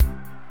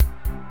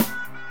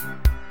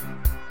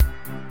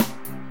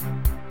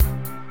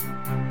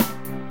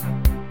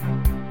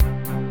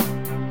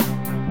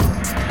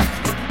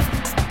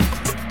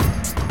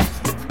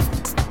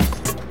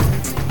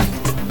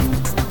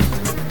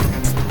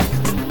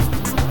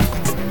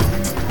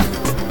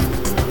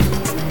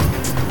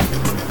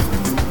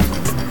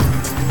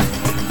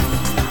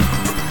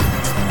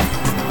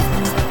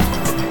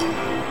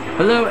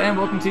Hello and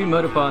welcome to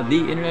Motopod, the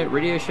internet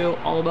radio show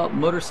all about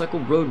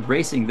motorcycle road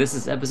racing. This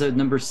is episode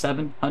number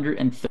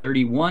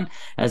 731.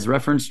 As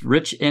referenced,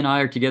 Rich and I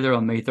are together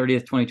on May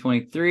 30th,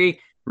 2023.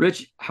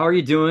 Rich, how are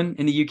you doing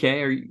in the UK?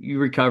 Are you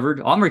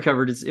recovered? I'm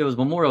recovered. It was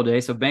Memorial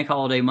Day, so Bank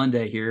Holiday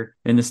Monday here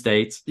in the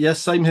States.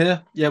 Yes, same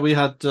here. Yeah, we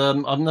had,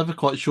 I'm never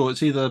quite sure.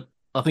 It's either,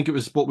 I think it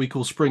was what we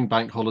call spring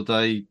bank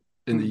holiday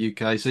in the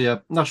UK. So yeah,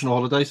 national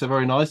holiday, so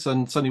very nice,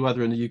 and sunny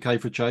weather in the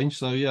UK for a change.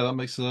 So yeah, that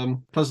makes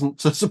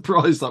pleasant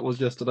surprise that was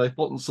yesterday,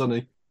 hot and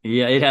sunny.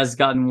 Yeah, it has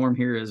gotten warm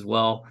here as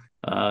well.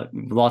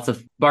 Lots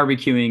of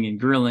barbecuing and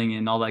grilling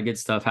and all that good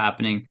stuff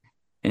happening.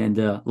 And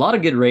a lot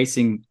of good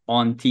racing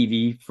on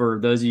TV for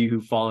those of you who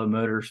follow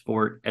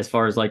motorsport as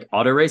far as like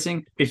auto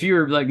racing. If you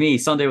were like me,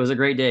 Sunday was a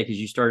great day because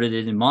you started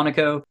it in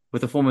Monaco with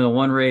the Formula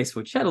One race,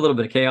 which had a little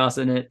bit of chaos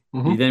in it.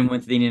 You then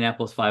went to the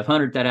Indianapolis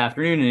 500 that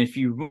afternoon. And if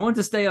you wanted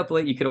to stay up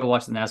late, you could have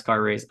watched the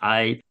NASCAR race.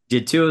 I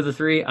did two of the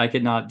three. I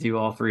could not do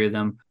all three of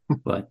them.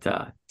 But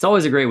it's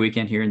always a great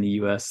weekend here in the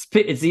U.S.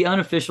 It's the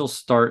unofficial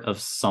start of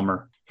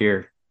summer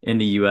here in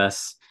the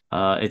U.S.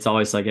 It's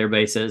always like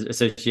everybody says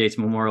associates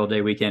Memorial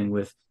Day weekend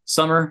with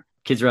summer.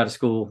 Kids are out of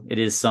school. It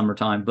is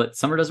summertime, but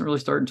summer doesn't really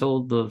start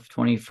until the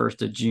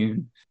 21st of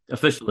June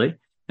officially,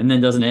 and then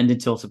doesn't end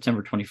until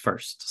September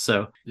 21st.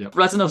 So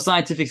That's enough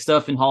scientific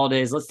stuff and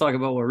holidays. Let's talk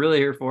about what we're really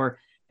here for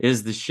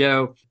is the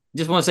show.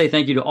 Just want to say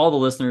thank you to all the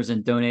listeners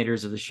and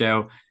donators of the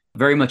show.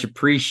 Very much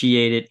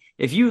appreciate it.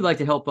 If you would like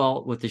to help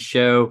out with the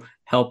show,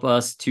 help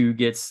us to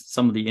get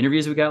some of the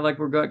interviews we got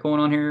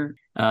going on here,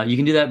 you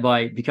can do that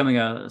by becoming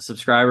a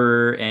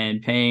subscriber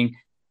and paying,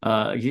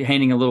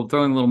 throwing a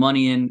little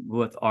money in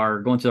with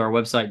going to our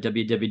website,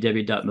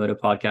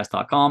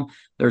 www.motopodcast.com.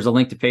 There's a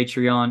link to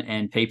Patreon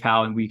and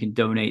PayPal, and we can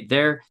donate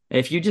there.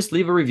 If you just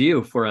leave a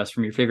review for us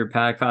from your favorite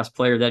podcast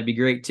player, that'd be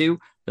great too.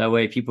 That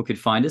way people could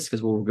find us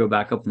because we'll go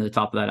back up in the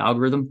top of that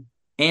algorithm.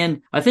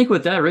 And I think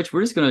with that, Rich,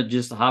 we're just going to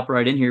just hop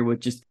right in here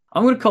with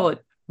I'm going to call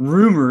it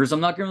rumors. I'm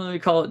not going to really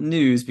call it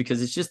news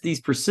because it's just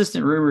these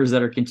persistent rumors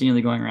that are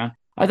continually going around.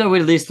 I thought we'd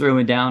at least throw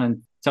it down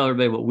and tell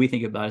everybody what we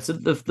think about it. So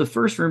the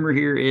first rumor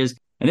here is,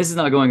 and this is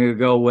not going to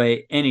go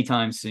away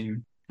anytime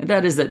soon, and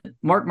that is that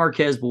Marc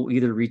Marquez will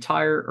either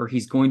retire or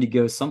he's going to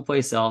go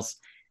someplace else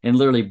and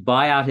literally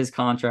buy out his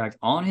contract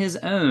on his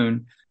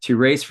own to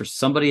race for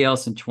somebody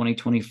else in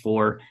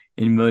 2024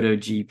 in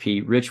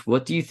MotoGP. Rich,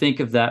 what do you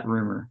think of that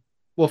rumor?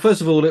 Well,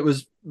 first of all, it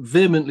was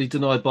vehemently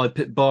denied by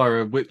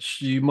Barber, which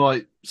you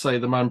might say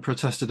the man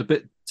protested a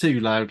bit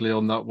too loudly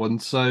on that one.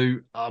 So,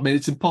 I mean,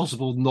 it's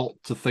impossible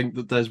not to think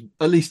that there's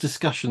at least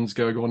discussions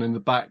going on in the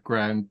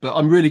background. But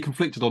I'm really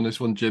conflicted on this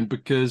one, Jim,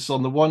 because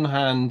on the one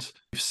hand,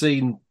 you've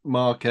seen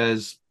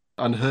Marquez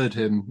and heard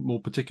him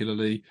more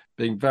particularly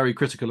being very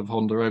critical of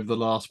Honda over the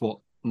last,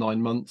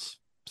 9 months,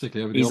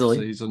 particularly over the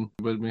off-season.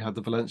 When we had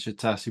the Valencia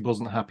test, he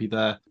wasn't happy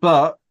there.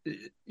 But,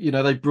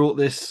 they brought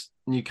this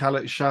new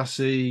Calyx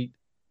chassis.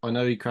 I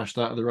know he crashed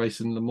out of the race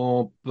in Le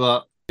Mans,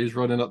 but he was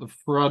running at the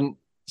front.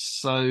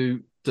 So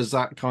does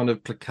that kind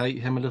of placate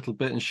him a little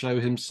bit and show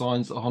him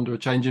signs that Honda are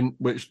changing?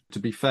 Which, to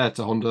be fair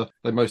to Honda,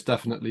 they most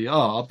definitely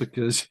are,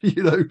 because,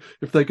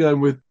 if they're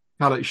going with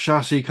Calyx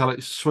chassis,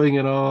 Calyx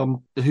swinging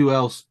arm, who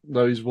else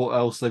knows what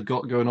else they've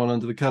got going on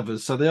under the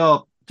covers? So they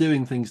are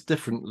doing things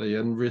differently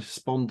and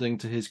responding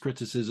to his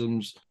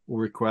criticisms or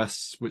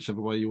requests, whichever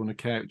way you want to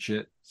couch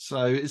it.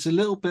 So it's a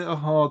little bit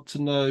hard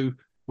to know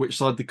which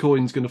side the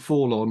coin's going to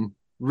fall on,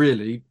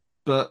 really.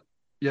 But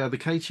yeah, the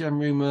KTM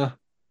rumour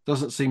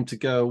doesn't seem to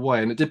go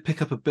away, and it did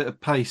pick up a bit of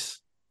pace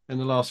in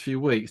the last few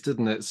weeks,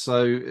 didn't it?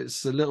 So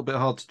it's a little bit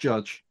hard to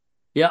judge.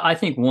 Yeah, I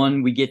think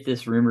we get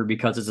this rumor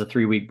because it's a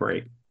 3-week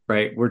break,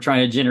 right? We're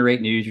trying to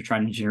generate news. You're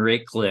trying to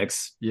generate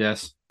clicks.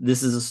 Yes.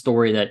 This is a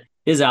story that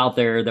is out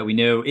there that we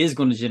know is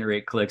going to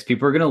generate clicks.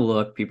 People are going to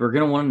look. People are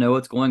going to want to know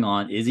what's going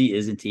on. Is he,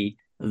 isn't he?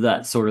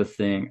 That sort of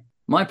thing.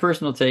 My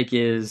personal take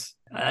is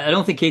I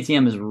don't think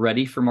KTM is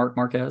ready for Marc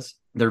Marquez.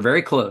 They're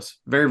very close,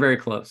 very, very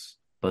close,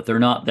 but they're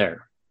not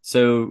there.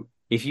 So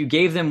if you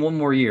gave them one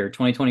more year,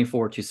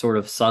 2024, to sort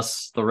of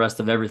suss the rest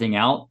of everything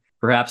out,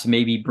 perhaps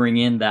maybe bring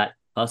in that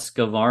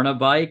Husqvarna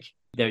bike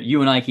that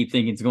you and I keep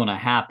thinking is going to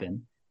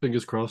happen.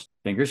 Fingers crossed.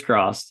 Fingers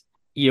crossed.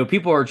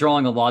 People are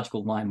drawing a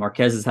logical line.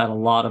 Marquez has had a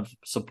lot of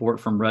support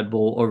from Red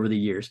Bull over the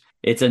years.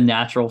 It's a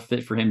natural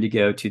fit for him to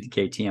go to the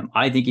KTM.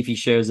 I think if he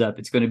shows up,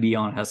 it's going to be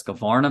on a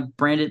Husqvarna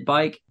branded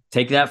bike.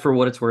 Take that for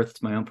what it's worth.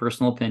 It's my own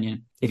personal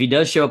opinion. If he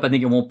does show up, I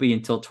think it won't be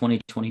until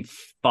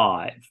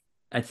 2025.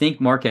 I think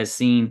Mark has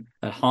seen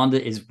that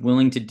Honda is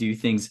willing to do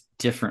things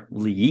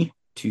differently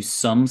to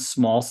some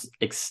small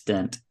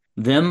extent.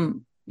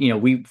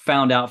 We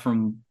found out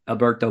from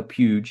Alberto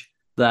Puig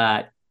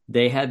that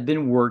they had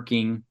been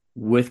working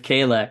with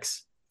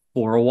Calyx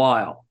for a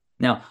while.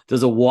 Now,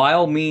 does a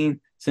while mean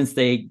since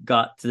they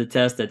got to the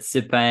test at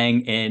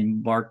Sepang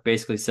and Mark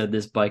basically said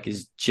this bike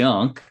is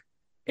junk,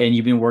 and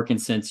you've been working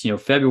since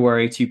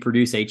February to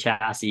produce a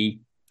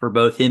chassis for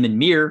both him and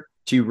Mir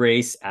to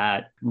race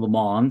at Le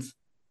Mans?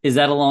 Is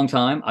that a long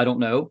time? I don't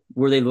know.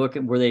 Were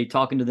they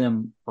talking to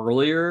them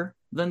earlier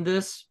than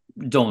this?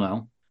 Don't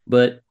know.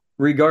 But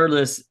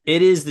regardless,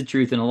 it is the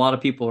truth. And a lot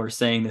of people are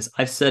saying this.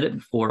 I've said it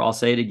before. I'll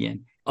say it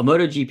again. A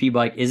MotoGP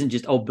bike isn't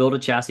just, oh, build a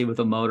chassis with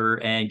a motor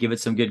and give it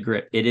some good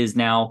grip. It is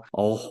now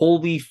a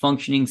wholly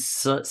functioning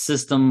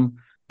system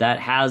that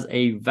has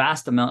a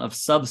vast amount of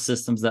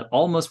subsystems that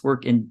almost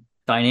work in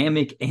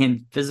dynamic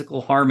and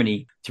physical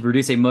harmony to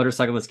produce a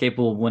motorcycle that's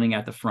capable of winning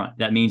at the front.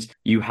 That means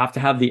you have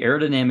to have the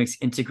aerodynamics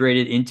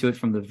integrated into it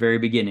from the very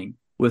beginning,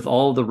 with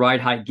all the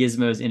ride height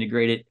gizmos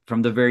integrated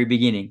from the very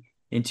beginning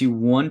into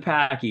one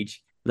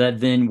package that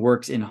then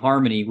works in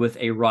harmony with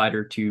a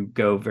rider to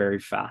go very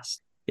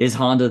fast. Is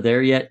Honda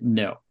there yet?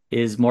 No.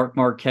 Is Marc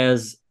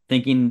Marquez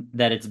thinking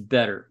that it's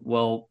better?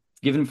 Well,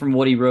 given from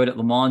what he wrote at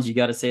Le Mans, you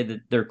got to say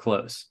that they're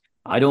close.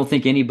 I don't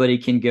think anybody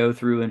can go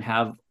through and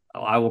have,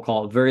 I will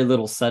call it, very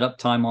little setup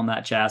time on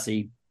that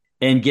chassis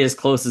and get as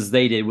close as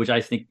they did, which I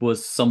think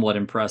was somewhat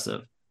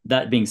impressive.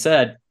 That being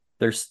said,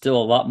 there's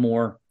still a lot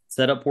more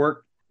setup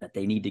work that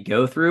they need to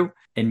go through,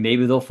 and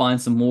maybe they'll find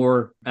some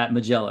more at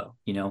Mugello.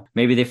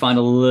 Maybe they find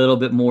a little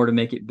bit more to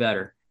make it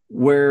better.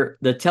 Where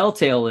the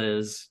telltale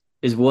is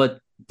what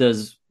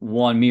does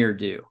Juan Mir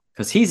do?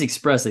 Because he's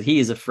expressed that he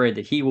is afraid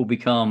that he will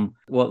become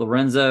what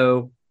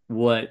Lorenzo,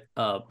 what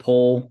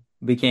Pole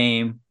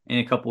became in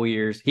a couple of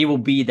years. He will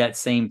be that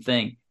same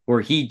thing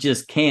where he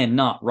just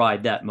cannot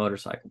ride that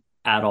motorcycle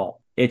at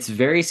all. It's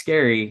very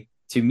scary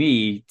to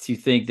me to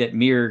think that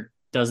Mir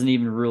doesn't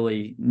even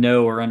really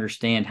know or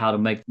understand how to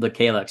make the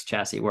Kalex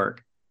chassis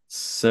work.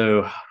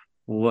 So,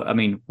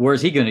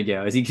 where's he going to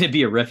go? Is he going to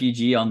be a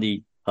refugee on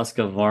the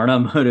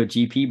Husqvarna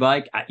MotoGP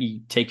bike?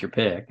 You take your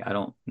pick. I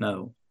don't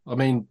know. I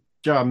mean,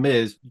 Joan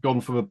Mir's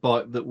gone from a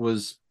bike that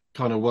was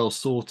kind of well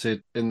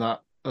sorted in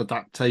that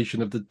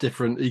adaptation of the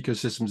different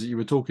ecosystems that you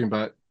were talking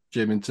about,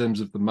 Jim, in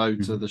terms of the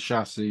motor, the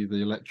chassis,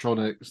 the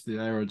electronics, the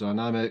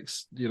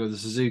aerodynamics. The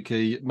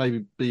Suzuki,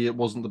 maybe it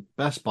wasn't the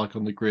best bike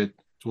on the grid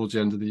towards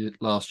the end of the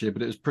last year,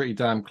 but it was pretty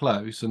damn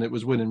close, and it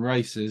was winning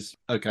races.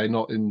 Okay,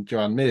 not in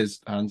Joan Mir's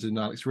hands, in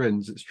Alex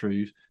Rins, it's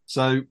true.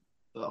 So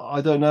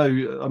I don't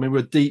know. I mean,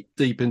 we're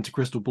deep into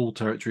crystal ball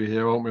territory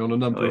here, aren't we, on a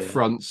number of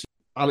fronts.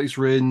 Alex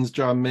Rins,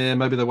 Joan Mir,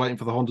 maybe they're waiting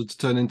for the Honda to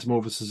turn into more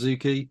of a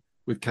Suzuki,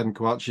 with Ken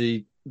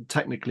Kouachi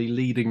technically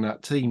leading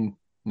that team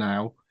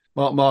now.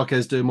 Marc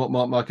Marquez doing what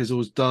Marc Marquez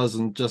always does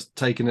and just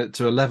taking it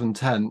to 11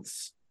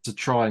 tenths to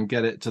try and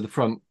get it to the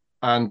front.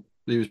 And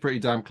he was pretty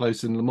damn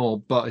close in Le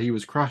Mans, but he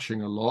was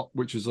crashing a lot,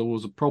 which is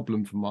always a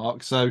problem for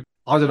Marc. So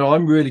I don't know.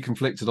 I'm really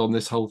conflicted on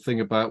this whole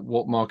thing about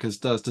what Marquez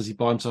does. Does he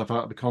buy himself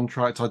out of the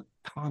contract? I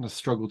kind of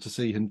struggle to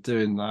see him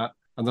doing that.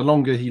 And the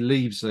longer he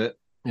leaves it,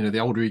 the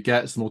older he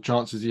gets, the more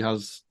chances he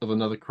has of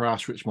another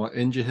crash, which might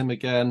injure him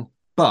again.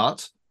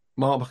 But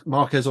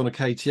Marquez on a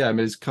KTM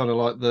is kind of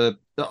like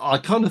I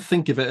kind of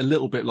think of it a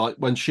little bit like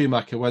when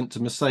Schumacher went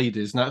to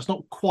Mercedes. Now, it's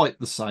not quite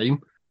the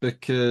same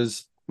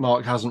because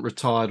Marc hasn't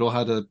retired or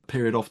had a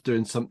period off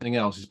doing something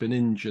else. He's been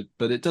injured,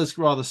 but it does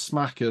rather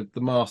smack of the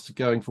master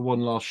going for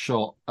one last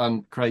shot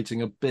and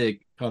creating a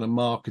big kind of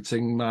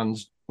marketing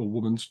man's or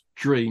woman's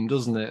dream,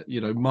 doesn't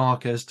it?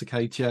 Marquez to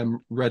KTM,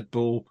 Red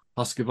Bull,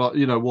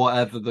 Husqvarna,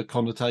 whatever the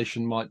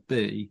connotation might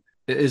be.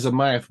 It is a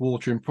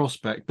mouth-watering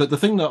prospect. But the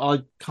thing that I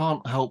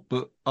can't help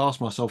but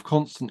ask myself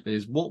constantly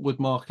is, what would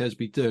Marquez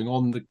be doing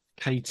on the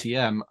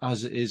KTM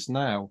as it is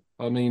now?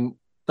 I mean,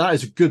 that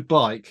is a good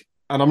bike.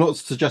 And I'm not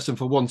suggesting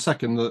for 1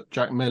 second that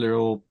Jack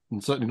Miller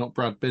and certainly not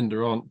Brad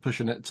Binder aren't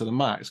pushing it to the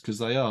max, because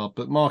they are.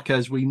 But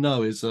Marquez, we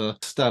know, is a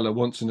stellar,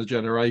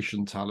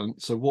 once-in-a-generation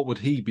talent. So what would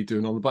he be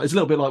doing on the bike? It's a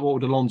little bit like what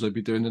would Alonso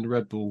be doing in the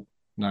Red Bull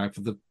now,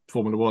 for the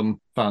Formula One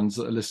fans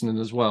that are listening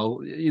as well.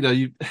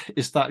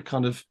 It's that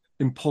kind of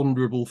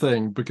imponderable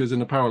thing, because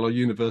in a parallel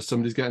universe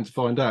somebody's getting to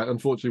find out.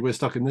 Unfortunately, we're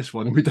stuck in this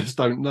one and we just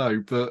don't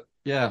know. But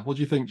yeah, what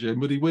do you think, Jim?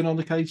 Would he win on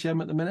the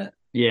KTM at the minute?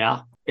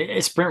 Yeah,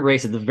 a sprint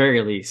race at the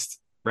very least,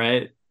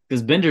 right?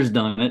 Because Bender's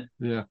done it.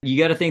 Yeah, you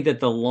got to think that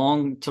the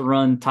long to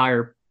run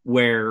tire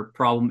wear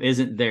problem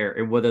isn't there,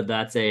 and whether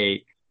that's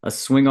a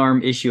swing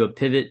arm issue, a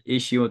pivot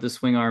issue with the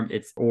swing arm,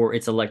 it's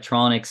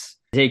electronics.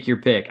 Take your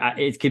pick.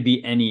 It could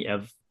be any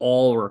of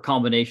all, or a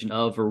combination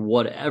of, or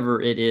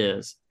whatever it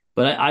is.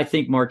 But I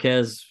think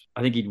Marquez,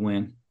 I think he'd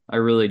win. I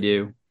really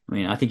do. I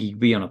mean, I think he'd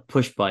be on a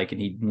push bike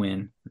and he'd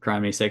win.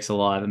 Crime 86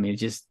 alive. I mean,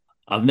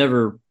 I've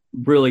never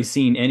really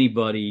seen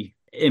anybody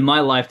in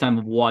my lifetime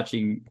of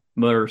watching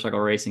motorcycle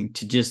racing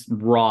to just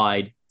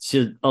ride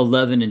to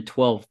 11 and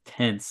 12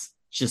 tenths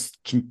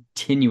just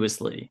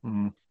continuously,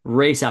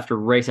 race after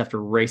race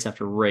after race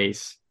after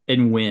race,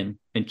 and win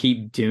and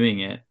keep doing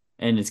it.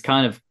 And it's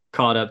kind of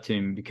caught up to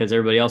him because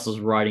everybody else is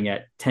riding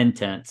at 10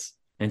 tenths.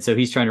 And so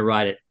he's trying to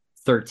ride at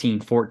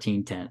 13,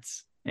 14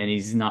 tenths, and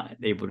he's not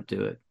able to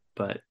do it.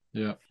 But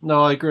yeah,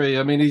 no, I agree.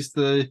 I mean, he's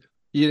the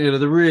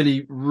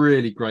really,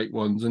 really great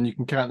ones, and you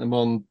can count them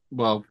on,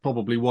 well,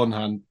 probably one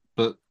hand,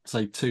 but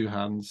say two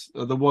hands,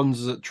 are the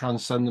ones that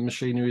transcend the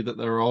machinery that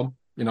they're on.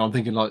 I'm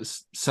thinking like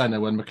Senna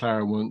when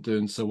McLaren weren't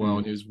doing so well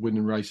and Mm. he was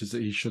winning races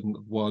that he shouldn't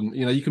have won.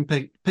 You can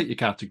pick your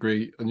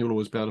category and you'll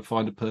always be able to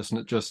find a person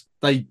that just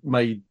they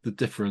made the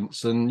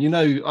difference. And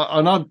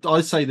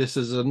I say this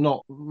as a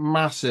not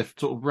massive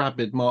sort of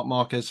rabid Marc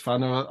Marquez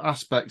fan. There are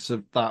aspects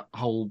of that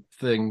whole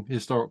thing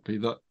historically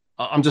that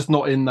I'm just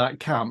not in that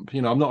camp.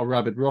 I'm not a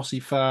rabid Rossi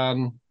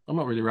fan. I'm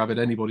not really a rabid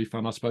anybody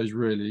fan, I suppose,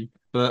 really.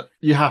 But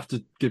you have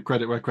to give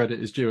credit where credit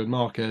is due. And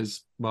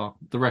Marquez, well,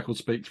 the record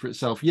speaks for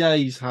itself. Yeah,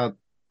 he's had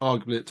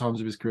arguably at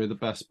times of his career the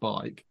best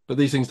bike, but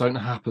these things don't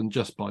happen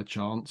just by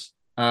chance.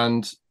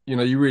 And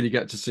you really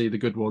get to see the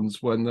good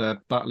ones when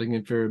they're battling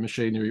inferior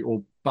machinery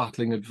or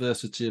battling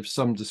adversity of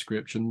some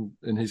description.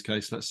 In his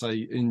case, let's say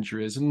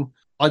injuries. And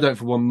I don't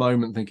for one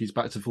moment think he's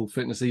back to full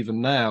fitness even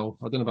now.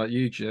 I don't know about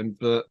you, Jim,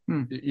 but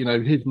Hmm.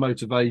 his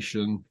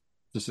motivation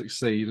to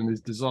succeed and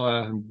his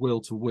desire and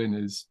will to win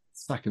is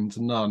second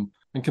to none.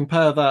 And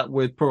compare that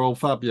with poor old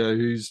Fabio,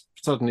 who's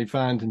suddenly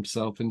found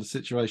himself in the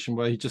situation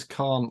where he just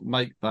can't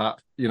make that.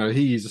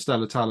 He's a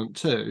stellar talent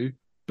too,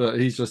 but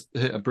he's just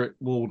hit a brick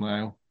wall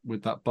now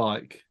with that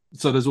bike.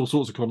 So there's all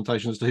sorts of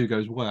connotations as to who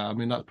goes where. I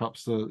mean, that's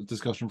perhaps a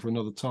discussion for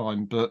another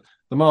time. But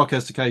the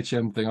Marquez to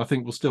KTM thing, I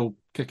think, will still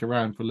kick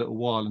around for a little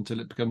while until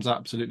it becomes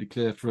absolutely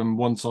clear from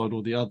one side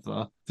or the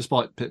other,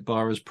 despite Pit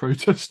Barber's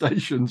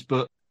protestations.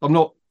 But I'm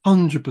not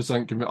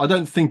 100% convinced. I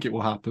don't think it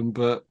will happen,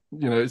 but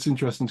it's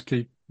interesting to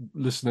keep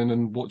listening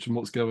and watching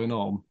what's going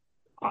on.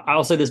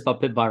 I'll say this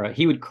about Pit Byra.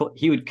 He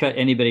would cut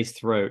anybody's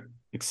throat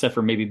except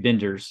for maybe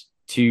Bender's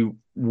to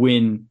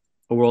win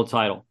a world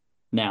title.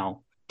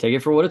 Now, take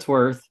it for what it's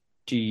worth.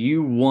 Do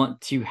you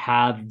want to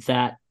have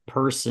that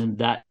person,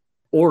 that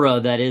aura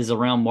that is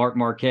around Marc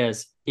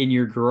Marquez in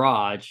your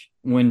garage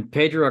when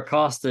Pedro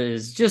Acosta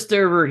is just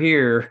over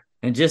here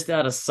and just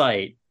out of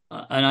sight?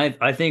 And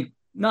I think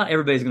not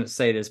everybody's going to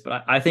say this,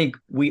 but I think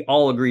we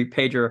all agree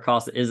Pedro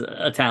Acosta is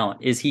a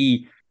talent. Is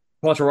he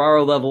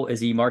Quartararo level? Is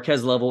he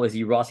Marquez level? Is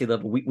he Rossi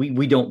level?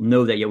 We don't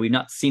know that yet. We've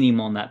not seen him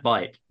on that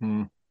bike.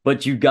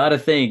 But you got to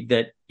think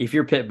that if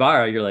you're Pit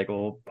Byra, you're like,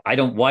 well,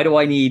 why do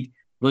I need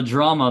the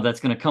drama that's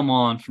going to come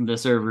on from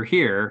this over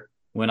here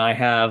when I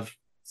have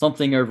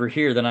something over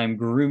here that I'm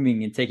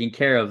grooming and taking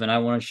care of, and I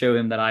want to show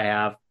him that I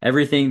have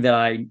everything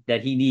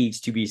that he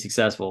needs to be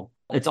successful.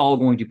 It's all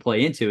going to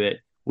play into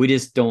it. We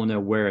just don't know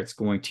where it's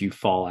going to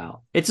fall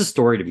out. It's a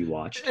story to be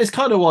watched. It's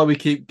kind of why we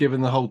keep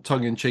giving the whole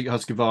tongue-in-cheek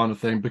Husqvarna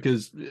thing,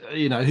 because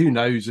who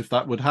knows if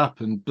that would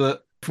happen.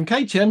 But from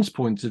KTM's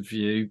point of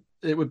view,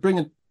 it would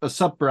bring a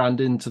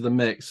sub-brand into the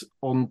mix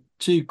on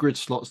two grid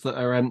slots that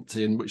are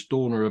empty and which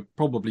Dorna are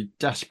probably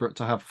desperate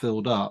to have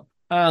filled up.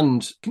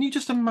 And can you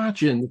just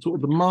imagine the sort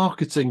of the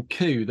marketing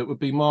coup that would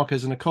be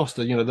Marquez and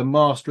Acosta, the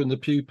master and the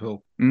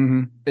pupil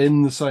in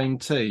the same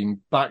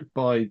team, backed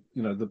by,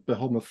 the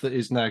behemoth that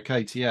is now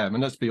KTM.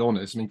 And let's be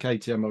honest, I mean,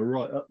 KTM are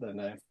right up there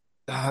now.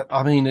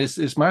 I mean,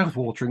 it's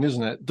mouth-watering,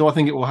 isn't it? Do I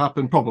think it will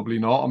happen? Probably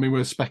not. I mean,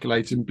 we're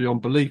speculating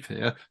beyond belief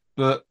here,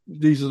 but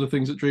these are the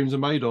things that dreams are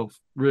made of,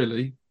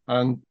 really.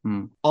 And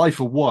I,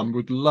 for one,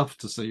 would love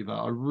to see that.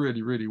 I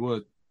really, really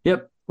would.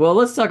 Yep. Well,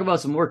 let's talk about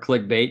some more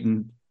clickbait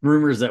and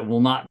rumors that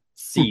will not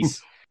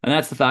cease. And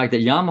that's the fact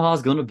that Yamaha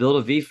is going to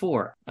build a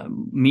V4.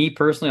 Me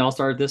personally, I'll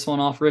start this one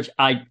off, Rich.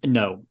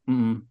 No,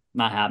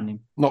 not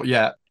happening. Not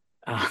yet.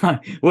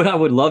 What I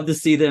would love to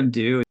see them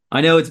do,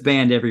 I know it's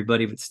banned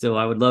everybody, but still,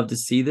 I would love to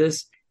see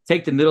this.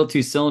 Take the middle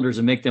two cylinders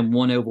and make them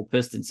one oval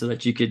piston so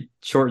that you could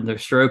shorten their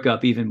stroke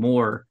up even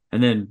more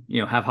and then,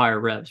 have higher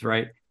revs,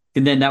 right?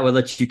 And then that would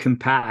let you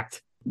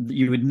compact.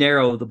 You would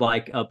narrow the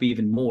bike up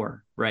even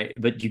more, right?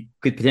 But you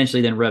could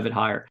potentially then rev it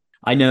higher.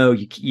 I know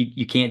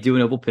you can't do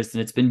an oval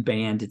piston. It's been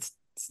banned. It's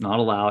not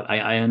allowed.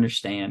 I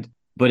understand.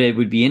 But it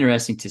would be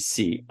interesting to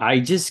see. I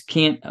just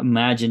can't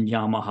imagine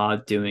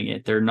Yamaha doing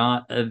it. They're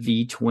not a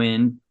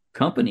V-twin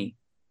company.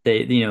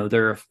 They're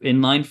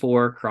inline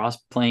four, cross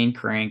plane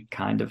crank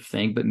kind of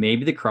thing, but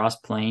maybe the cross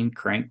plane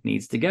crank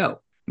needs to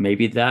go.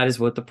 Maybe that is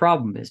what the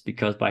problem is,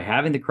 because by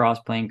having the cross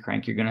plane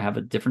crank, you're going to have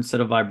a different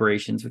set of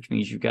vibrations, which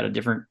means you've got a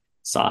different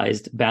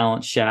sized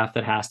balance shaft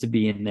that has to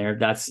be in there.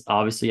 That's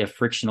obviously a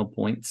frictional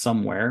point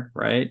somewhere,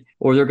 right?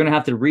 Or they're going to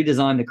have to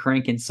redesign the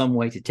crank in some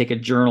way to take a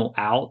journal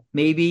out,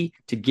 maybe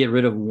to get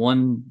rid of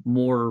one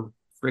more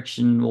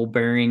frictional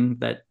bearing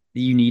that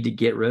you need to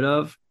get rid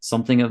of,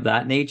 something of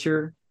that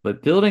nature.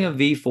 But building a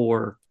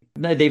V4,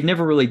 they've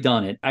never really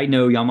done it. I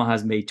know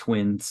Yamaha's made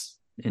twins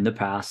in the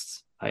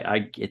past. I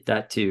get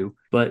that too.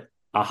 But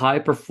a high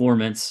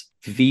performance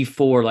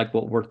V4, like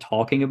what we're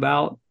talking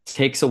about,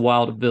 takes a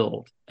while to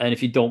build. And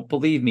if you don't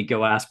believe me,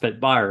 go ask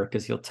Pit Byra,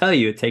 because he'll tell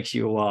you it takes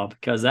you a while,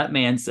 because that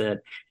man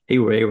said, hey,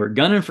 we're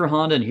gunning for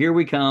Honda and here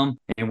we come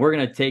and we're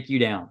going to take you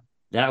down.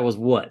 That was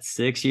what,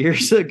 6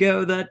 years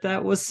ago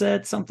that was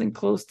said, something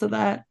close to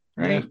that,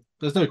 right? Yeah,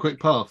 there's no quick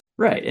path.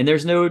 Right. And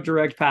there's no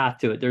direct path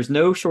to it. There's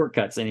no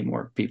shortcuts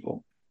anymore,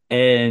 people.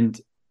 And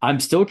I'm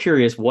still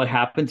curious what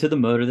happened to the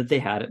motor that they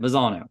had at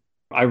Misano.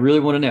 I really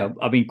want to know.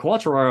 I mean,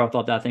 Quattraro, I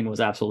thought that thing was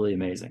absolutely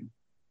amazing.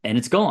 And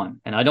it's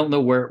gone. And I don't know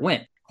where it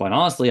went. Quite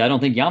honestly, I don't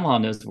think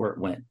Yamaha knows where it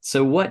went.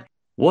 So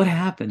what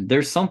happened?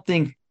 There's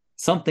something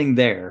something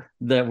there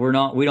that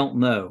we don't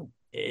know,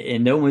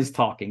 and no one's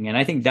talking. And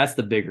I think that's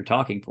the bigger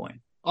talking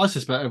point. I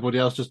suspect everybody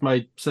else just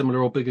made similar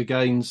or bigger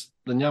gains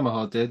than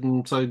Yamaha did,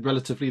 and so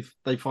relatively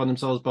they find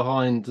themselves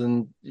behind.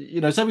 And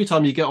it's every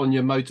time you get on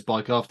your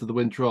motorbike after the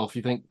winter off,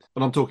 you think,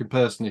 and I'm talking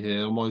personally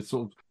here, on my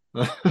sort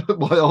of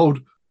my old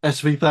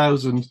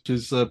SV1000, which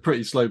is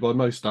pretty slow by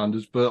most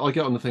standards, but I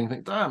get on the thing and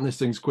think, damn, this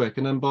thing's quick.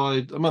 And then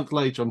by a month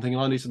later, I'm thinking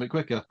I need something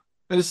quicker.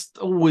 And it's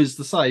always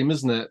the same,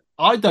 isn't it?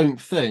 I don't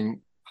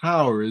think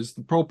power is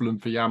the problem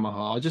for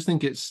Yamaha. I just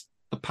think it's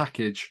the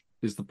package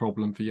is the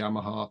problem for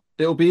Yamaha.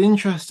 It'll be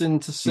interesting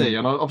to see,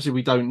 and obviously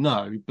we don't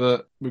know,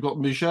 but we've got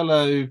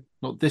Mugello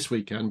not this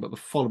weekend, but the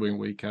following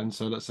weekend.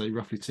 So let's say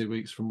roughly 2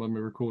 weeks from when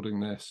we're recording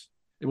this.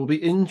 It will be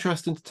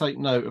interesting to take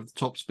note of the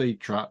top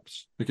speed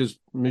traps because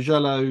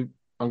Mugello,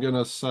 I'm going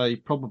to say,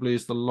 probably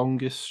is the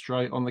longest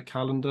straight on the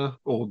calendar,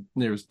 or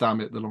near as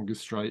damn it the longest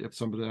straight if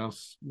somebody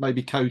else,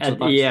 maybe Kota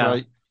back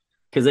straight.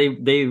 Because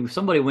they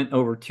somebody went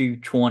over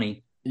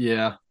 220.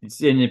 Yeah,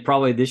 and it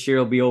probably this year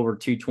will be over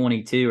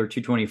 222 or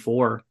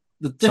 224.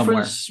 The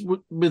difference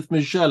with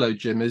Mugello,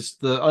 Jim, is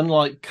that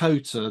unlike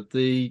Kota,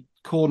 the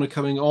corner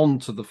coming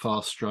onto the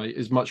fast straight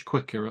is much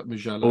quicker at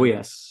Mugello. Oh,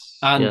 yes.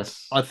 And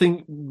yes. I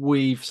think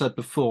we've said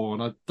before,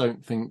 and I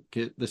don't think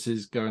this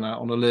is going out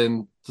on a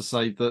limb to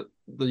say that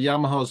the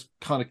Yamaha's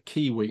kind of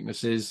key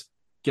weakness is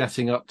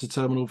getting up to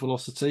terminal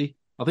velocity.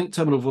 I think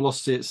terminal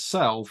velocity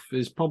itself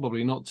is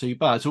probably not too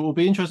bad. So it will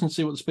be interesting to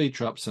see what the speed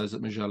trap says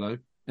at Mugello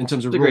in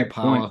terms of raw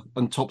power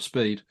and top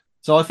speed.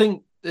 So I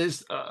think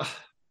it's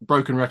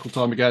broken record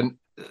time again.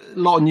 A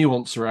lot of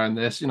nuance around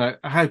this.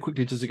 How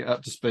quickly does it get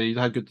up to speed?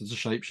 How good does the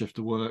shapeshifter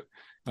work?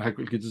 How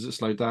quickly does it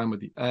slow down with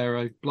the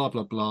aero? Blah,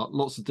 blah, blah.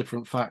 Lots of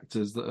different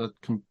factors that are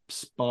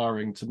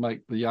conspiring to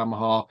make the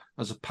Yamaha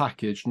as a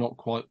package not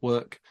quite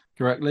work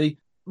correctly.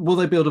 Will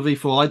they build a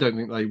V4? I don't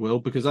think they will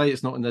because A,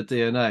 it's not in their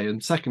DNA.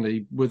 And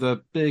secondly, with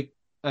a big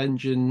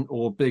engine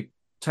or big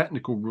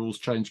technical rules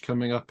change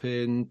coming up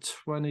in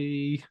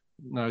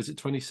is it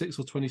 26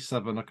 or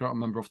 27? I can't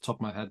remember off the top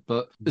of my head,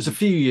 but it's a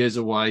few years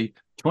away.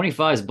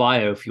 25 is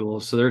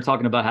biofuel, so they're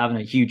talking about having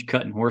a huge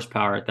cut in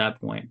horsepower at that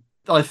point.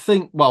 I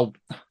think, well,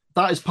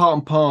 that is part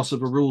and parcel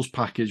of a rules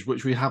package,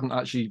 which we haven't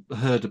actually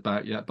heard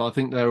about yet, but I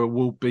think there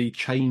will be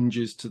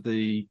changes to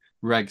the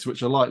regs,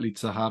 which are likely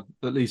to have,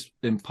 at least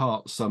in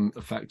part, some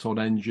effect on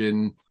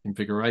engine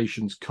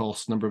configurations,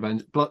 cost, number of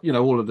engines, but,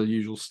 all of the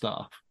usual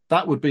stuff.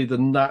 That would be the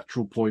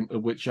natural point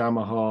at which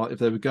Yamaha, if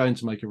they were going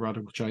to make a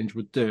radical change,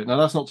 would do it. Now,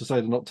 that's not to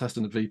say they're not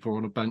testing a V4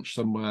 on a bench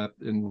somewhere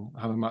in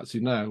Hamamatsu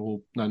now,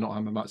 or no, not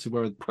Hamamatsu,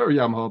 where are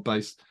Yamaha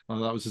based? Oh,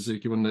 that was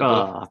Suzuki, wasn't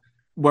it?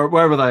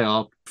 Wherever they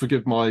are,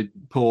 forgive my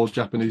poor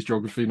Japanese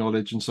geography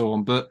knowledge and so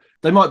on, but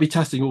they might be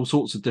testing all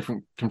sorts of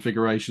different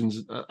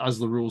configurations as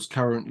the rules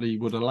currently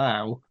would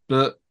allow.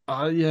 But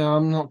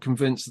I'm not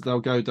convinced that they'll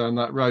go down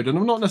that road. And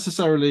I'm not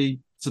necessarily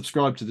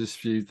subscribed to this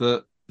view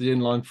that the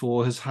inline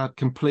four has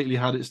completely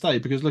had its day,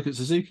 because look at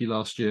Suzuki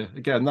last year.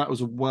 Again, that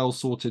was a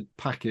well-sorted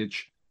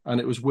package, and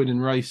it was winning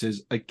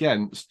races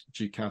against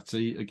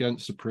Ducati,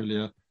 against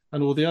Aprilia,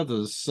 and all the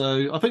others.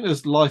 So I think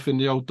there's life in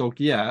the old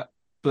dog yet,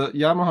 but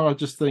Yamaha, I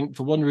just think,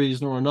 for one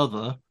reason or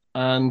another,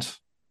 and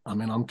I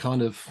mean, I'm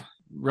kind of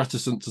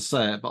reticent to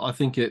say it, but I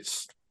think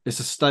it's a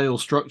stale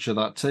structure,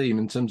 that team,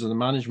 in terms of the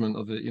management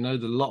of it. A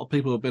lot of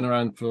people have been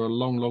around for a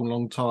long, long,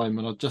 long time,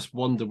 and I just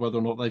wonder whether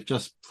or not they've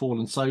just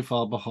fallen so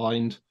far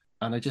behind,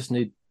 and they just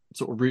need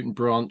sort of root and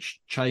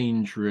branch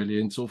change, really,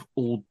 in sort of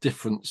all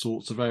different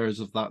sorts of areas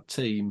of that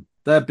team.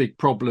 Their big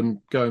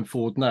problem going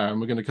forward now,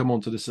 and we're going to come on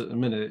to this in a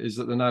minute, is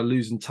that they're now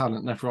losing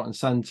talent left, right and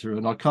centre,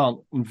 and I can't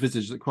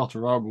envisage that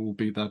Quartararo will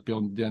be there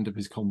beyond the end of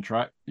his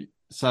contract.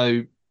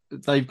 So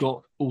they've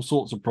got all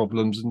sorts of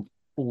problems in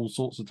all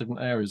sorts of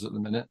different areas at the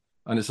minute,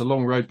 and it's a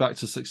long road back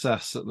to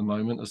success at the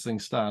moment as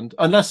things stand.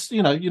 Unless,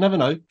 you never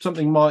know,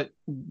 something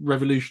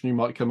revolutionary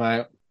might come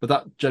out, but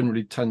that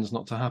generally tends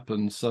not to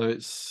happen. So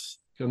it's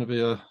going to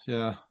be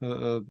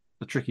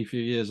a tricky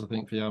few years, I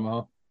think, for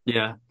Yamaha.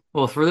 Yeah.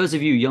 Well, for those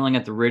of you yelling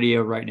at the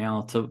radio right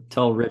now to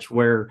tell Rich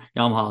where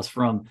Yamaha is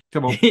from,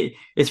 come on,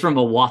 it's from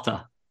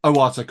Iwata.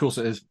 Iwata, of course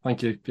it is.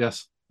 Thank you.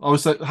 Yes, I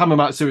was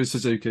Hamamatsu is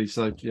Suzuki,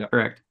 so yeah,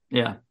 correct.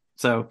 Yeah.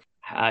 So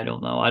I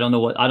don't know. I don't know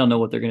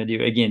what they're going to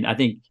do. Again, I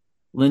think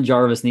Lynn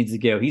Jarvis needs to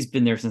go. He's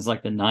been there since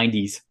like the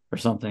 90s or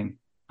something.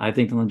 I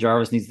think Lynn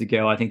Jarvis needs to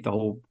go. I think the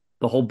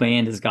whole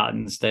band has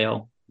gotten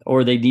stale,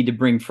 or they need to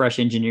bring fresh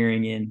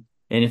engineering in.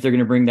 And if they're going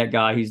to bring that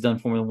guy who's done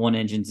Formula One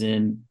engines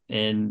in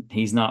and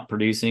he's not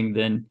producing,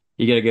 then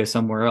you got to go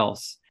somewhere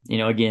else.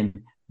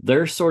 Again,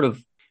 they're sort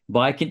of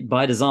by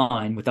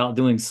design, without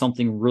doing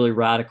something really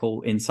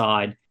radical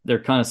inside,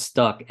 they're kind of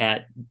stuck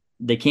at,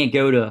 they can't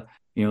go to,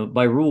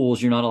 by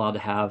rules, you're not allowed to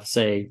have,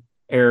 say,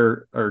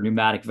 air or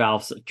pneumatic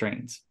valve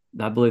trains.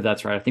 I believe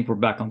that's right. I think we're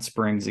back on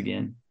springs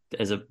again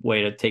as a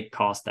way to take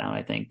costs down.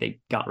 I think they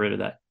got rid of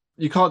that.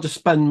 You can't just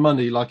spend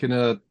money like in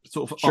a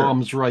sort of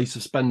arms race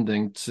of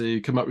spending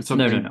to come up with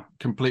something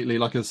completely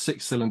like a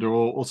 6-cylinder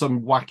or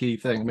some wacky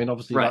thing. I mean,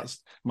 obviously that's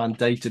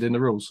mandated in the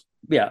rules.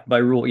 Yeah, by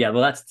rule. Yeah,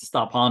 well, that's to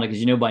stop Honda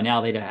because by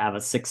now they'd have a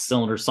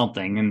 6-cylinder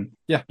something, and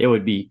Yeah. it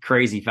would be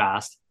crazy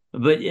fast.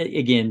 But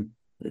again,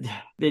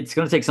 it's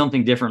going to take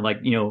something different,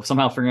 like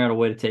somehow figuring out a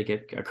way to take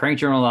a crank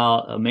journal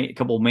out, a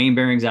couple of main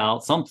bearings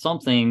out,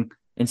 something,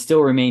 and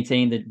still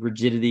maintain the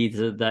rigidity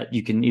that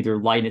you can either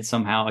lighten it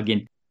somehow.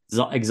 Again,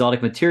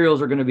 exotic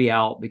materials are going to be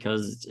out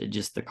because it's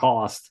just the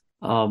cost.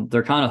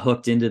 They're kind of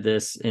hooked into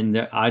this,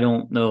 and I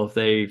don't know if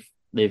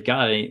they've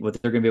got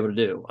what they're going to be able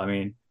to do. I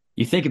mean,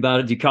 you think about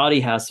it,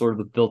 Ducati has sort of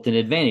a built-in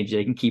advantage.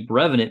 They can keep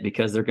revving it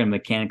because they're going to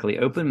mechanically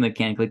open,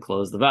 mechanically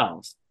close the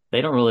valves. They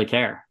don't really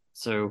care.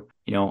 So,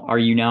 are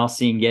you now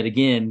seeing yet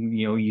again,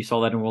 you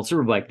saw that in World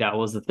Superbike. That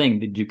was the thing.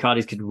 The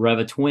Ducatis could rev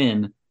a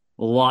twin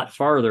a lot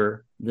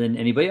farther than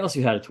anybody else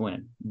who had a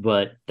twin,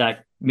 but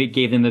that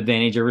gave them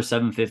advantage over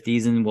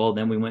 750s. And well,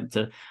 then we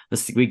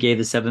gave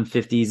the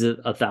 750s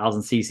a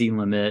 1,000 cc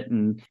limit,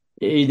 and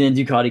then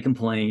Ducati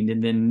complained,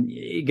 and then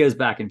it goes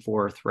back and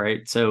forth,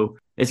 right? So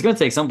it's going to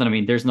take something. I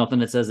mean, there's nothing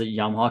that says that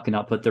Yamaha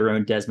cannot put their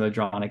own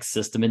Desmodronic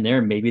system in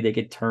there. Maybe they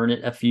could turn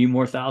it a few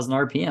more thousand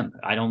RPM.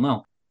 I don't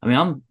know. I mean,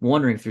 I'm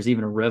wondering if there's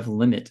even a rev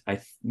limit.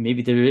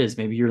 Maybe there is.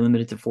 Maybe you're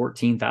limited to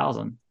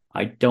 14,000.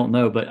 I don't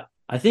know, but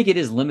I think it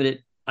is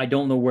limited. I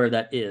don't know where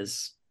that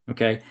is.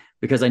 Okay.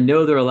 Because I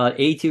know they're allowed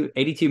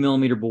 82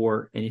 millimeter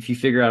bore. And if you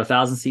figure out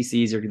 1,000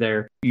 cc's are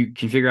there, you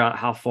can figure out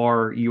how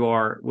far you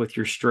are with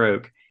your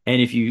stroke.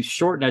 And if you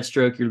shorten that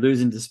stroke, you're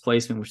losing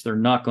displacement, which they're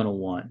not going to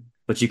want,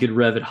 but you could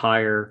rev it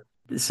higher.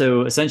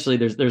 So essentially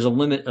there's a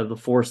limit of the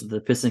force that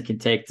the piston can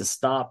take to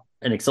stop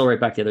and accelerate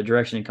back the other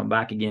direction and come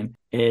back again.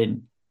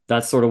 And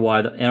that's sort of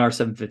why the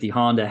NR750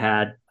 Honda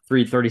had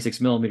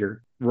 336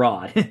 millimeter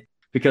rod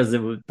because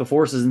the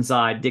forces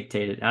inside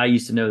dictated. I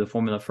used to know the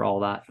formula for all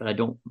that, but I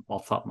don't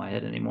off the top of my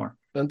head anymore.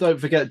 And don't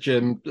forget,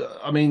 Jim,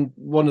 I mean,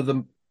 one of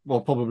the,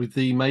 well, probably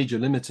the major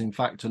limiting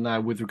factor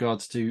now with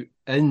regards to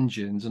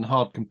engines and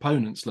hard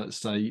components, let's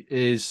say,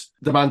 is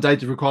the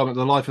mandated requirement of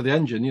the life of the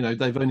engine.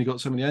 They've only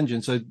got so many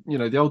engines. So,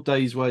 the old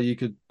days where you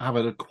could have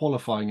a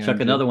qualifying Chuck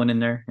engine, another one in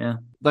there. Yeah.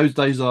 those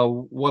days are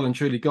well and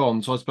truly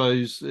gone. So I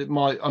suppose it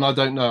might, and I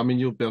don't know, I mean,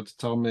 you'll be able to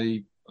tell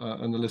me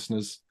and the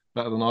listeners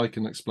better than I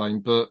can explain,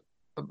 but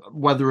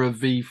whether a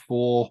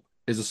V4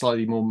 is a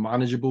slightly more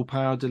manageable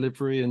power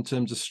delivery in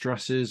terms of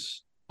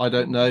stresses, I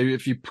don't know.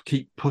 If you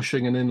keep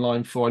pushing an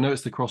inline four, I know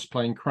it's the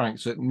cross-plane crank,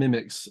 so it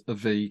mimics a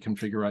V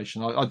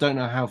configuration. I don't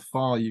know how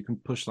far you can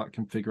push that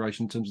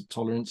configuration in terms of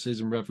tolerances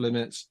and rev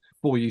limits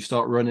before you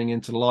start running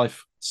into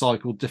life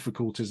cycle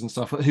difficulties and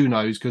stuff. Who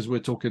knows? Because we're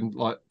talking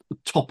like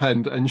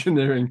top-end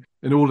engineering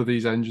in all of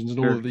these engines and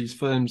all of these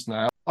firms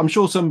now. I'm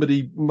sure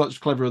somebody much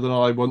cleverer than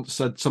I once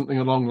said something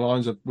along the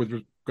lines of, with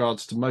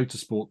regards to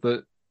motorsport,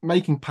 that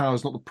making power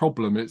is not the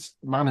problem. It's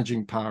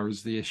managing power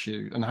is the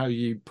issue, and how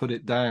you put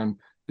it down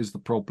is the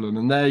problem.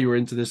 And there you're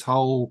into this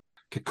whole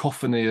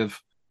cacophony of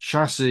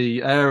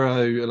chassis,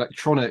 aero,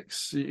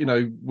 electronics.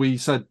 We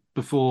said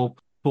before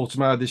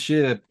Portimao this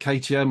year,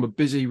 KTM were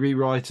busy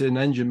rewriting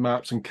engine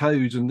maps and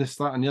codes and this,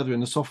 that, and the other in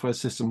the software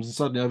systems. And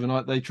suddenly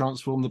overnight they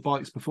transformed the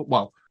bikes before.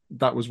 Well,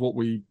 that was what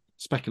we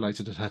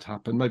speculated had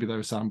happened. Maybe they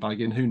were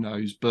sandbagging, who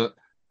knows? But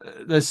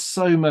there's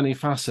so many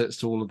facets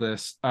to all of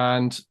this.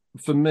 And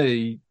for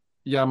me,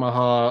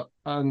 Yamaha,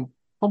 and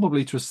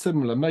probably to a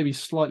similar, maybe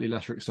slightly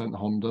lesser extent,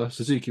 Honda,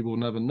 Suzuki will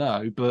never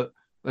know, but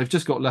they've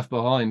just got left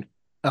behind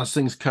as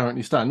things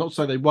currently stand. Not to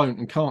say they won't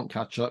and can't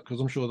catch up, because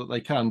I'm sure that they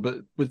can,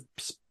 but with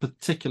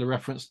particular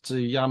reference to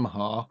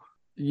Yamaha,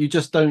 you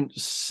just don't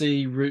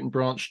see root and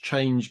branch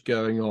change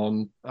going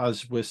on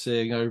as we're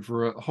seeing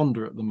over at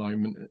Honda at the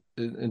moment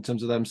in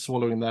terms of them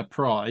swallowing their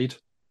pride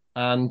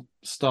and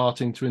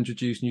starting to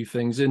introduce new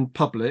things in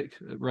public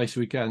at race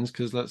weekends,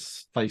 because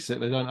let's face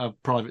it, they don't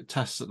have private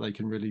tests that they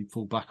can really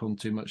fall back on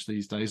too much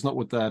these days, not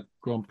with their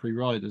Grand Prix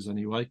riders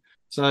anyway.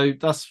 So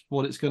that's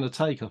what it's going to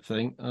take, I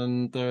think,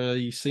 and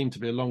they seem to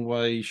be a long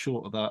way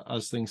short of that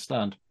as things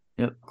stand.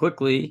 Yep.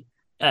 Quickly,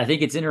 I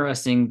think it's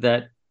interesting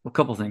that a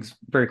couple things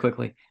very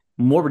quickly.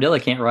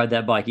 Morbidelli can't ride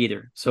that bike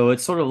either. So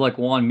it's sort of like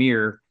Juan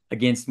Mir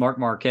against Marc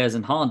Marquez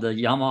and Honda.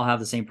 Yamaha have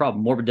the same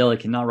problem. Morbidelli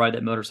cannot ride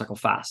that motorcycle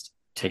fast.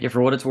 Take it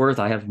for what it's worth.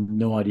 I have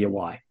no idea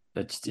why.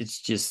 It's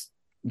just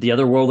the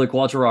otherworldly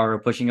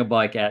Quattraro pushing a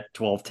bike at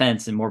 12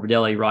 tenths and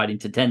Morbidelli riding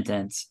to 10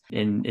 tenths,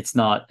 and it's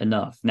not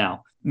enough.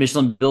 Now,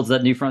 Michelin builds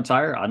that new front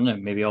tire. I don't know.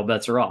 Maybe all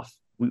bets are off.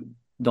 We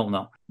don't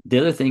know. The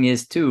other thing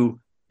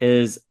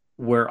is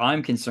where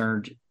I'm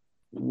concerned,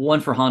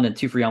 one for Honda and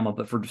two for Yamaha,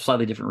 but for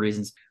slightly different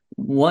reasons.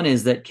 One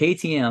is that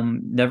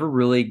KTM never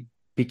really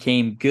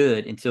became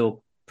good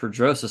until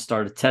Pedrosa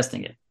started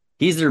testing it.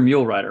 He's their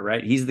mule rider,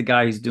 right? He's the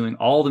guy who's doing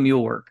all the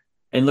mule work.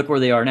 And look where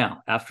they are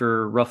now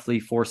after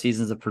roughly 4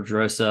 seasons of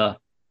Pedrosa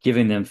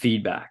giving them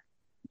feedback.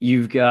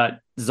 You've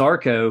got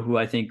Zarco, who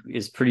I think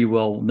is pretty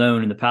well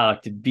known in the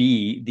paddock to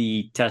be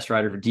the test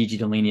rider for Gigi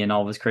Dall'Igna and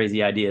all of his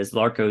crazy ideas.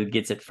 Zarco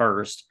gets it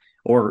first,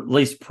 or at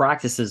least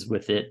practices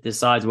with it,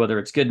 decides whether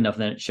it's good enough,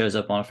 then it shows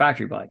up on a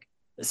factory bike.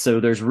 So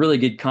there's really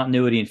good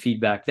continuity and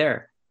feedback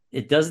there.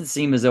 it doesn't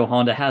seem as though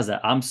Honda has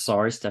that. I'm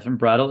sorry, Stefan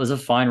Bradl is a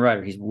fine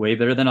rider. He's way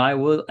better than I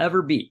will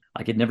ever be.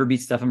 I could never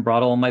beat Stefan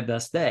Bradl on my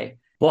best day.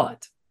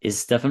 But is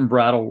Stefan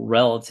Bradl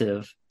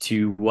relative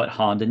to what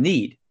Honda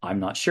need? I'm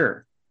not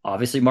sure.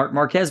 Obviously, Marc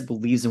Marquez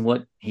believes in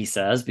what he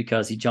says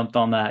because he jumped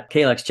on that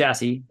Kalex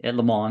chassis at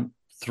Le Mans,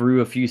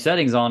 threw a few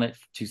settings on it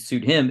to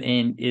suit him,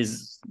 and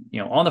is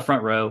on the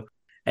front row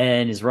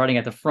and is riding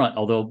at the front,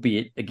 although be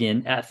it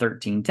again at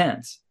 13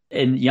 tenths.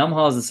 And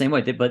Yamaha is the same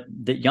way, but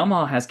the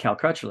Yamaha has Cal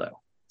Crutchlow.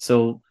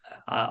 So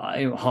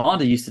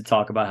Honda used to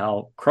talk about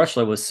how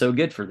Crutchlow was so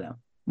good for them.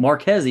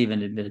 Marquez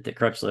even admitted that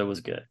Crutchlow was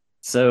good.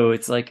 So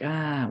it's like,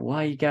 why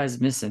are you guys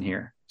missing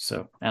here?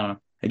 So I don't know.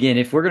 Again,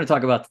 if we're going to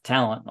talk about the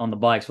talent on the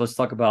bikes, let's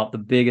talk about the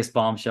biggest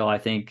bombshell, I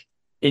think,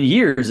 in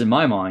years, in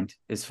my mind,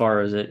 as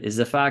far as it is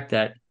the fact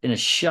that in a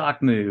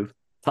shock move,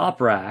 Top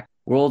Rack,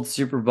 defending World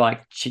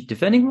Superbike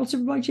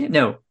champion?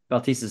 No,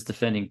 Bautista's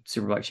defending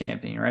Superbike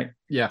champion, right?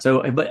 Yeah.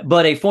 So,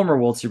 but a former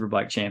World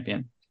Superbike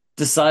champion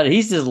decided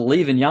he's just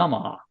leaving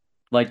Yamaha.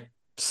 Like,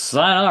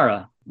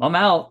 sayonara. I'm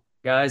out,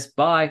 guys.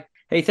 Bye.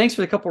 Hey, thanks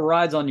for the couple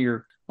rides on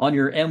your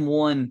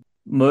M1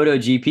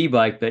 MotoGP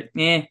bike, but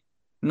I'm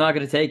not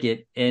going to take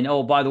it. And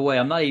oh, by the way,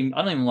 I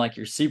don't even like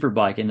your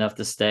Superbike enough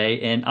to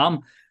stay. And I'm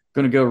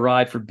going to go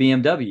ride for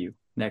BMW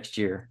next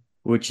year,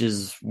 which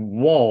is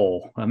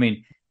whoa. I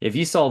mean, if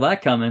you saw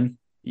that coming,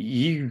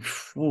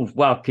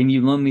 wow, can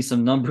you loan me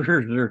some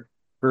numbers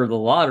for the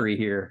lottery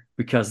here?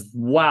 Because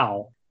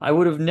wow, I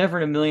would have never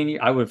in a million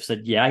years, I would have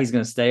said, yeah, he's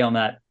going to stay on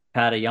that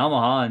pad of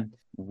Yamaha and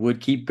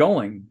would keep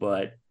going.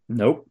 But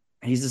nope,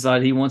 he's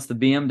decided he wants the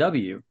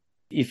BMW.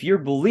 If your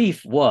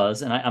belief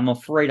was, and I'm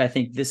afraid I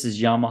think this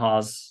is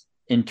Yamaha's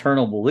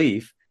internal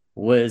belief,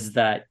 was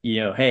that,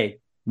 hey,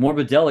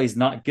 Morbidelli's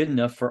not good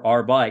enough for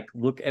our bike.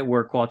 Look at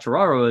where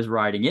Quartararo is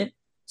riding it.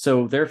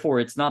 So therefore,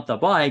 it's not the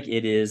bike.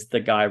 It is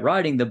the guy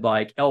riding the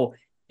bike. Oh,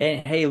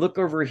 and hey, look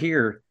over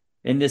here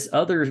in this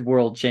other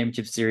World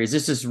Championship Series.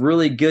 This is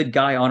really good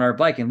guy on our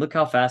bike, and look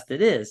how fast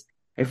it is.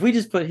 If we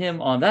just put him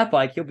on that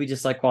bike, he'll be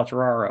just like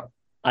Quartararo.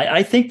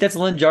 I think that's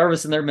Lynn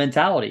Jarvis and their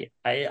mentality.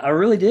 I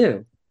really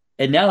do.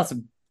 And now let's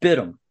bid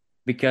him,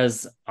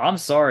 because I'm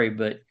sorry,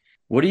 but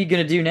what are you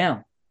going to do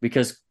now?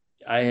 Because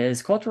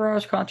is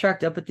Quartararo's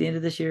contract up at the end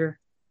of this year?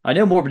 I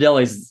know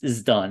Morbidelli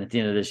is done at the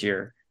end of this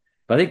year,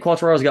 but I think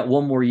Quartararo's got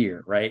one more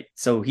year, right?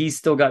 So he's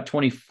still got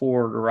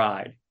 24 to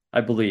ride,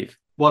 I believe.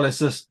 Well, it's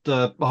just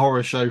a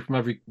horror show from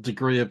every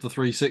degree of the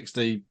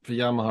 360 for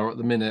Yamaha at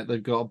the minute.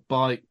 They've got a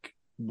bike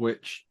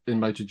which in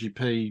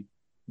MotoGP,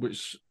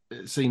 which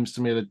it seems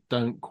to me they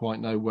don't quite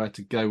know where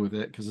to go with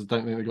it, because I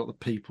don't think they've got the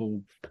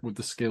people with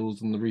the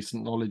skills and the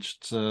recent knowledge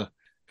to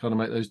kind of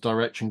make those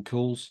direction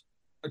calls.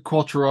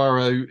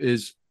 Quartararo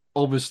is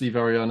obviously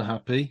very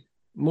unhappy.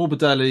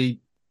 Morbidelli,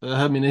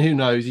 I mean, who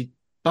knows? He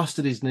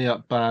busted his knee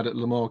up bad at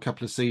Le Mans a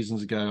couple of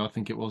seasons ago, I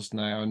think it was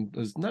now, and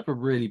has never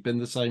really been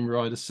the same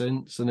rider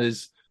since, and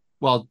is,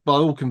 well, by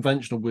all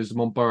conventional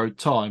wisdom, on borrowed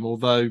time,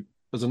 although,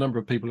 as a number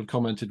of people have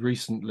commented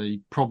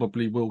recently,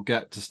 probably will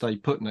get to stay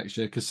put next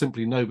year because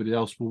simply nobody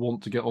else will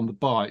want to get on the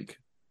bike.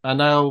 And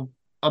now,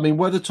 I mean,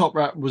 whether Top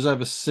Rat was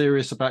ever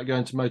serious about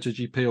going to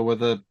MotoGP, or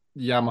whether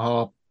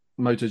Yamaha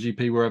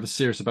MotoGP were ever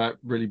serious about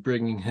really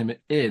bringing him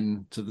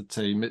in to the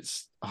team,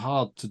 it's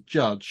hard to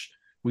judge.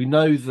 We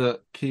know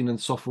that Kenan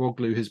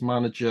Sofuoglu, his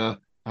manager,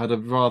 had a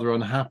rather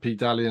unhappy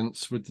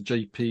dalliance with the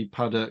JP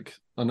paddock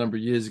a number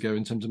of years ago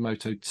in terms of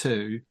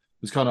Moto2,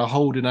 was kind of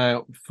holding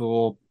out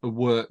for a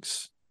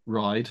works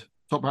ride.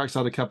 Top Rack's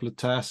had a couple of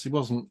tests. He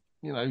wasn't,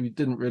 he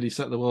didn't really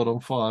set the world on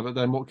fire, but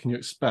then what can you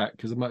expect?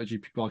 Because a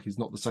MotoGP bike is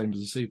not the same as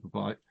a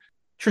superbike.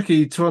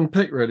 Tricky to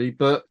unpick, really,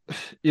 but,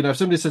 if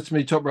somebody said to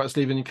me, Top Rat's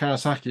leaving in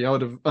Kawasaki,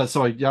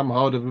 Yamaha,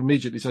 I would have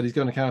immediately said he's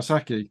going to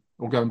Kawasaki,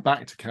 or going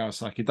back to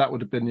Kawasaki. That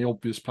would have been the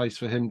obvious place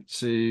for him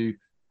to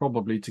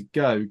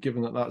go,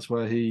 given that that's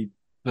where he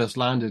first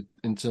landed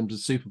in terms of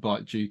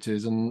superbike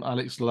duties. And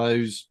Alex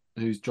Lowe's,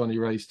 who's Johnny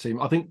Ray's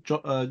team, I think,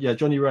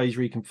 Johnny Ray's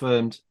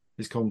reconfirmed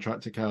his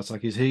contract to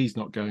Kawasaki. He's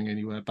not going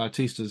anywhere.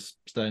 Bautista's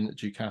staying at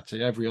Ducati.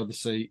 Every other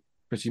seat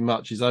pretty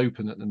much is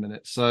open at the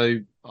minute. So,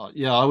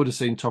 I would have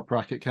seen Top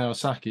Rack at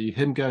Kawasaki.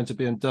 Him going to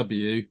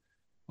BMW,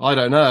 I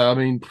don't know. I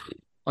mean,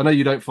 I know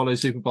you don't follow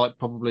Superbike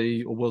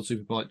probably, or World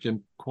Superbike,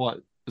 Jim, quite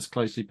as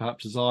closely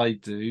perhaps as I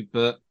do,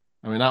 but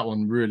I mean, that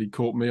one really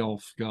caught me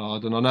off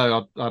guard. And I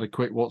know I had a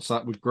quick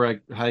WhatsApp with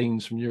Greg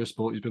Haynes from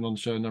Eurosport. He's been on the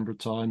show a number of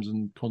times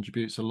and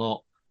contributes a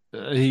lot.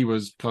 He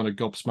was kind of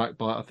gobsmacked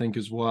by it, I think,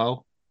 as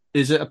well.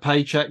 Is it a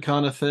paycheck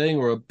kind of thing,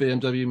 or a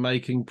BMW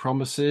making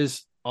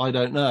promises? I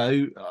don't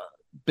know.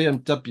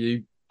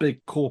 BMW,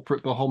 big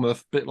corporate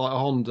behemoth, bit like a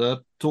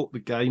Honda, talk the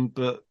game,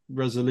 but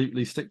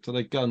resolutely stick to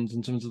their guns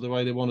in terms of the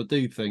way they want to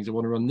do things. They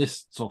want to run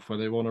this software.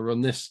 They want to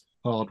run this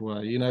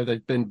hardware.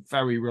 They've been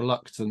very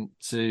reluctant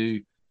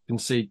to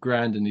concede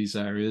ground in these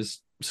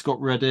areas. Scott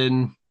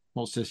Reddin,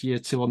 what's this, year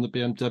 2 on the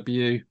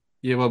BMW?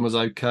 Year 1 was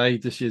okay.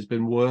 This year's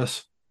been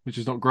worse, which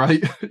is not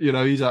great.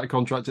 He's out of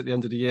contract at the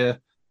end of the year.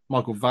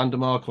 Michael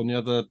Vandermark on the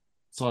other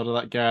side of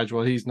that garage,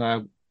 well, he's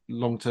now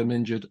long-term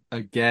injured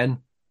again.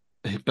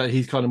 but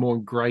he's kind of more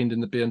ingrained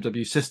in the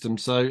BMW system.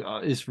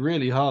 So it's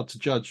really hard to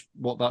judge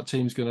what that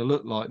team's going to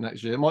look like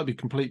next year. It might be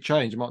complete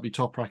change. It might be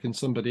Toprak and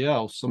somebody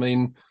else. I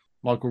mean,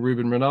 Michael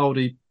Ruben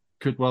Rinaldi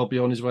could well be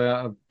on his way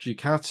out of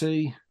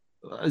Ducati.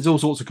 There's all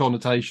sorts of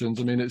connotations.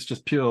 I mean, it's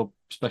just pure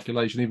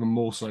speculation, even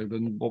more so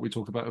than what we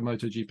talk about with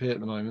MotoGP at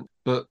the moment.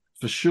 But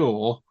for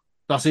sure,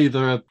 that's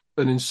either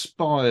an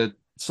inspired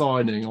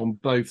signing on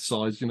both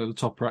sides, the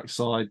Toprak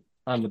side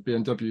and the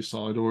BMW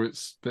side, or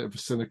it's a bit of a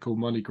cynical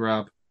money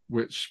grab,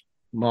 which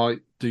might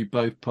do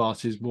both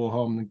parties more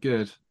harm than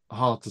good.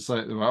 Hard to say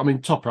at the moment. I mean,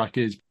 Toprak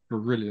is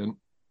brilliant.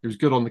 He was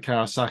good on the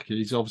Kawasaki.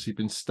 He's obviously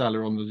been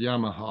stellar on the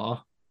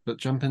Yamaha, but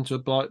jump into a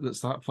bike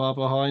that's that far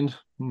behind,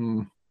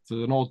 it's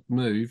an odd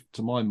move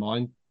to my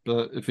mind.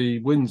 But if he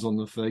wins on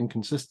the thing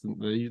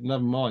consistently,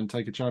 never mind,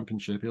 take a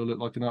championship. He'll look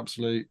like an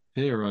absolute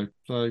hero.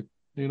 So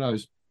who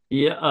knows?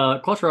 Yeah,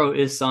 Quattro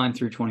is signed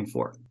through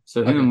 24.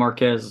 So him Okay. and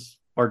Marquez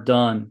are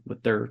done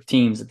with their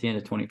teams at the end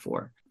of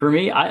 24. For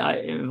me,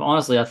 I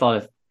honestly, I thought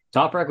if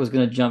Toprak was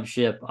going to jump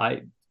ship,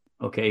 back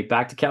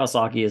to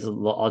Kawasaki is a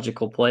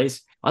logical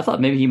place. I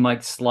thought maybe he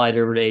might slide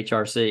over to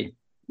HRC.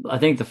 I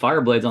think the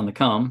Fireblade's on the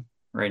come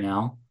right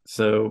now.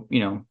 So,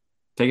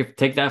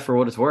 take that for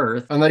what it's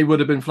worth. And they would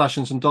have been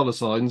flashing some dollar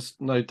signs,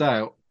 no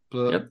doubt.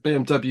 But Yep.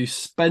 BMW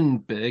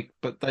spend big,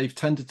 but they've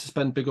tended to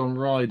spend big on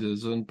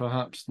riders and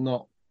perhaps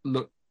not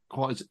look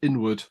quite as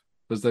inward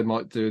as they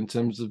might do in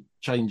terms of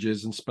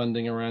changes and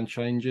spending around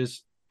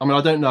changes. I mean,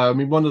 I don't know. I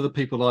mean, one of the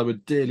people I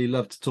would dearly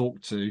love to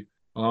talk to,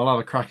 and I'll have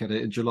a crack at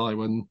it in July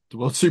when the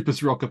World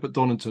Supers rock up at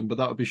Donington, but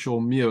that would be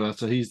Sean Muir.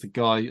 So he's the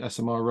guy,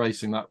 SMR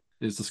Racing, that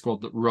is the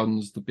squad that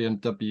runs the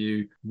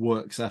BMW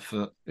works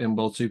effort in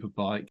World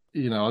Superbike.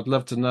 I'd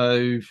love to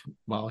know.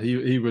 Well,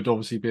 he would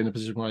obviously be in a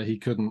position where he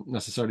couldn't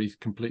necessarily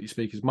completely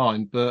speak his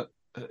mind, but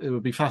it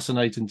would be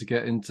fascinating to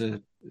get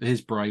into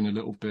his brain a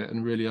little bit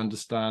and really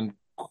understand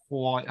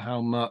quite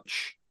how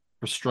much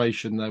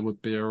frustration there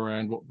would be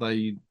around what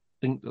they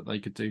think that they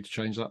could do to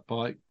change that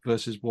bike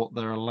versus what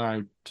they're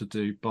allowed to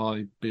do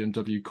by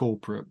BMW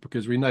corporate,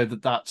 because we know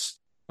that that's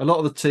a lot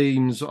of the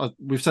teams.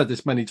 We've said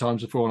this many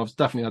times before, and I've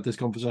definitely had this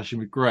conversation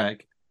with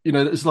Greg.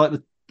 It's like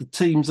the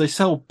teams, they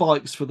sell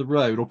bikes for the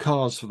road or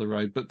cars for the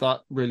road, but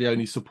that really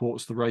only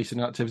supports the racing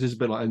activities. It's a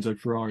bit like Enzo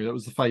Ferrari. That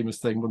was the famous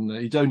thing, wasn't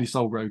it? He'd only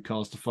sold road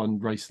cars to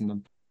fund racing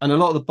them. And a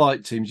lot of the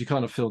bike teams, you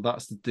kind of feel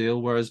that's the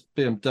deal, whereas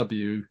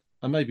BMW,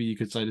 and maybe you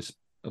could say this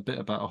a bit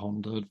about a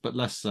Honda, but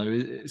less so,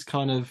 it's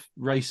kind of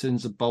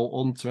racing's a bolt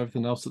on to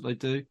everything else that they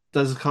do.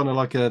 There's kind of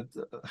like a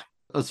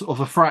sort of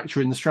a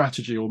fracture in the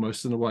strategy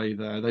almost in a way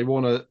there. They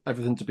want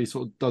everything to be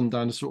sort of done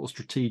down a sort of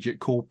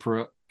strategic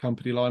corporate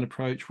company line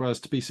approach,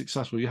 whereas to be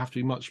successful, you have to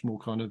be much more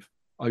kind of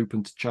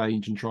open to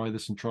change and try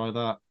this and try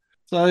that.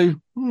 So,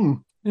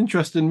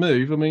 interesting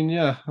move. I mean,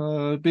 yeah,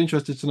 I'd be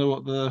interested to know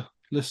what the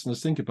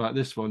listeners think about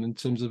this one in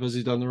terms of has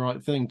he done the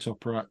right thing,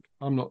 Toprak?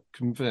 I'm not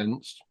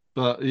convinced,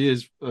 but he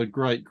is a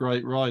great,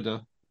 great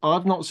rider.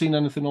 I've not seen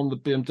anything on the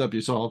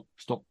BMW, so I'll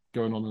stop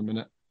going on in a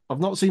minute. I've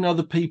not seen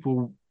other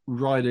people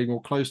riding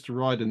or close to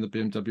riding the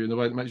BMW in the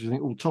way that makes you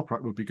think, oh,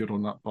 Toprak would be good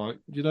on that bike.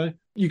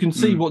 You can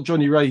see what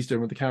Johnny Ray's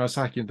doing with the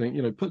Kawasaki and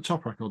think, put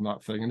Toprak on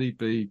that thing, and he'd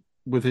be,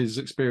 with his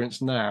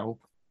experience now,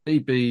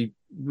 he'd be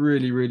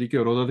really, really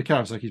good. Although the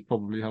Kawasaki's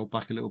probably held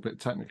back a little bit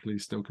technically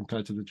still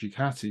compared to the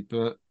Ducati,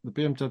 but the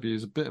BMW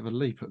is a bit of a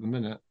leap at the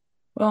minute.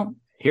 Well,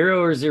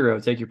 hero or zero,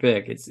 take your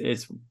pick.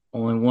 It's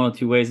only one of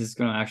two ways it's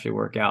going to actually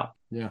work out.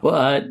 Yeah.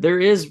 But there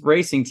is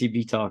racing to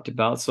be talked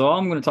about. So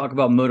I'm going to talk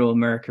about Moto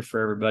America for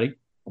everybody.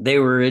 They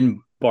were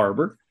in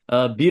Barber,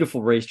 a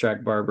beautiful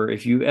racetrack, Barber.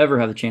 If you ever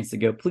have the chance to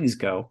go, please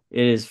go.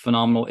 It is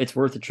phenomenal. It's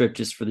worth a trip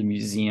just for the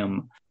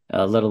museum,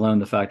 let alone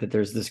the fact that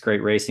there's this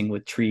great racing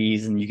with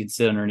trees and you can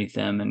sit underneath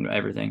them and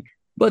everything.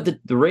 But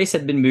the race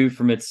had been moved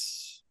from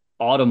its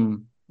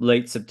autumn,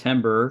 late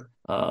September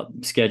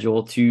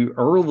schedule to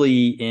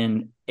early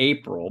in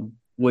April,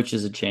 which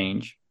is a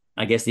change.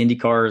 I guess the Indy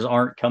cars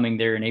aren't coming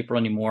there in April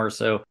anymore,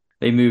 so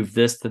they moved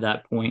this to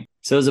that point.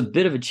 So it was a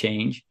bit of a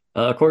change.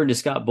 According to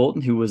Scott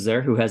Bolton, who was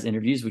there, who has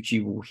interviews, which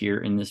you will hear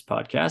in this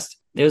podcast,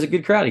 it was a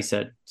good crowd, he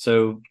said.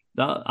 So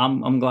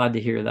I'm glad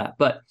to hear that.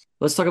 But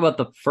let's talk about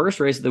the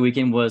first race of the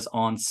weekend was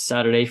on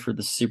Saturday for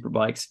the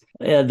Superbikes.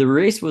 The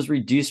race was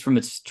reduced from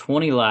its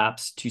 20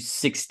 laps to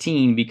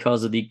 16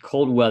 because of the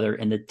cold weather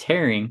and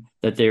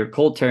the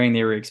cold tearing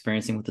they were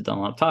experiencing with the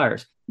Dunlop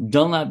tires.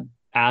 Dunlop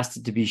asked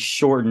it to be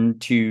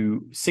shortened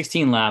to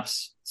 16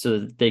 laps so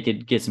that they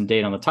could get some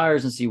data on the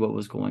tires and see what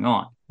was going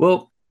on.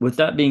 Well, with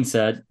that being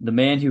said, the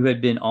man who had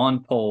been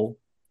on pole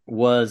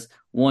was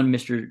one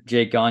Mr.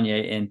 Jay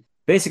Gagne. And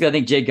basically, I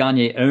think Jay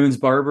Gagne owns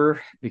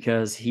Barber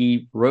because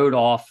he rode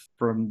off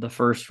from the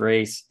first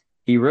race.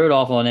 He rode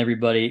off on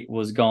everybody,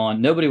 was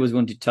gone. Nobody was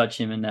going to touch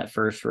him in that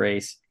first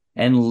race.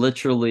 And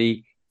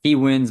literally, he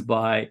wins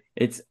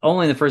it's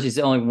only in the first race,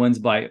 he only wins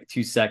by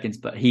 2 seconds,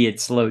 but he had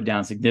slowed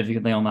down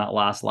significantly on that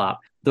last lap.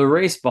 The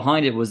race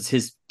behind it was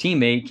his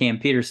teammate, Cam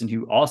Peterson,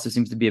 who also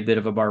seems to be a bit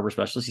of a Barber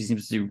specialist. He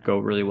seems to go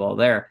really well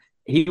there.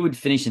 He would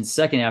finish in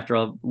second after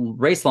a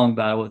race-long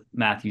battle with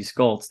Matthew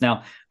Skoltz.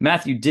 Now,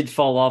 Matthew did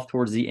fall off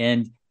towards the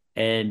end.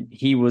 and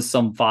he was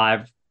some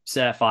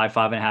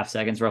 5.5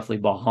 seconds roughly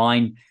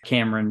behind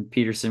Cameron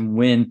Peterson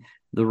when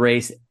the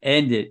race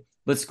ended.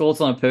 But Skoltz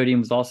on a podium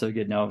was also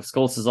good. Now,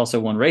 Skoltz has also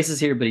won races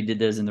here, but he did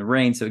those in the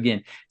rain. So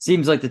again,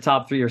 seems like the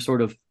top three are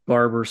sort of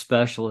Barber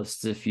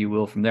specialists, if you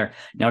will, from there.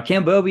 Now,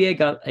 Cambobier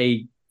got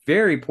a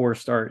very poor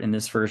start in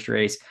this first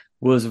race,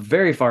 was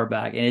very far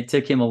back, and it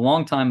took him a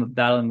long time of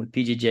battling with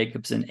PJ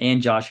Jacobson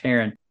and Josh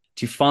Herrin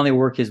to finally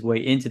work his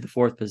way into the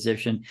fourth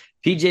position.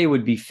 PJ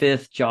would be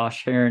fifth,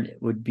 Josh Herrin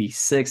would be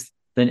sixth.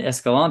 Then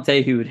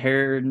Escalante, who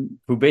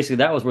basically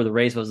that was where the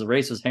race was. The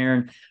race was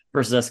Herrin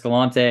versus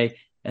Escalante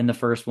in the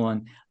first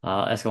one,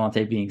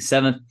 Escalante being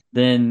seventh.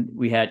 Then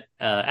we had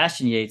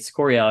Ashton Yates,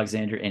 Corey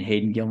Alexander, and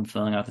Hayden Gilman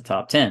filling out the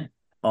top 10.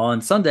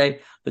 On Sunday,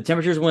 the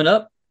temperatures went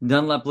up.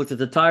 Dunlap looked at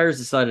the tires,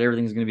 decided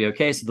everything was going to be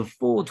okay. So the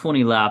full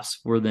 20 laps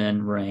were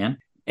then ran.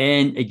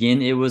 And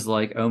again, it was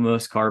like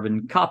almost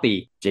carbon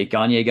copy. Jake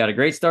Gagne got a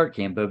great start.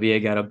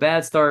 Cambobier got a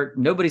bad start.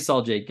 Nobody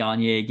saw Jake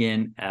Gagne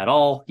again at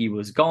all. He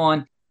was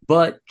gone.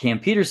 But Cam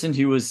Peterson,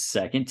 who was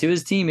second to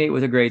his teammate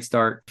with a great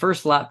start,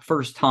 first lap,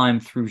 first time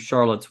through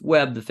Charlotte's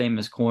Web, the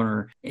famous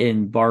corner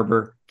in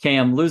Barber.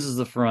 Cam loses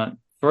the front,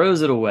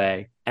 throws it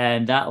away,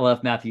 and that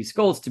left Matthew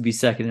Skoltz to be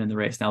second in the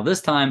race. Now,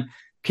 this time,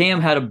 Cam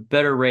had a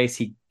better race.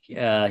 He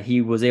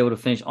was able to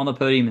finish on the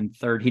podium in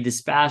third. He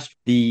dispatched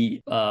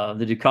the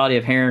Ducati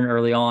of Herrin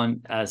early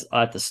on as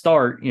at the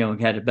start. He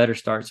had a better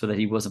start so that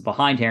he wasn't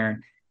behind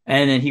Herrin.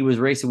 And then he was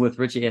racing with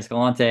Richie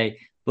Escalante,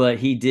 but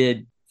he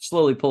did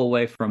slowly pull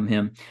away from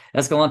him.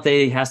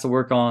 Escalante has to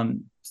work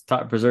on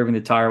preserving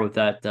the tire with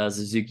that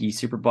Suzuki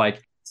Superbike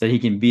so he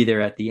can be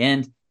there at the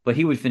end. But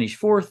he would finish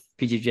fourth.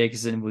 PJ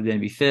Jacobson would then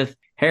be fifth.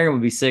 Herrin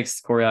would be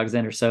sixth. Corey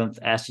Alexander seventh.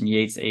 Ashton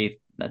Yates eighth.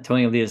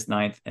 Tony Elias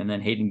ninth. And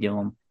then Hayden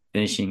Gilliam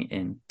finishing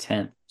in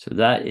 10th. So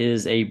that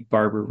is a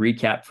Barber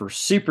recap for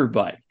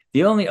Superbike.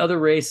 The only other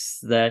race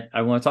that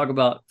I want to talk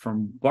about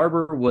from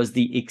Barber was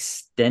the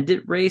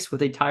extended race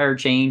with a tire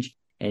change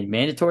and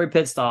mandatory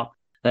pit stop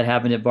that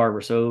happened at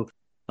Barber. So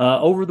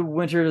over the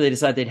winter, they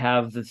decided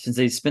since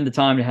they spend the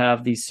time to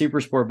have these super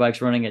sport bikes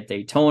running at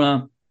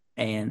Daytona,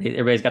 and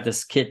everybody's got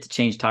this kit to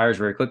change tires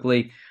very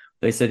quickly.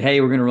 They said,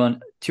 hey, we're going to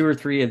run 2 or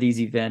 3 of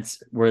these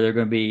events where they're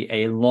going to be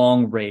a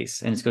long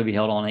race, and it's going to be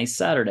held on a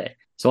Saturday.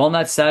 So on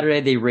that Saturday,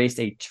 they raced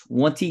a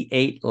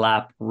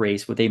 28-lap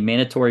race with a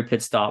mandatory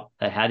pit stop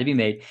that had to be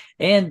made.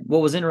 And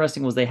what was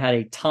interesting was they had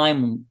a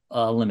time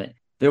limit.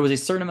 There was a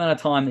certain amount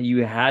of time that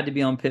you had to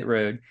be on pit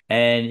road,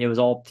 and it was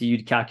all up to you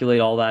to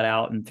calculate all that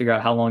out and figure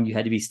out how long you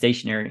had to be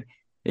stationary.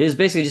 It was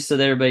basically just so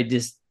that everybody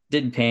just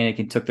didn't panic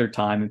and took their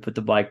time and put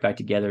the bike back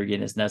together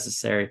again as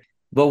necessary.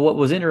 But what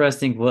was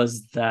interesting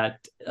was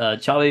that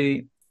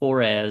Xavi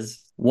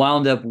Flores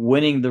wound up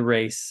winning the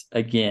race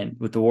again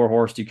with the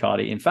Warhorse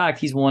Ducati. In fact,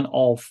 he's won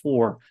all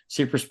 4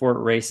 super sport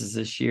races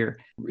this year.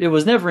 It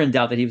was never in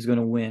doubt that he was going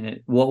to win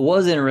it. What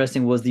was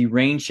interesting was the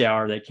rain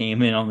shower that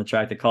came in on the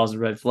track that caused the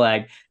red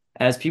flag,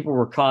 as people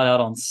were caught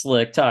out on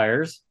slick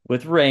tires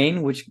with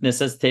rain, which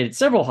necessitated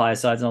several high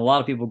sides and a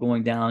lot of people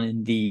going down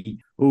in the,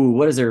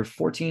 13,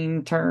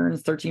 14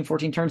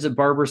 turns at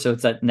Barber. So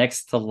it's that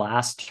next to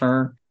last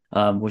turn,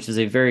 which is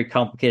a very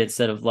complicated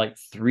set of like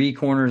 3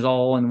 corners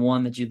all in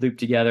one that you loop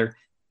together.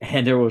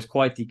 And there was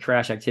quite the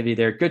crash activity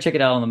there. Go check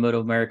it out on the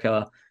Moto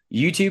America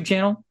YouTube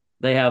channel.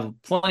 They have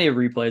plenty of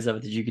replays of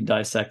it that you can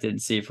dissect it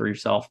and see it for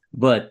yourself.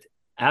 But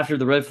after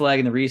the red flag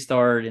and the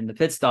restart and the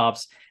pit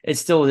stops, it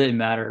still didn't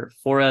matter.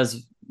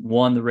 Flores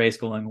won the race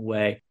going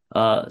away.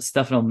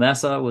 Stefano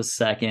Mesa was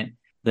second.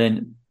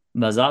 Then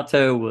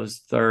Mazzato was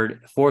third.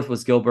 Fourth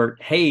was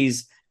Gilbert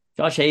Hayes.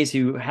 Josh Hayes,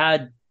 who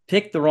had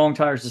picked the wrong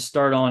tires to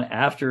start on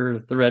after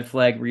the red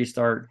flag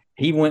restart.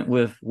 He went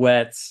with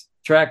wets,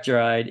 track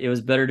dried. It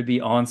was better to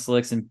be on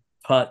slicks and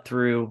putt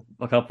through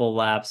a couple of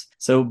laps.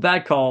 So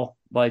bad call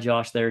by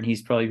Josh there, and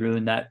he's probably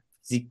ruined that.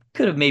 He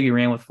could have maybe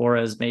ran with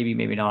Flores, maybe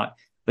not.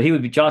 But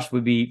Josh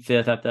would be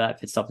fifth after that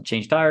pit stop to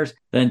change tires.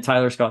 Then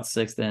Tyler Scott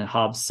sixth, and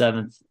Hobbs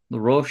seventh,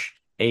 LaRoche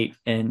eighth,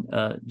 and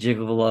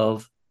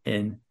Jigovalov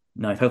in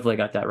ninth. Hopefully I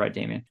got that right,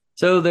 Damien.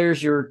 So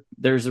there's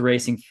the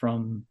racing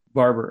from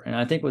Barber. And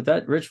I think with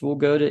that, Rich, we'll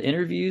go to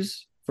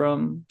interviews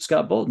from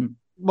Scott Bolton.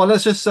 Well,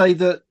 let's just say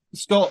that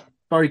Scott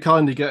very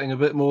kindly getting a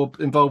bit more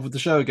involved with the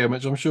show again,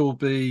 which I'm sure will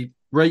be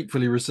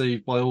gratefully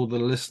received by all the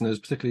listeners,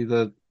 particularly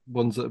the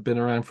ones that have been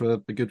around for a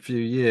good few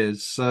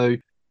years. So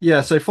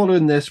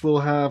following this, we'll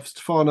have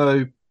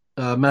Stefano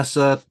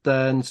Mesa,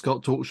 then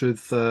Scott talks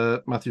with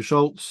Matthew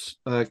Schultz.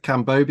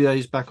 Cambobier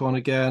is back on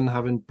again,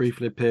 having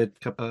briefly appeared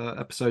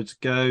episodes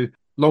ago.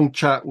 Long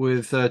chat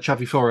with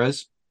Xavi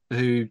Flores,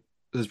 who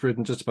has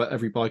ridden just about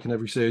every bike in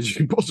every series you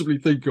can possibly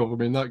think of. I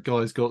mean, that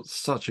guy's got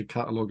such a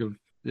catalogue of,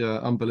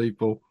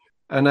 unbelievable.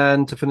 And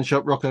then to finish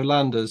up, Rocco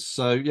Landers.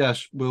 So,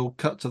 yes, we'll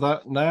cut to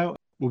that now.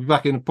 We'll be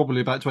back in probably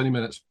about 20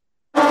 minutes.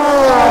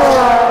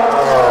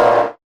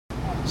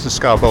 This is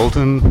Scott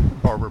Bolton,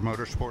 Barber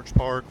Motorsports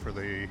Park for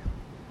the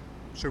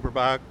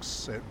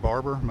Superbikes at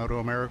Barber Moto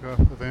America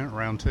event,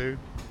 round 2.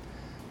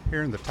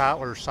 Here in the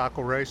Tyler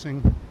Cycle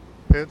Racing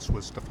pits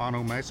with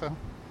Stefano Mesa.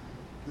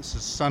 This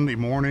is Sunday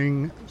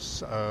morning.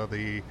 This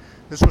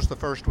was the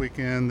first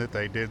weekend that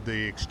they did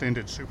the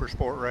extended super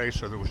sport race,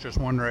 so there was just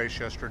one race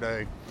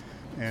yesterday,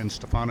 and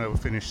Stefano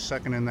finished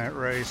second in that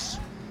race.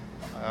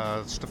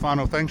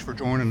 Stefano, thanks for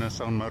joining us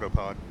on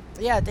Motopod.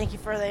 Yeah, thank you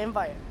for the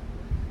invite.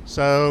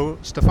 So,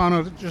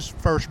 Stefano, just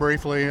first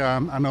briefly,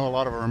 I know a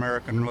lot of our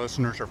American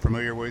listeners are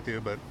familiar with you,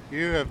 but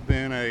you have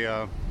been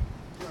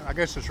I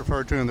guess it's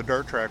referred to in the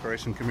dirt track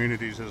racing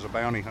communities as a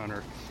bounty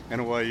hunter. In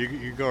a way,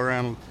 you go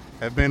around,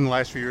 have been the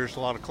last few years, a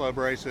lot of club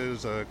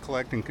races,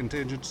 collecting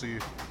contingency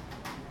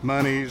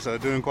monies,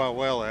 doing quite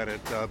well at it.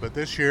 But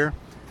this year,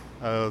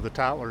 the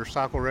Tyler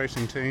Cycle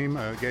Racing team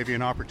gave you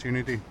an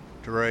opportunity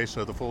to race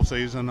the full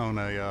season on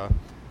a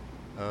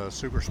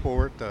Super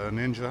Sport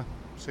Ninja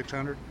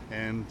 600.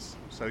 And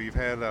so you've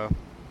had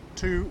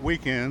 2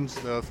 weekends,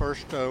 the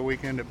first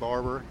weekend at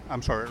Barber,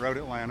 at Road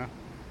Atlanta,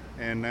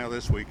 and now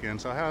this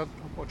weekend. So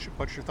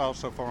what's your thoughts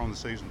so far on the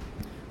season?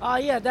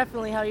 Yeah,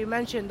 definitely. How you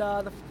mentioned,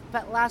 the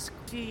last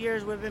few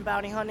years we've been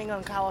bounty hunting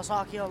on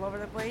Kawasaki all over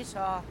the place,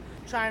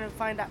 trying to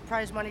find that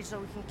prize money so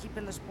we can keep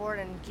in the sport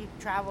and keep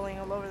traveling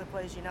all over the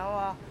place,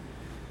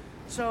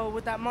 So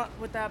with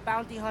that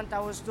bounty hunt, I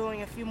was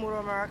doing a few Moto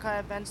America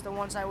events, the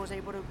ones I was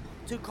able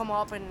to come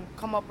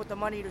up with the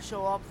money to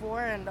show up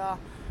for, and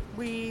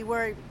we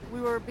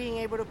were being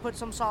able to put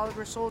some solid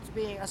results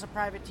being as a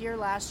privateer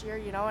last year,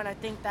 and I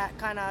think that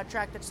kind of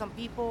attracted some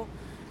people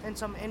and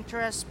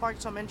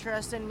sparked some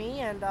interest in me,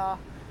 and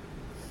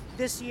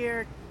this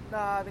year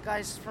the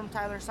guys from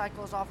Tyler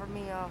Cycles offered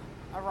me a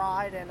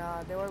ride, and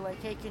they were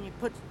like, hey,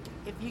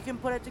 if you can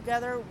put it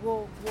together,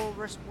 we'll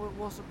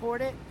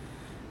support it.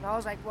 And I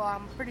was like, well,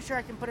 I'm pretty sure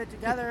I can put it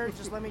together.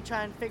 Just let me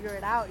try and figure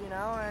it out,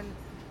 And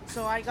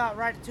so I got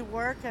right to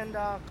work and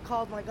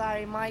called my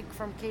guy Mike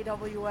from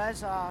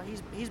KWS.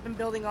 He's been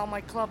building all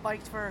my club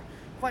bikes for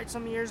quite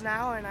some years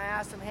now. And I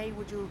asked him, hey,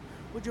 would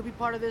you be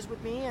part of this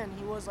with me? And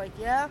he was like,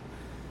 yeah.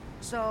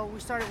 So we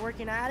started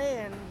working at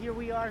it, and here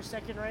we are,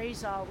 second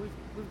race.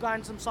 We've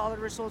gotten some solid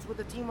results with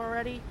the team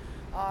already.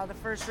 The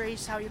first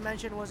race, how you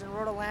mentioned, was in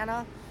Road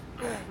Atlanta,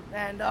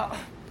 and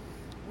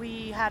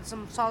we had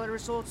some solid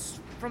results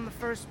from the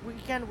first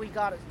weekend. We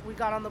got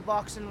on the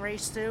box in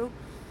race 2,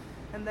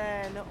 and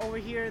then over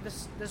here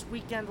this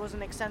weekend was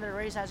an extended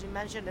race, as you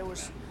mentioned. It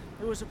was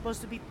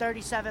supposed to be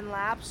 37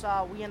 laps.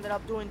 We ended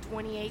up doing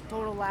 28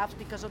 total laps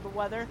because of the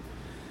weather.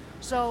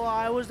 So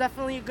it was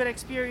definitely a good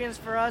experience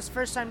for us.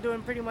 First time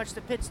doing pretty much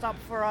the pit stop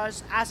for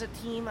us as a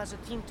team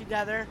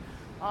together.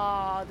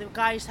 The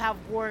guys have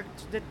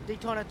worked the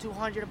Daytona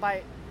 200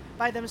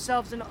 by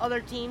themselves in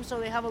other teams, so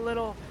they have a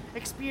little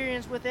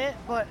experience with it,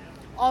 but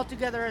all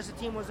together as a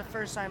team was the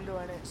first time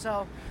doing it.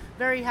 So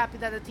very happy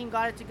that the team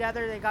got it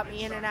together. They got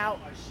me in and out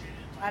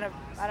at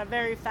a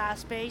very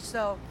fast pace.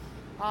 So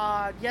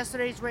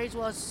yesterday's race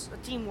was a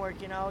teamwork,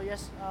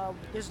 Yes,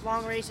 these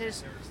long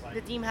races,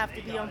 the team have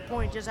to be on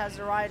point just as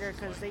the rider,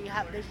 because they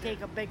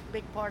take a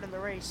big part in the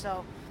race.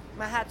 So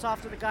my hat's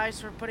off to the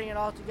guys for putting it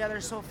all together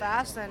so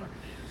fast and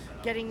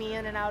getting me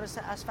in and out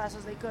as fast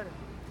as they could.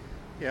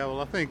 Yeah,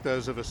 well, I think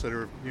those of us that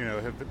are,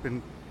 have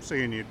been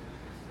seeing you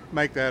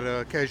make that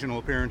occasional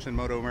appearance in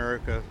Moto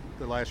America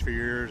the last few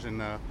years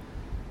and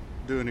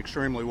doing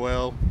extremely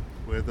well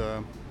with,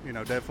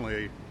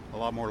 definitely a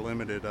lot more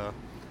limited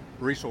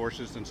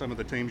resources than some of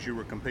the teams you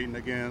were competing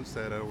against,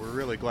 that we're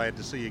really glad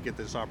to see you get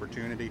this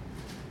opportunity,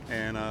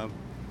 and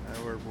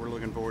we're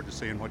looking forward to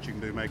seeing what you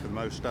can do, make the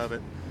most of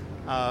it.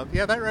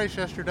 That race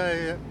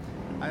yesterday,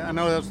 I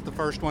know that was the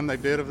first one they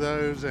did of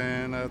those,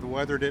 and the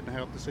weather didn't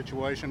help the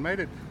situation. Made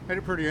it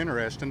pretty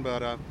interesting,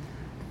 but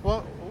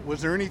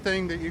was there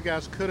anything that you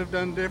guys could have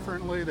done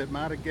differently that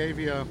might have gave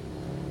you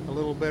a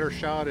little better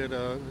shot at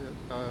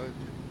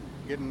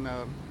getting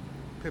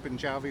Pippin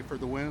Javi for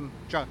the win?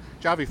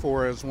 Javi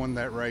Flores won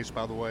that race,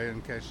 by the way,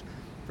 in case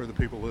for the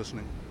people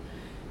listening.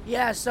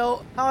 Yeah,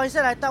 so how I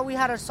said, I thought we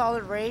had a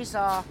solid race.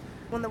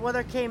 When the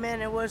weather came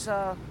in, it was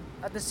a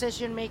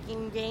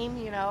decision-making game,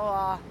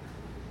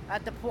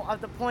 at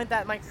the point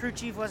that my crew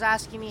chief was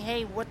asking me,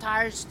 hey, what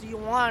tires do you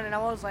want? And I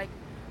was like,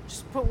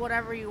 just put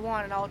whatever you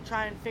want and I'll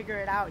try and figure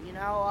it out,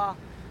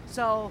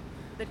 So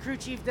the crew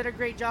chief did a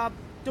great job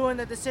doing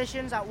the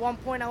decisions. At one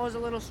point I was a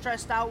little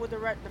stressed out with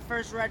the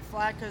first red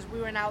flag, because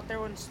we went out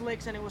there in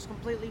slicks and it was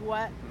completely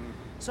wet.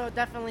 So it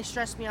definitely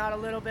stressed me out a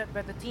little bit,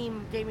 but the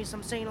team gave me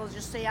some signals,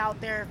 just stay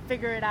out there,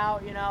 figure it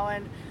out,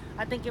 and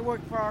I think it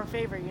worked for our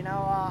favor,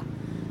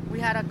 We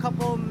had a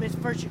couple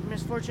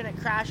misfortunate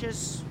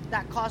crashes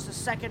that caused a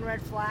second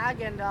red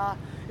flag, and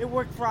it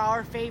worked for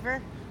our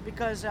favor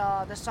because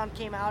the sun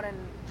came out and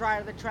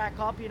dried the track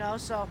up,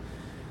 So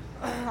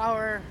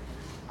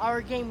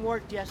our game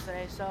worked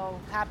yesterday, so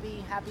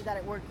happy that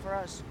it worked for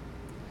us.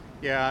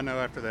 Yeah, I know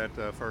after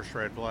that first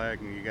red flag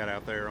and you got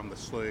out there on the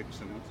slicks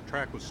and the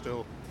track was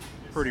still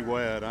pretty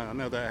wet, I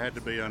know that had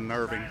to be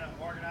unnerving.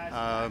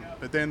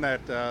 But then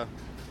that,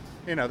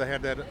 they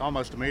had that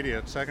almost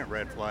immediate second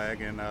red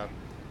flag, and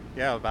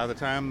by the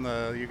time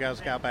you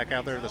guys got back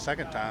out there the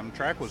second time,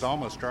 track was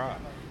almost dry.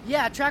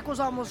 Yeah, track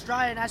was almost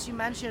dry, and as you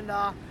mentioned,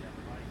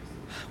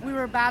 we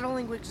were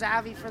battling with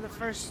Xavi for the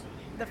first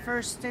the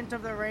first stint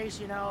of the race,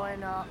 you know,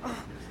 and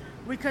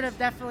we could have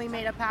definitely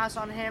made a pass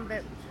on him,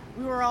 but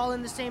we were all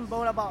in the same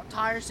boat about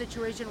tire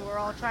situation. We were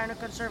all trying to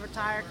conserve a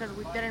tire because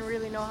we didn't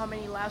really know how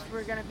many laps we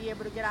were going to be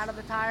able to get out of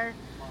the tire.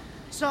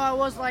 So I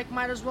was like,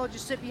 might as well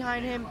just sit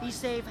behind him, be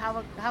safe,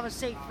 have a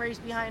safe race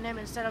behind him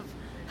instead of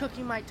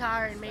cooking my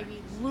tire and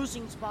maybe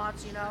losing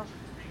spots, you know.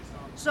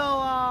 So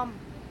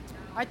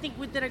I think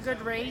we did a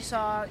good race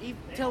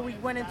until we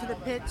went into the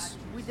pits.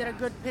 We did a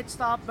good pit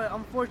stop, but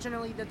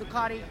unfortunately the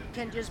Ducati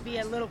can just be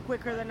a little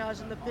quicker than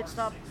us in the pit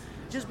stop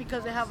just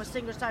because they have a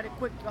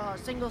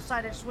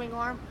single-sided swing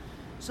arm.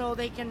 So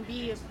they can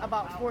be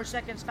about 4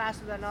 seconds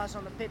faster than us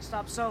on the pit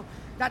stop. So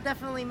that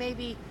definitely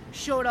maybe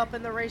showed up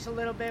in the race a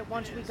little bit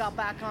once we got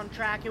back on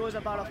track. It was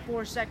about a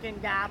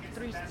 4-second gap,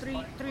 three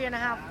and a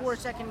half,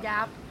 4-second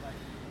gap.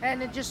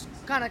 And it just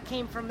kind of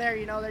came from there,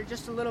 you know. They're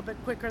just a little bit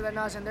quicker than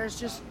us, and there's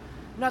just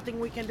nothing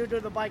we can do to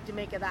the bike to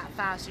make it that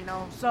fast, you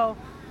know. So,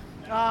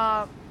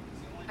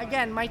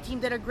 again, my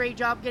team did a great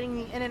job getting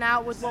me in and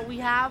out with what we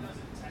have.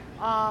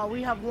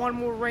 We have one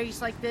more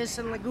race like this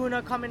in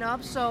Laguna coming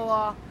up,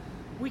 so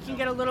we can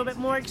get a little bit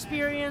more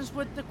experience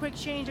with the quick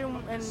change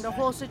and the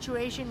whole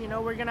situation. You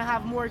know, we're going to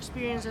have more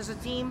experience as a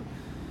team.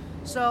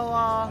 So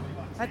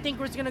I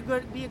think it's going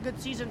to be a good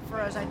season for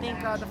us. I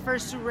think the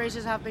first 2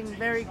 races have been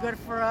very good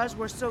for us.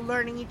 We're still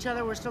learning each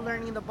other. We're still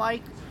learning the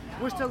bike.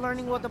 We're still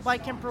learning what the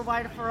bike can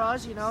provide for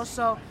us, you know.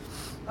 So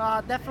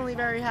definitely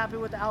very happy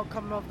with the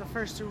outcome of the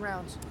first 2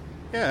 rounds.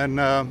 Yeah,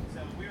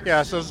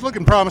 and so it's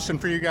looking promising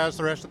for you guys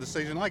the rest of the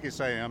season. Like you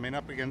say, I mean,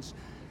 up against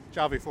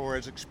Javi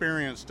Flores,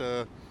 experienced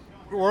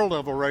world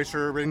level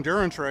racer,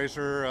 endurance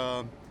racer,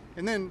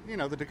 and then, you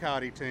know, the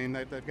Ducati team,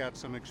 they've got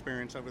some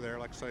experience over there,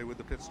 like I say, with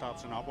the pit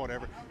stops and all,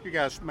 whatever. You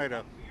guys made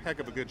a heck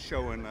of a good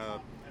showing,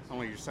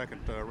 only your second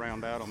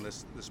round out on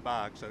this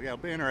bike. So, yeah, it'll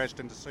be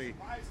interesting to see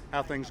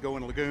how things go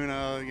in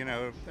Laguna. You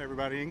know,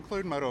 everybody,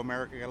 including Moto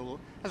America,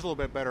 has a little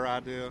bit better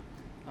idea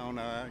on,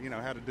 you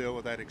know, how to deal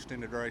with that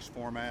extended race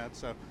format.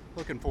 So,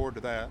 looking forward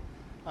to that.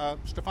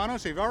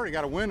 Stefanos, you've already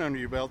got a win under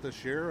your belt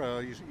this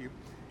year. You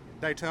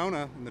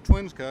Daytona in the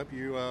Twins Cup,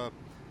 you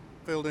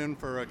filled in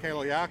for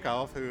Kayla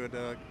Yakov, who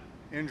had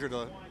injured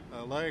a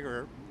leg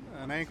or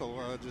an ankle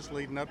just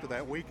leading up to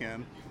that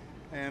weekend.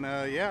 And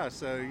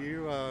so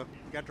you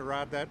got to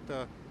ride that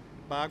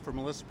bike for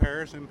Melissa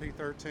Paris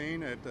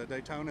MP13 at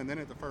Daytona, and then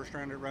at the first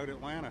round at Road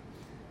Atlanta.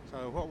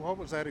 So what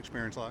was that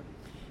experience like?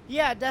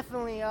 Yeah,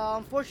 definitely.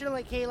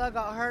 Unfortunately, Kayla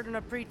got hurt in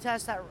a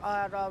pre-test at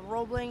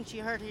Roebling. She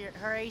hurt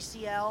her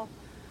ACL,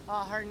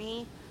 her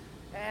knee,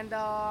 and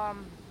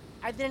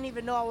I didn't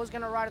even know I was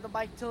going to ride the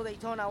bike till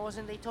Daytona. I was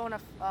in Daytona,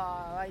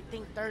 I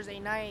think Thursday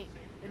night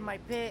in my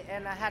pit,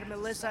 and I had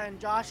Melissa and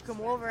Josh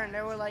come over, and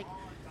they were like,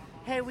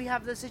 hey, we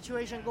have this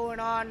situation going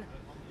on.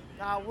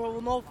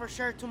 We'll know for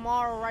sure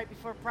tomorrow right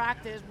before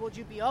practice. Would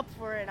you be up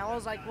for it? And I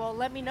was like, well,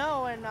 let me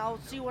know, and I'll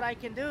see what I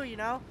can do, you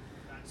know.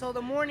 So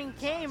the morning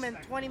came,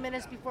 and 20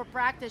 minutes before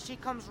practice, she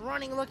comes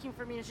running looking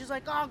for me, and she's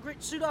like, oh,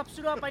 great, suit up,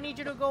 I need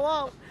you to go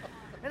out.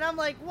 And I'm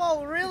like,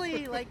 whoa,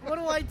 really? Like, what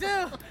do I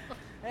do?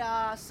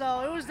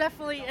 So it was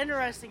definitely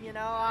interesting, you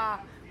know.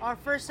 Our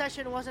first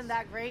session wasn't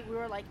that great. We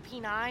were like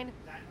P9,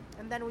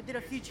 and then we did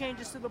a few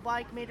changes to the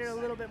bike, made it a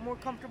little bit more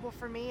comfortable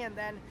for me, and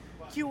then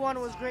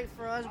Q1 was great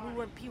for us. We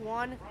went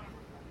P1,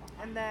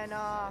 and then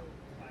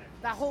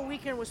that whole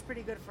weekend was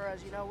pretty good for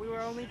us, you know. We were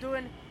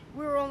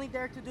only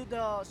there to do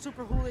the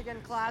Super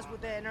Hooligan class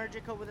with the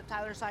Energica with the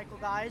Tyler Cycle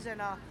guys,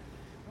 and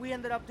we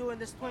ended up doing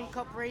this Twin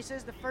Cup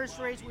races. The first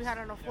race, we had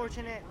an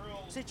unfortunate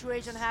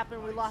situation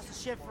happen. We lost a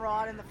shift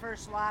rod in the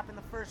first lap in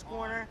the first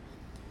corner.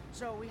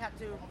 So we had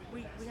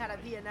a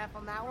DNF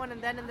on that one.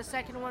 And then in the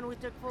second one, we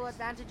took full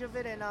advantage of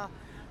it, and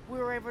we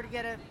were able to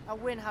get a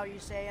win, how you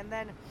say. And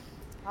then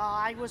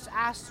I was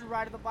asked to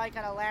ride the bike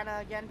at Atlanta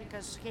again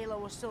because Kayla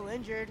was still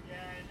injured.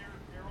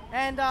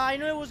 And I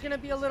knew it was going to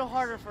be a little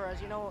harder for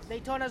us. You know,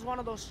 Daytona is one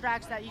of those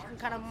tracks that you can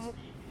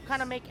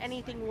kind of make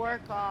anything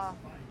work.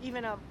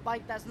 Even a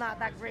bike that's not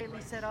that greatly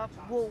set up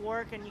will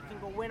work, and you can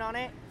go win on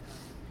it.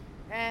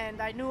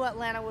 And I knew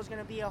Atlanta was going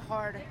to be a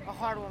hard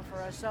one for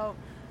us. So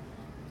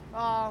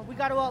we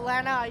got to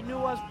Atlanta. I knew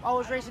I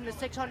was racing the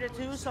 600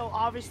 too. So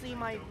obviously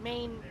my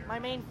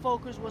main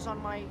focus was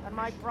on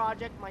my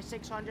project, my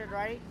 600,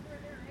 right?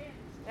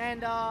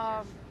 And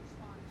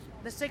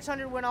the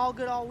 600 went all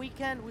good all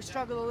weekend. We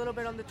struggled a little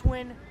bit on the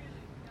twin.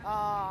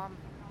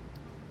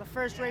 The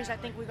first race, I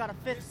think we got a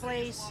 5th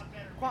place,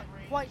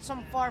 quite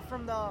some far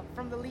from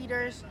the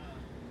leaders.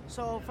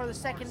 So for the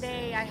second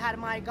day, I had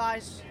my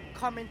guys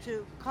come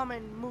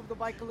and move the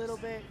bike a little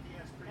bit,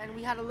 and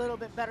we had a little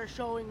bit better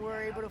showing. We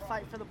were able to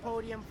fight for the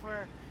podium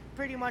for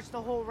pretty much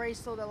the whole race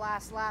till the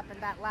last lap,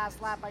 and that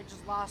last lap I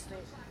just lost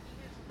it.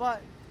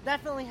 But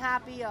definitely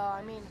happy.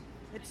 I mean,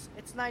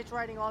 it's nice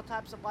riding all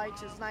types of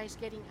bikes. It's nice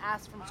getting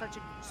asked from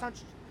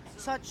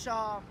such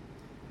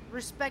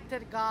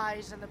respected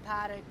guys in the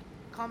paddock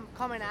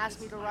come and ask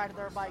me to ride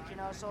their bike, you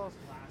know. So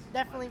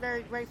definitely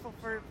very grateful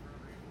for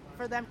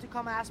them to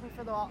come ask me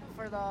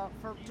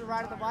to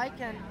ride the bike,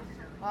 and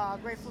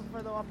grateful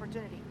for the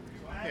opportunity.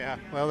 Yeah,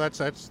 well, that's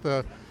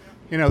the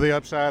you know, the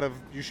upside of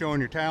you showing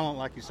your talent,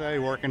 like you say,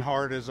 working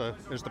hard as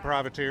the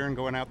privateer and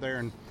going out there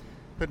and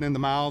putting in the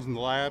miles and the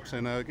laps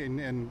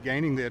and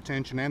gaining the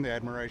attention and the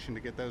admiration to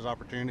get those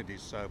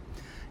opportunities. So,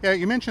 yeah,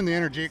 you mentioned the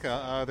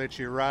Energica that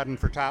you're riding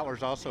for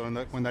Tyler's also, and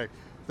when the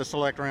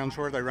select rounds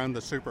where they run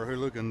the Super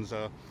Hooligans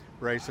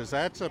races.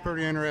 That's a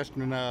pretty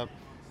interesting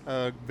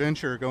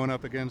venture going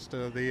up against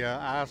the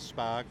ice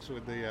bikes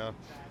with the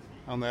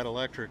on that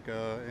electric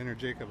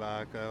Energica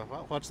bike.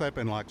 What's that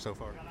been like so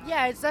far?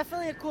 Yeah, it's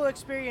definitely a cool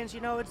experience.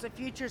 You know, it's the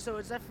future, so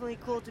it's definitely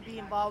cool to be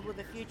involved with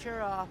the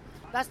future.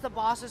 That's the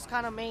boss's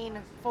kind of main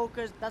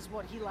focus. That's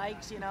what he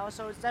likes, you know,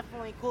 so it's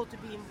definitely cool to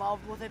be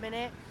involved with him in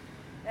it.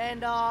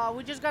 And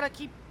we just got to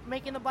keep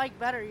making the bike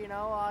better, you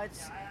know.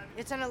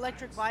 It's an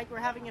electric bike. We're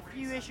having a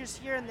few issues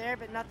here and there,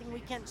 but nothing we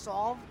can't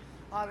solve.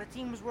 The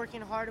team is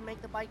working hard to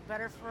make the bike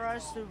better for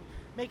us, to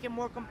make it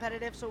more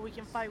competitive so we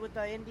can fight with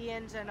the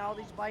Indians and all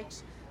these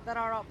bikes that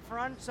are up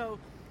front. So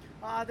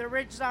the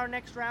Ridge is our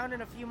next round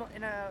in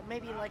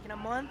maybe like in a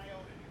month.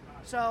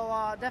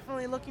 So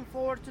definitely looking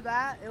forward to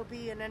that. It'll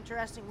be an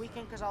interesting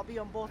weekend because I'll be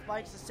on both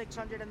bikes, the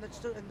 600 and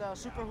the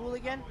Super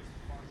Hooligan.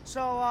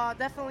 So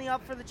definitely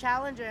up for the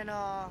challenge, and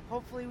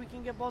hopefully we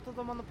can get both of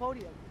them on the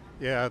podium.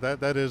 Yeah,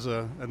 that is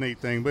a neat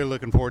thing. We're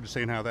looking forward to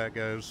seeing how that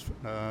goes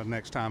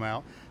next time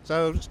out.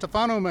 So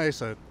Stefano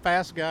Mesa,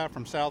 fast guy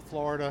from South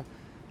Florida.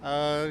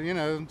 You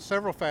know,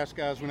 several fast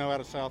guys we know out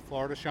of South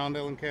Florida. Sean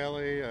Dillon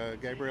Kelly,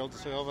 Gabriel Da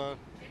Silva.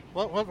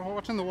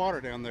 What's in the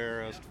water down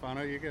there,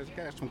 Stefano? You guys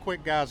got some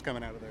quick guys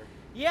coming out of there.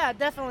 Yeah,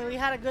 definitely.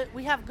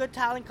 We have good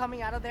talent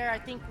coming out of there. I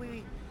think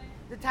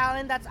the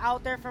talent that's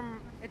out there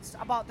it's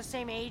about the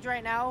same age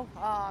right now.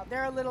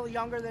 They're a little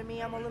younger than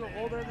me. I'm a little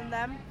older than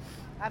them.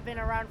 I've been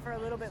around for a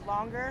little bit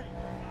longer,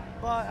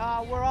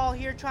 but we're all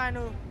here trying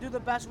to do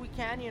the best we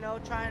can, you know,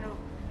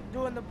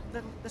 doing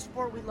the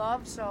sport we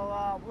love.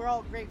 So we're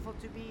all grateful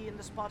to be in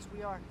the spots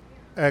we are.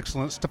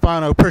 Excellent.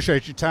 Stefano,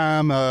 appreciate your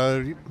time.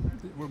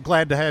 We're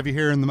glad to have you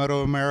here in the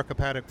Moto America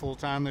paddock full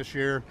time this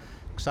year.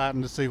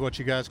 Exciting to see what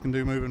you guys can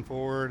do moving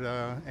forward.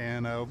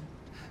 And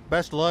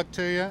best of luck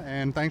to you,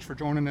 and thanks for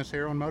joining us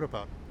here on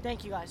Motopod.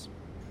 Thank you, guys.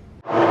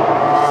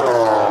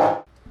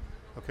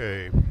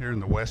 Okay, here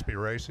in the Westby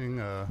Racing,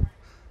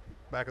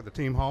 back at the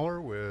team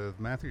hauler with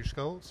Matthew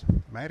Schultz.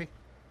 Matty,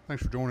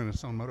 thanks for joining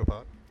us on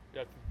Motopod.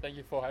 Yeah, thank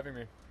you for having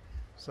me.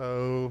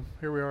 So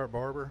here we are at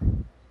Barber,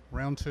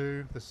 round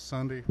 2. This is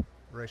Sunday,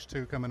 race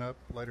 2 coming up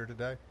later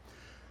today.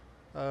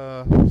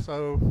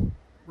 So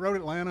Road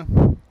Atlanta,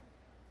 a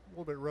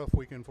little bit rough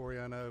weekend for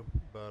you, I know,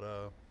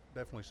 but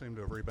definitely seemed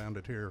to have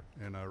rebounded here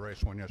in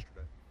race 1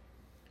 yesterday.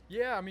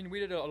 Yeah, I mean, we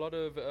did a lot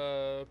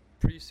of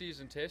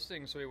pre-season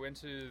testing, so we went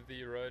to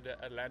the Road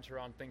Atlanta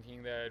round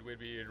thinking that we'd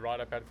be right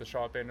up at the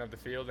sharp end of the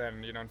field,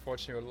 and, you know,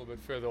 unfortunately we're a little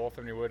bit further off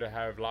than we would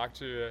have liked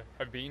to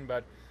have been,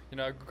 but, you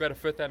know, got a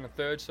 5th and a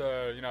 3rd,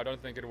 so, you know, I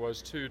don't think it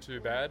was too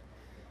bad.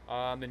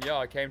 Then, yeah,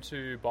 I came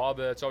to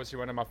Barber. It's obviously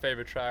one of my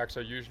favorite tracks.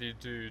 I usually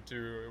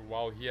do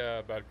well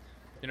here, but,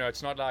 you know,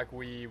 it's not like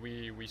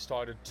we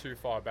started too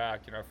far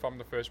back. You know, from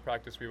the first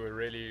practice we were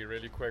really,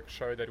 really quick,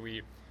 showed that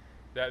we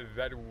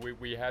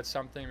had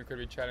something we could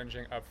be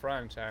challenging up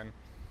front, and,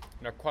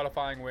 you know,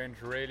 qualifying went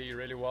really,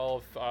 really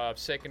well.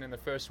 2nd in the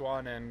first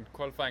one, and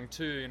qualifying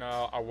 2, you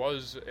know, I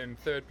was in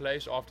 3rd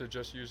place after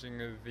just using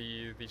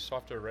the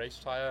softer race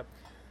tire.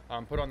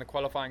 Put on the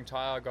qualifying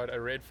tire, got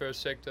a red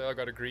first sector,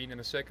 got a green in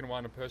the second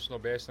one, a personal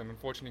best, and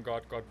unfortunately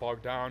got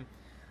bogged down.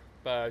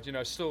 But, you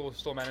know, still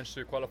managed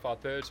to qualify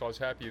 3rd, so I was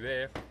happy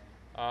there.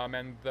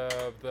 And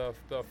the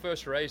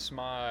first race,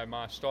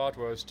 my start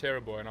was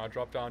terrible, and I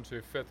dropped down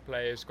to 5th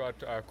place, got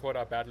caught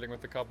up battling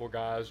with a couple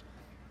guys.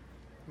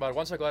 But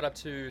once I got up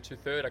to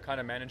 3rd, I kind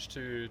of managed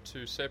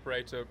to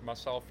separate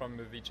myself from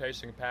the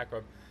chasing pack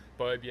of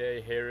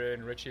Barber,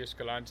 Heron, Richie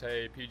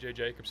Escalante, PJ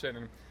Jacobson,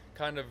 and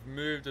kind of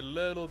moved a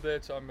little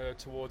bit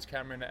towards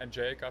Cameron and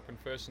Jake up in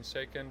 1st and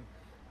 2nd.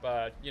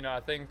 But, you know,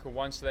 I think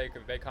once they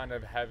kind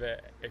of have a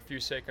few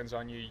seconds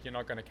on you, you're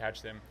not going to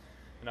catch them.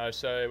 You know,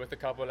 so with a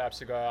couple of laps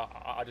to go,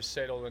 I just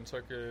settled and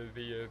took the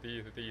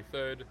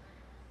 3rd.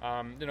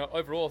 You know,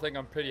 overall, I think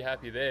I'm pretty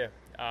happy there.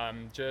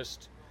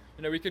 Just,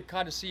 you know, we could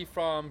kind of see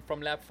from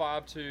lap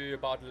 5 to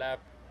about lap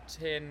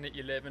 10,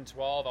 11,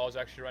 12, I was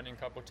actually running a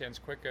couple of 10s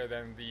quicker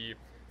than the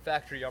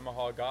factory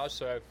Yamaha guys.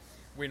 So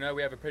we know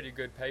we have a pretty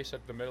good pace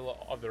at the middle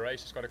of the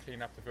race. Just got to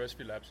clean up the first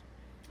few laps.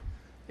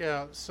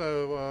 Yeah,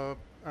 so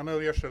I know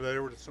yesterday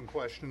there was some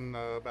question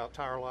about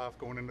tire life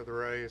going into the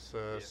race.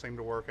 Seemed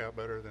to work out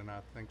better than I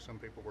think some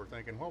people were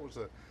thinking. What was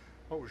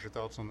your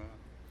thoughts on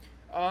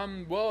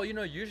that? Well, you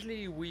know,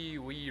 usually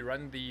we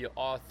run the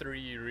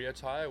R3 rear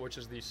tire, which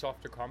is the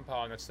softer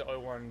compound. It's the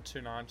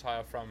 0129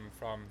 tire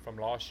from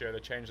last year. They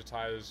changed the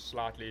tires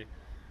slightly.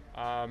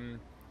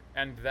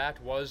 And that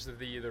was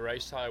the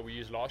race tire we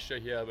used last year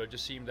here, but it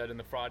just seemed that in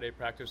the Friday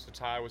practice the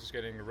tire was just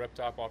getting ripped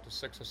up after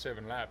 6 or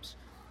 7 laps.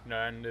 You know,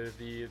 and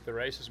the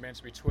race is meant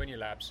to be 20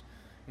 laps.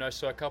 You know,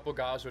 so a couple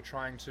guys were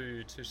trying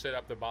to set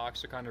up the bikes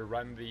to kind of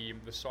run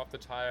the softer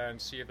tire and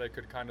see if they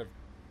could kind of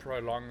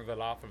prolong the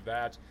life of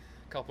that.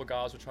 A couple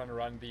guys were trying to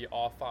run the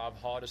R5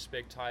 harder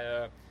spec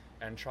tire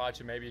and try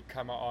to maybe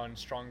come on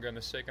stronger in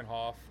the second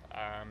half.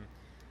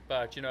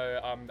 But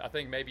I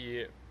think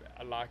maybe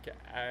like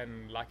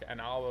an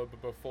hour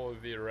before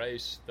the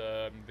race,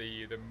 the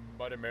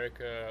Moto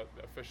America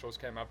officials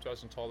came up to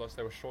us and told us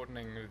they were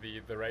shortening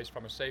the race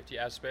from a safety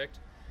aspect.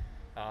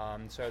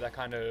 So that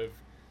kind of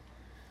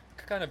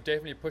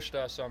definitely pushed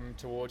us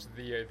towards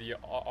the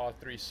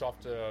R3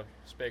 softer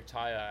spec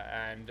tire,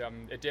 and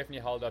it definitely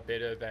held up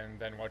better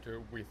than what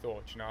we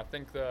thought. I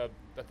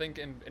think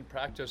in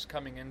practice,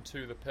 coming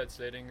into the pits,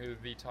 letting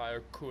the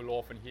tire cool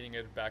off and heating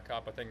it back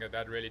up, I think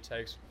that really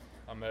takes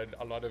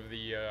a lot of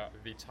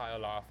the tire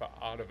life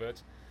out of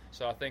it.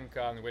 So I think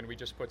when we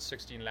just put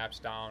 16 laps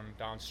down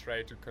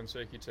straight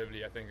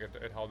consecutively, I think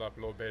it held up a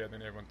little better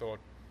than everyone thought.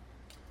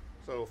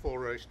 So full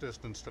race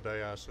distance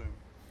today, I assume.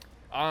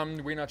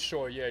 We're not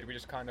sure yet. We're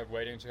just kind of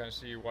waiting to kind of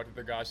see what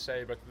the guys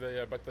say. But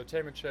the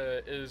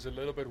temperature is a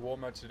little bit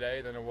warmer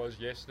today than it was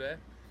yesterday,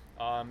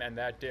 and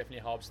that definitely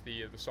helps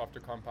the softer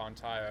compound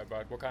tire.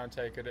 But we'll kind of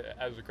take it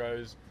as it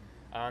goes.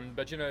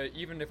 But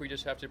even if we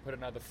just have to put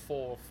another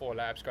four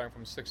laps, going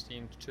from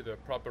 16 to the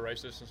proper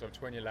race distance of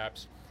 20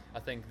 laps, I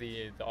think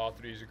the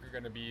R3 is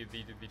going to be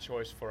the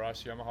choice for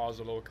us. Yamaha's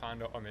a little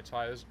kind of on their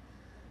tires.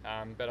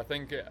 But I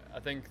think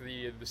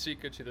the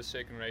secret to the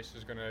second race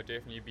is going to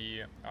definitely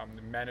be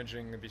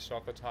managing the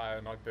softer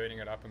tire, not burning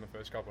it up in the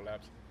first couple of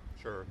laps.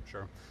 Sure.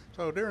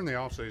 So during the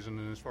off season,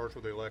 and as far as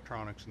with the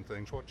electronics and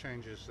things, what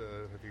changes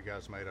have you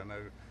guys made? I know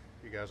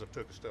you guys have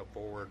took a step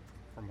forward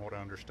from what I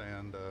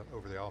understand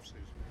over the off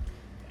season.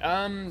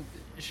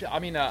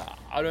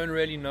 I don't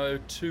really know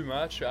too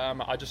much.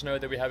 I just know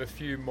that we have a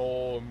few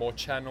more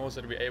channels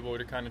that we're able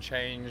to kind of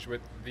change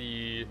with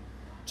the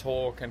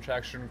torque and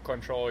traction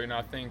control.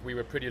 I think we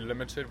were pretty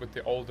limited with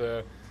the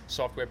older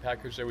software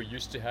package that we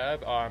used to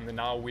have, and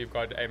now we've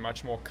got a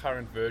much more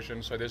current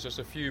version, so there's just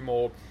a few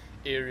more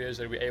areas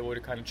that we're able to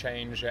kind of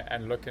change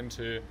and look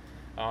into,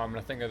 and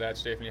I think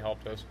that's definitely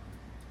helped us.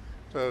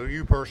 So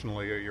you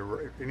personally,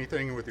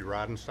 anything with your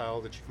riding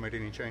style that you've made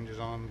any changes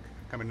on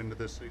coming into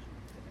this season?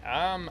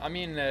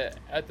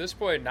 At this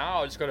point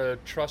now, I just got to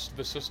trust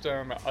the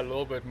system a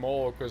little bit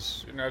more,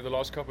 because the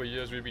last couple of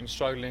years we've been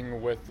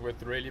struggling with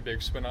really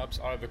big spin ups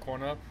out of the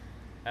corner,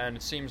 and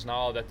it seems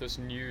now that this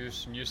new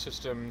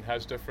system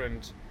has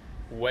different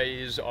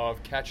ways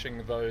of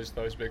catching those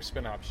big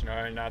spin ups.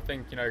 And I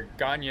think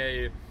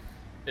Gagne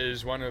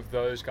is one of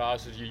those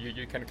guys that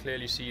you can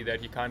clearly see that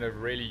he kind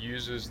of really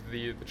uses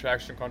the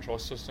traction control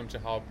system to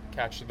help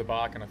catch the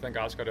bike, and I think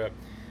I just got to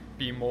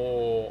be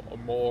more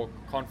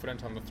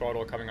confident on the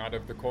throttle coming out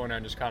of the corner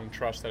and just kind of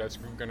trust that it's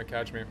going to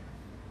catch me.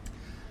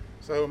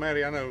 So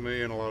Matty, I know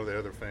me and a lot of the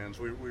other fans,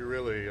 we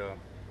really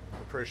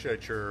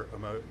appreciate your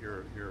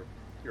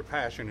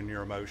passion and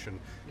your emotion.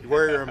 You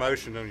wear your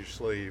emotion on your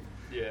sleeve.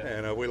 Yeah.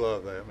 And we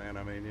love that, man.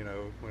 I mean,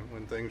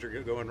 when things are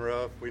going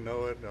rough, we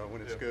know it.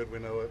 When it's good, we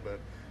know it. But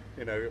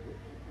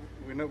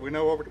we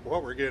know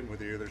what we're getting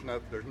with you. There's no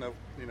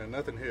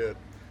nothing hid,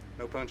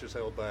 no punches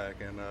held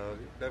back, and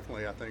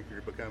definitely I think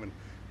you're becoming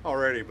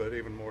already, but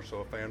even more so,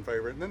 a fan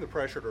favorite. And then the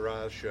Pressure to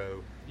Rise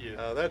show,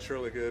 that's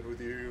really good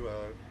with you.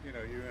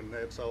 You and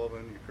Ned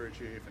Sullivan, your crew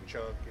chief, and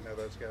Chuck,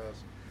 those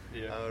guys.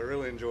 Yeah. I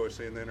really enjoy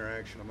seeing the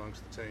interaction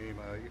amongst the team.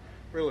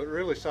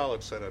 Really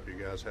solid setup you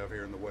guys have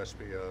here in the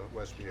Westby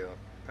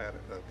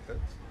paddock.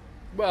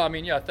 Well,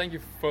 thank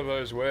you for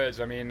those words.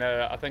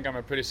 I think I'm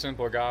a pretty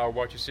simple guy.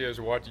 What you see is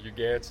what you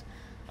get.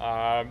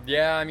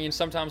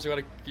 Sometimes you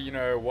got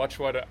to, watch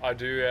what I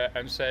do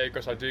and say,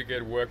 because I do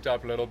get worked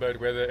up a little bit,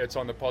 whether it's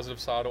on the positive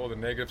side or the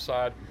negative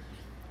side.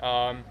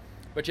 I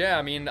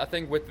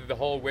think with the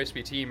whole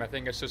Westby team, I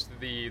think it's just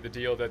the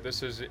deal that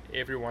this is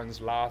everyone's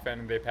life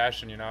and their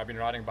passion. I've been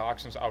riding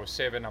bikes since I was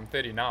 7. I'm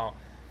 30 now.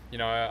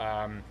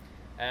 I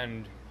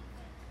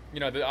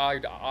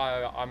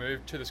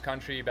moved to this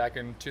country back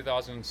in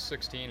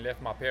 2016,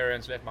 left my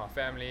parents, left my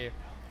family.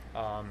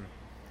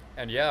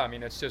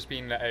 It's just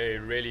been a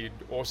really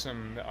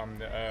awesome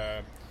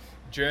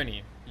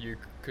journey, you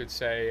could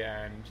say,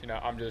 and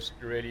I'm just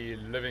really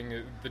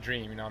living the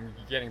dream. I'm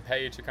getting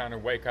paid to kind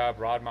of wake up,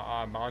 ride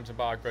my mountain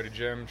bike, go to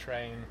gym,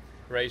 train,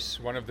 race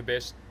one of the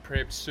best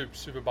prep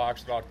super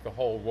bikes throughout the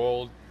whole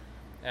world,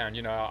 and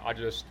I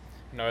just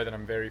know that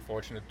I'm very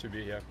fortunate to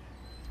be here.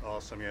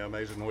 Awesome, yeah,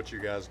 amazing what you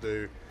guys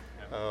do.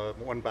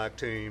 One bike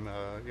team,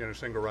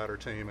 single rider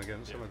team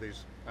against some of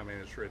these.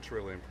 It's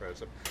really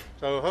impressive.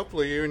 So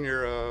hopefully you and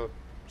your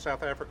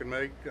South African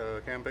mate,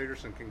 Cam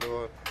Peterson, can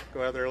go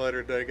out there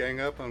later today, gang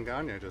up on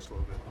Gagne just a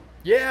little bit.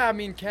 Yeah,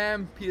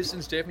 Cam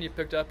Peterson's definitely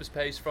picked up his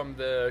pace from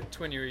the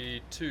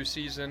 22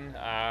 season.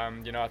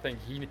 I think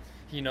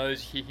he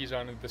knows he's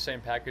on the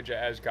same package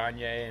as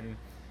Gagne, and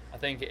I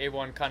think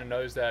everyone kind of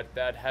knows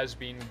that has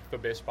been the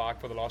best bike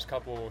for the last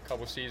couple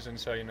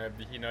seasons. So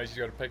he knows he's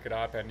got to pick it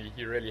up, and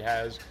he really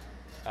has.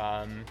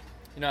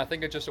 I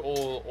think it just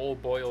all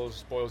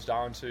boils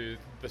down to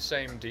the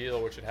same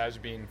deal, which it has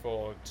been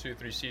for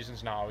 2-3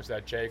 seasons now, is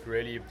that Jake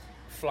really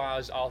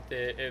flies out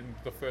there in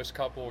the first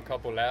couple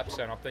laps,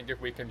 and I think if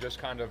we can just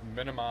kind of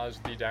minimize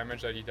the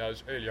damage that he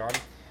does early on,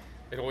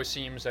 it always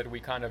seems that we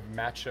kind of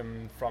match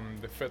him from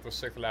the 5th or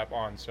 6th lap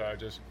on. So I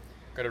just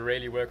got to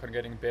really work on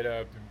getting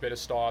better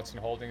starts and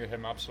holding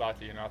him up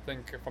slightly. And I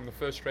think from the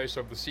first race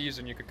of the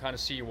season, you could kind of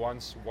see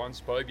once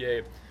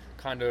Bobier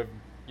kind of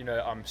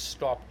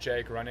stopped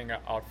Jake running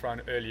out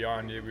front early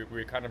on,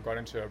 we kind of got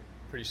into a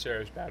pretty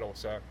serious battle.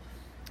 So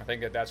I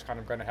think that's kind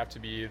of going to have to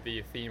be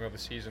the theme of the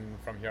season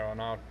from here on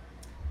out.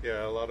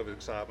 Yeah, a lot of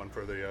excitement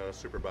for the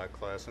Superbike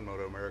class in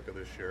Moto America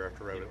this year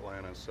after Road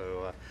Atlanta.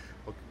 So,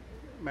 well,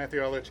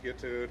 Matthew, I'll let you get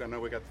to it. I know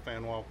we got the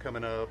fan wall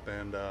coming up,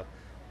 and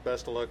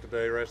best of luck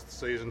today, rest of the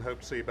season. Hope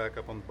to see you back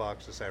up on the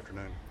box this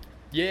afternoon.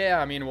 Yeah,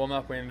 I mean,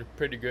 warm-up went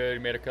pretty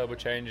good. Made a couple of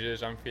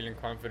changes. I'm feeling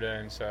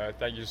confident. So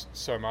thank you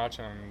so much,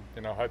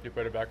 and hope you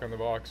put it back on the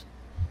box.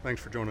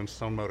 Thanks for joining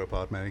us on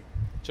Motopod, Matty.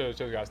 Cheers,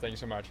 guys. Thank you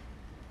so much.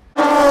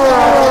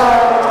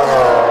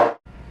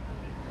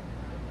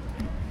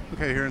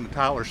 Okay, here in the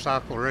Tyler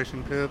Cycle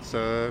Racing pits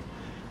at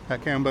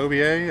Cam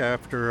Bobier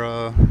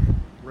after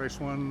race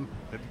 1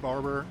 at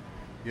Barber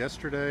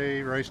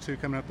yesterday, race 2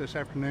 coming up this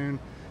afternoon.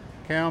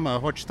 Cam,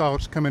 what's your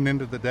thoughts coming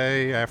into the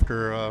day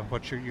after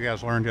what you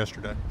guys learned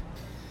yesterday?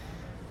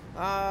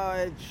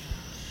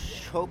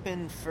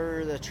 Hoping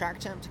for the track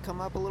temp to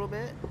come up a little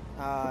bit.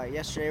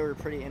 Yesterday we were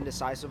pretty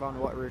indecisive on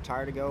what rear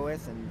tire to go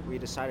with, and we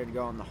decided to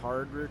go on the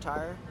hard rear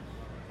tire.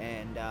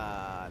 And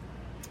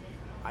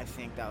I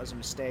think that was a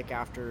mistake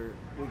after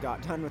we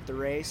got done with the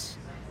race,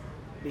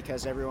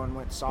 because everyone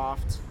went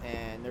soft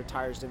and their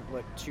tires didn't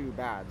look too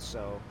bad.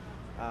 So,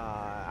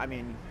 I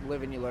mean,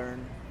 live and you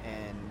learn,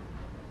 and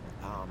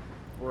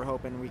we're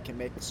hoping we can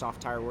make the soft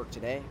tire work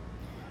today.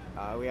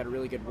 We had a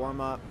really good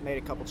warm-up, made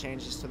a couple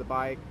changes to the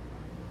bike,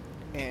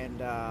 and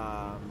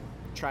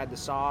tried the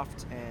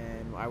soft,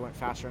 and I went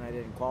faster than I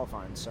did in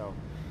qualifying. So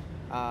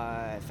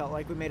it felt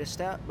like we made a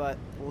step, but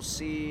we'll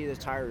see. The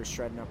tire is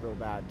shredding up real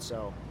bad.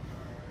 So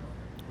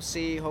we'll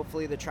see.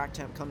 Hopefully the track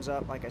temp comes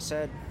up, like I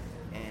said,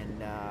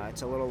 and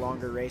it's a little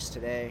longer race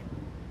today,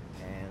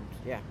 and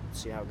yeah,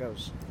 see how it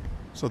goes.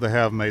 So they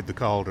have made the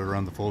call to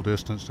run the full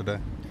distance today?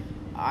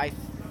 I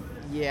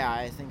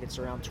think it's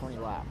around 20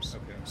 laps.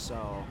 Okay.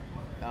 So,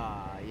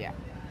 yeah.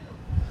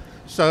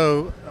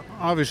 So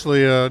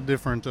obviously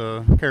different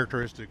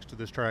characteristics to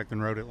this track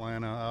than Road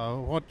Atlanta.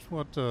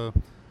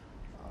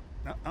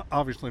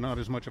 Obviously not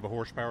as much of a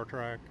horsepower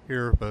track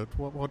here, but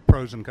what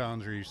pros and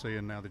cons are you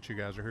seeing now that you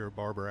guys are here at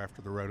Barber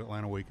after the Road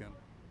Atlanta weekend?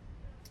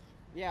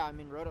 Yeah, I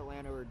mean, Road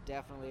Atlanta, we're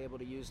definitely able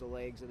to use the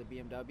legs of the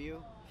BMW.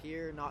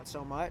 Here, not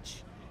so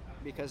much,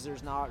 because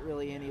there's not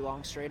really any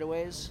long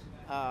straightaways.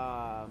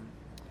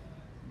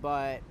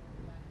 But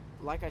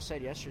like I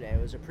said yesterday,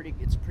 it's a pretty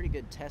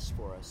good test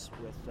for us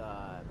with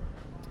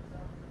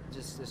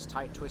just this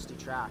tight, twisty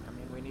track. I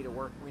mean, we need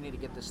to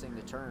get this thing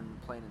to turn,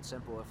 plain and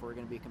simple, if we're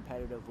going to be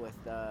competitive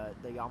with the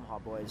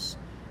Yamaha boys.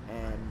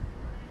 And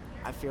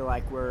I feel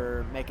like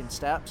we're making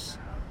steps,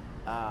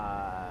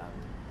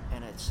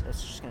 and it's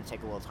just going to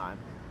take a little time.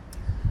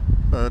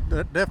 But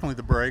definitely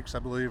the brakes, I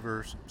believe,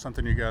 are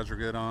something you guys are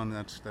good on.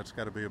 That's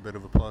got to be a bit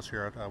of a plus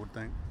here, I would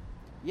think.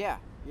 Yeah,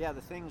 the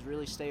thing's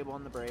really stable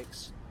on the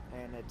brakes,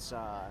 and it's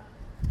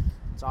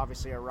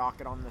obviously a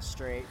rocket on the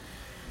straight,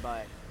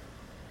 but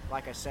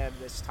like I said,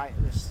 this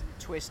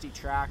twisty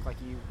track, like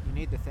you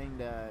need the thing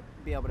to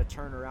be able to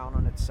turn around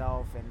on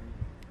itself and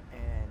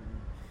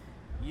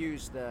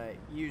use the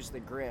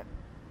grip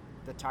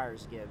the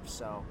tires give.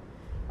 So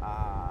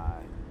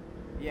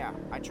yeah,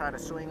 I tried to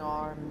swing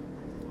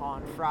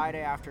on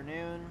Friday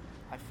afternoon.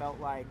 I felt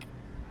like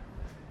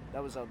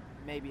that was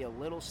maybe a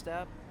little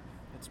step.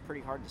 It's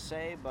pretty hard to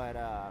say, but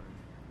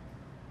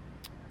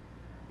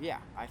yeah,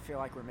 I feel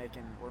like we're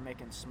making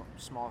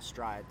small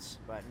strides,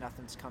 but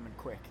nothing's coming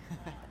quick.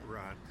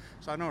 Right.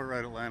 So I know at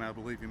Road Atlanta, I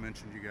believe you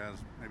mentioned you guys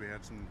maybe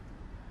had some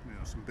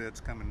bids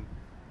coming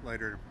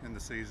later in the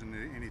season.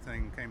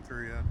 Anything came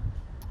through yet?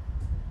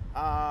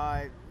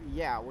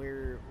 Yeah,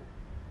 we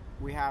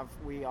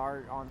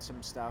are on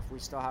some stuff. We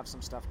still have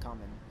some stuff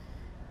coming,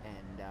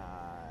 and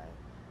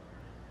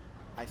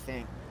I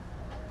think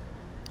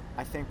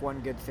one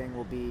good thing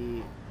will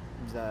be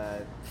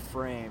the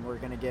frame. We're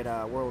going to get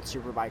a World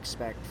Superbike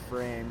spec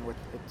frame with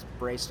it's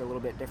braced a little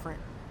bit different,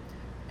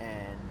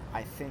 and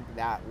I think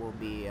that will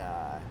be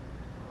I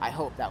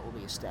hope that will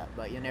be a step,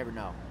 but you never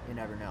know.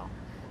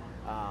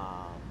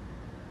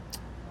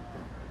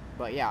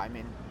 But yeah, I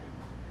mean,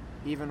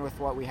 even with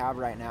what we have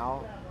right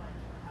now,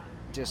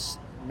 just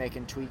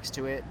making tweaks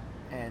to it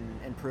and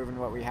improving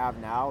what we have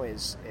now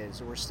is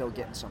we're still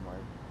getting somewhere.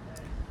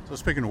 So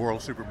speaking of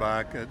World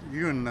Superbike,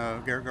 you and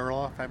Garrett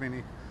Gerloff have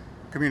any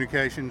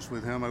communications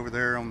with him over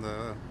there on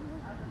the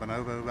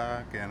Bonovo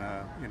bike, and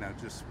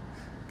just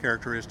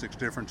characteristics,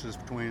 differences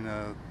between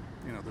the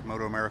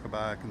Moto America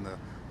bike and the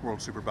World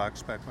Superbike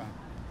spec bike?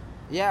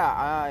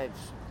 Yeah,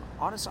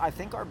 honestly, I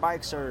think our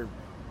bikes are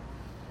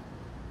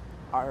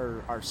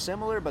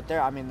similar, but they're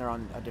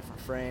on a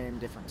different frame,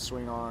 different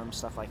swing arms,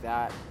 stuff like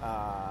that.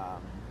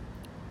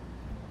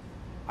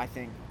 I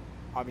think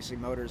obviously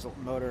motor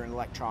and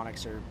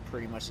electronics are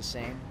pretty much the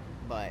same,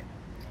 but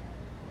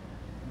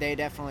they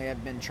definitely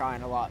have been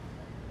trying a lot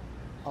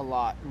a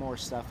lot more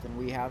stuff than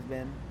we have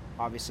been.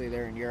 Obviously,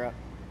 they're in Europe,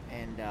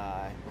 and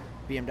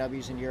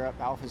BMW's in Europe,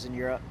 Alpha's in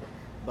Europe,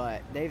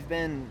 but they've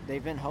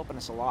been helping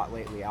us a lot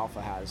lately.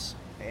 Alpha has,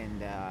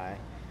 and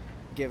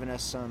giving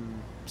us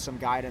some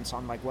guidance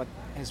on like what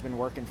has been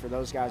working for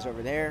those guys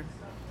over there.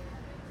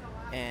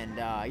 And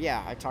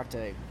yeah, I talk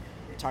to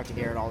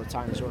Garrett all the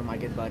time. He's one of my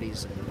good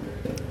buddies,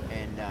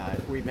 and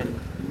we've been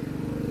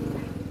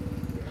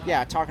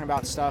talking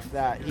about stuff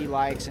that he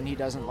likes and he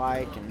doesn't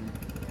like, and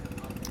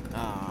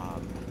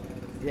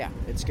yeah,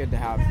 it's good to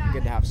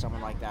have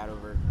someone like that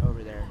over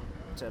there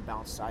to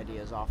bounce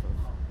ideas off of.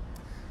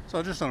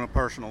 So just on a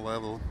personal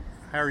level,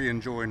 how are you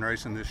enjoying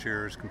racing this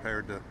year as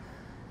compared to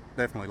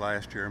definitely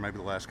last year, maybe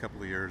the last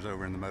couple of years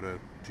over in the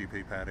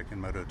MotoGP paddock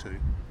in Moto2?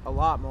 A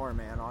lot more,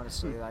 man,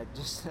 honestly.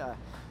 It's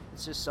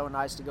just so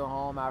nice to go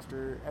home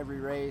after every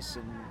race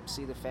and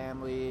see the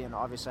family, and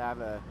obviously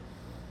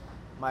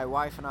my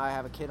wife and I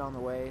have a kid on the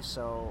way,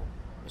 so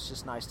it's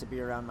just nice to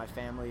be around my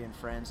family and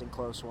friends and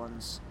close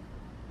ones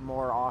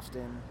more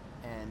often,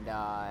 and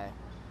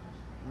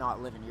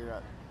not live in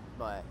Europe.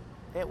 But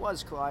it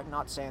was cool. I'm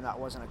not saying that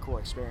wasn't a cool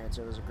experience.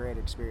 It was a great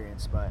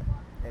experience, but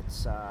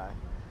it's I'm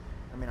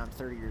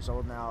 30 years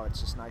old now. It's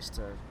just nice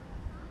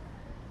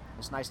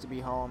to be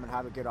home and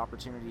have a good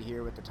opportunity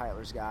here with the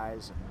Tytler's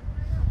guys,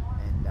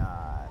 and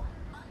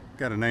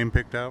got a name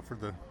picked out for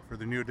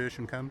the new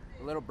edition coming?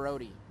 Little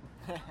Brody.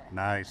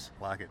 Nice,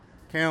 like it.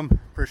 Kim,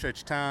 appreciate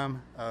your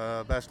time.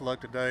 Best of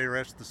luck today,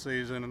 rest of the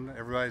season.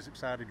 Everybody's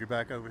excited you're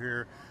back over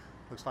here.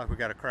 Looks like we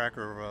got a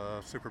cracker of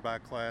a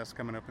Superbike class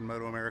coming up in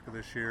Moto America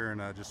this year,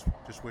 and just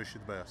wish you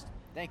the best.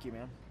 Thank you,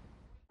 man.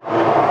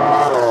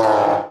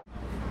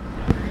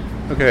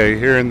 Okay,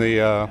 here in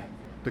the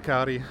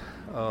Ducati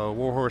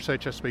Warhorse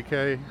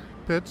HSBK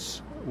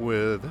pits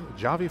with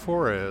Javi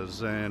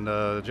Flores, and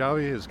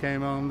Javi has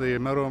came on the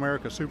Moto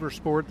America Super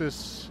Sport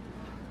this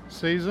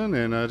season,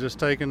 and just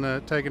taking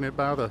it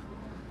by the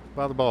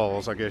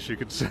balls, I guess you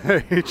could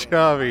say.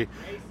 Javi,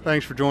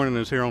 thanks for joining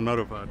us here on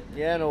Motopod.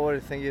 Yeah, no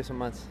worries. Thank you so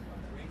much.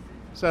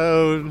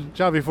 So,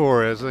 Javi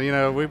Flores,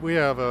 we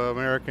have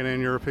American and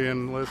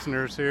European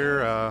listeners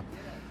here.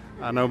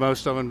 I know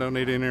most of them don't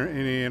need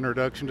any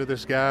introduction to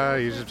this guy.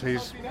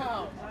 He's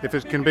if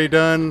it can be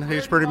done,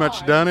 he's pretty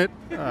much done it.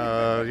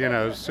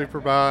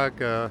 Superbike,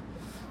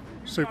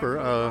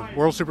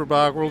 World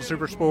Superbike, World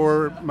Super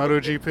Sport,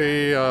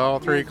 MotoGP, all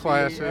three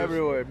classes.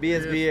 Everywhere,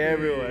 BSB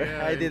everywhere.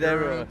 Yeah, I did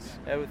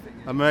everything.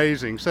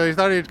 Amazing. So he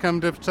thought he'd come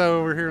dip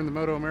toe over here in the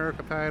Moto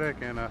America paddock,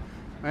 and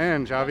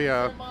man,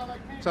 Javi.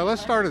 So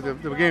let's start at the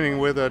beginning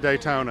with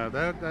Daytona.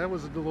 That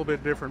was a little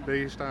bit different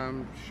beast,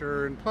 I'm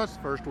sure, and plus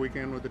the first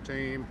weekend with the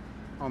team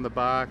on the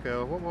bike.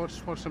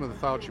 What's some of the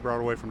thoughts you brought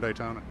away from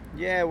Daytona?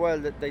 Yeah, well,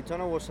 the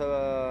Daytona was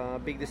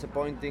a big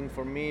disappointing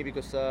for me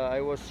because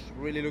I was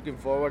really looking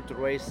forward to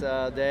race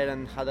there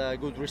and had a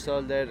good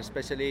result there,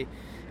 especially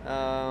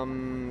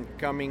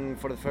coming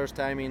for the first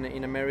time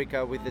in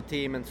America with the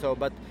team and so.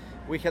 But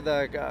we had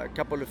a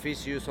couple of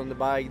issues on the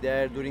bike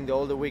there during the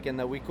whole weekend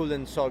that we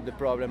couldn't solve the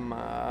problem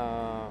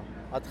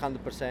at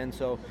 100%.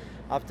 So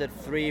after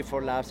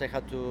 3-4 laps, I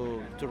had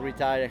to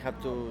retire. I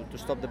had to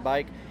stop the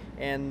bike.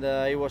 And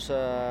it was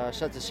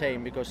such a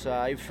shame because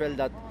I felt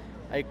that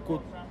I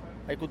could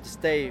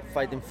stay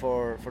fighting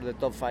for the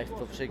top 5,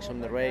 top 6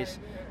 on the race.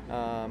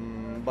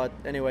 But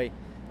anyway,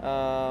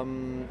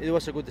 it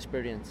was a good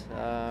experience.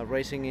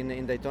 Racing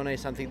in Daytona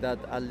is something that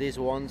at least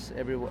once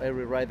every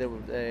rider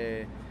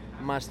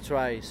must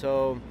try.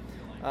 So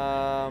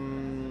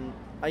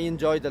I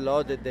enjoyed a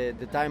lot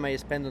the time I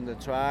spent on the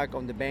track,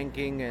 on the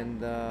banking,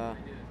 and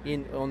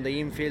on the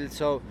infield.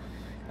 So.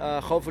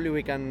 Hopefully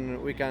we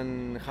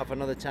can have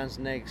another chance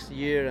next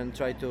year and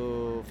try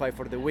to fight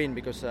for the win,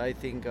 because I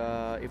think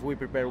if we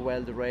prepare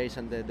well the race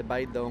and the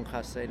bike don't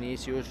have any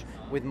issues,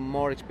 with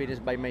more experience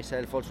by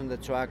myself also on the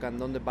track and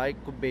on the bike,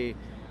 could be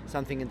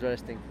something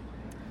interesting.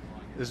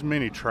 As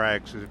many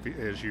tracks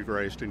as you've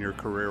raced in your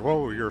career,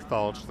 what were your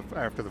thoughts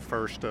after the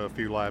first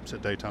few laps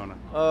at Daytona?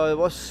 It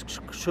was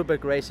super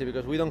crazy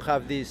because we don't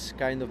have these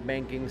kind of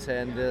bankings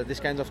and this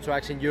kind of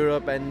tracks in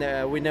Europe, and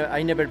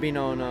I never been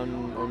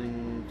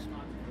on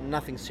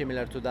nothing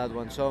similar to that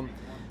one. So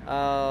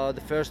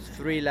the first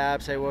 3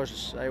 laps I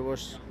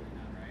was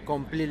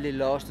completely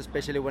lost,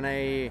 especially when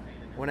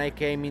I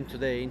came into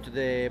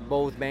the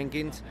both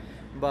bankings.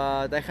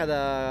 But I had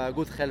a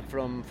good help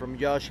from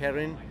Josh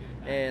Herring,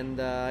 and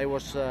I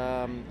was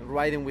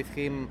riding with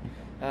him,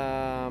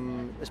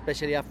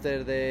 especially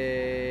after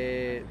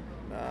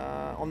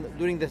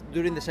during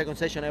the second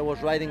session. I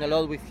was riding a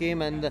lot with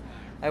him, and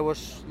I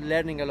was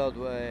learning a lot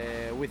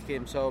with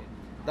him. So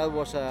that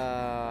was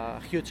a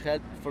huge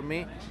help for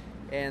me,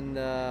 and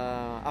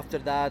after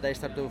that I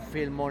started to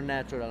feel more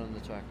natural on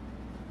the track.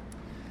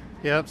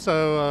 Yeah,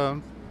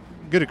 so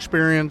good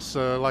experience.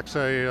 Like I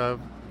say,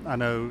 I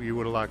know you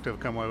would have liked to have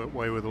come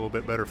away with a little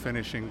bit better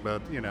finishing,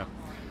 but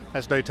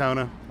that's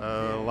Daytona.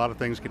 A lot of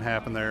things can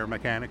happen there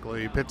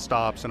mechanically, pit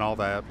stops and all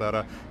that.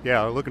 But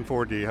yeah, looking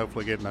forward to you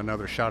hopefully getting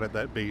another shot at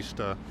that beast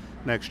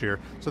next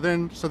year. So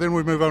then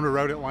we move on to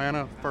Road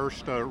Atlanta,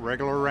 first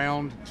regular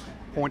round.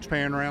 points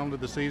paying round of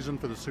the season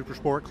for the Super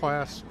Sport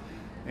class,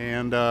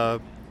 and I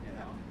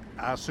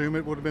assume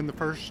it would have been the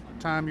first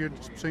time you'd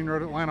seen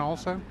Road Atlanta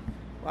also?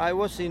 I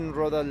was in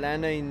Road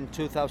Atlanta in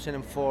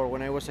 2004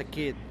 when I was a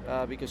kid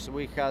because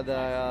we had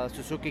a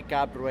Suzuki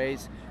Cup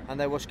race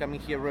and I was coming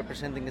here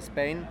representing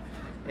Spain.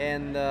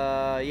 And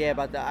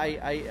but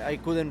I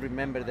couldn't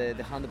remember the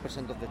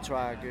 100% of the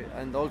track,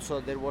 and also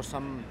there was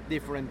some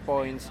different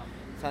points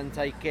since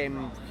I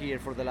came here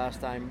for the last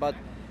time. But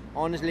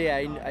honestly,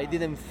 I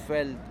didn't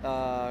feel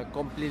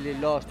completely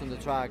lost on the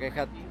track. I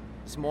had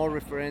small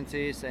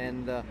references,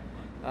 and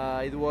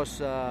it was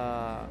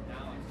a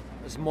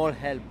small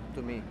help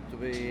to me to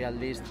be at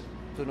least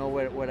to know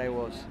where I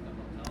was.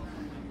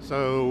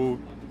 So,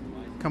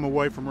 come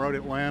away from Road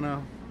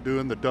Atlanta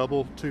doing the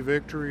double 2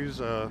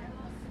 victories.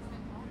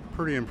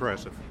 Pretty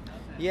impressive.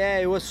 Yeah,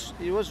 it was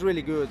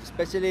really good,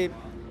 especially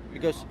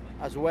because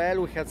as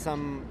well we had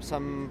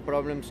some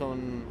problems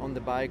on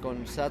the bike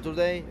on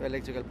Saturday,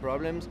 electrical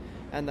problems,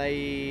 and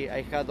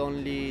I had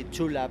only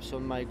 2 laps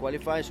on my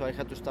qualify, so I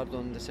had to start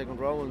on the second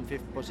row on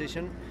 5th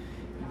position.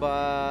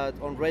 But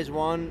on race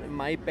 1,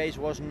 my pace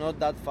was not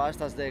that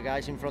fast as the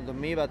guys in front of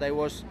me, but I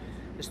was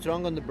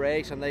strong on the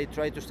brakes and I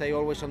tried to stay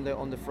always on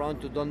the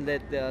front to don't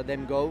let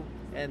them go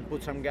and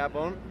put some gap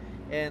on,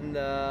 and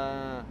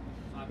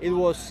it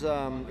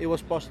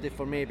was positive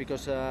for me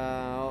because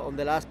on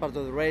the last part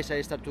of the race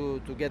I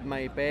started to get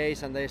my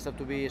pace and I started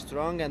to be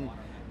strong, and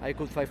I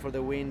could fight for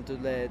the win till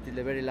the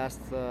very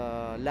last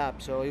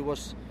lap. So it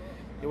was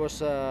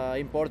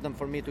important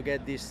for me to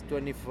get these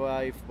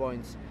 25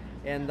 points.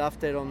 And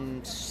after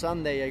on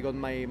Sunday I got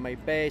my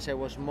pace. I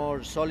was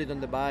more solid on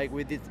the bike.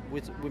 We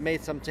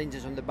made some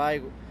changes on the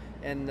bike,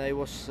 and it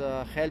was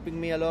helping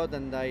me a lot.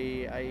 And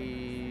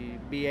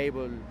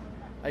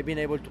I've been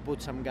able to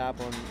put some gap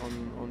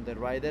on the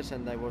riders,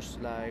 and I was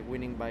like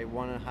winning by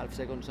 1.5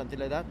 seconds, something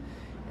like that,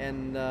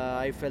 and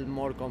I felt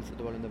more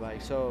comfortable in the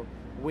bike. So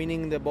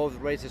winning the both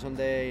races on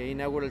the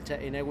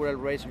inaugural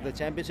race of the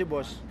championship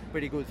was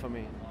pretty good for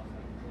me.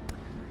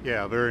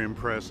 Yeah, very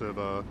impressive.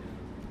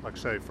 Like I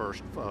say,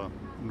 first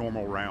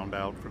normal round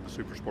out for the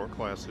Super Sport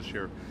class this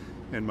year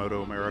in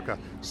Moto America.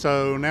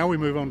 So now we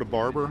move on to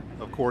Barber.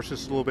 Of course,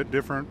 it's a little bit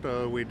different.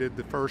 We did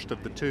the first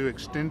of the 2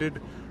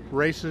 extended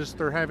races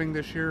they're having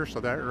this year,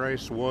 so that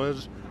race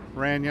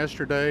ran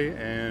yesterday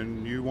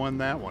and you won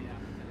that one.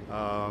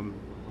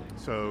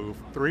 So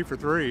 3 for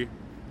 3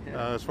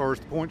 as far as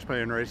the points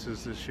paying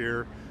races this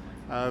year.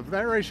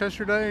 That race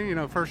yesterday,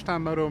 first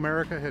time Moto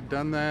America had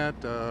done that,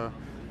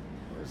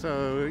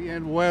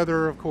 and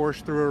weather of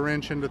course threw a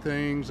wrench into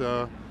things.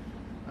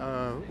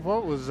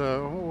 What's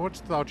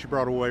the thought you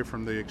brought away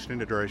from the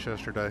extended race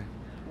yesterday?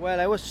 Well,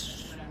 I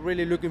was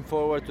really looking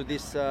forward to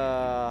this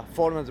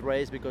format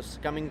race because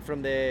coming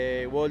from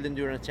the World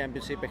Endurance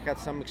Championship, I had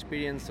some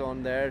experience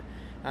on there,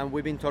 and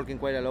we've been talking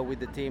quite a lot with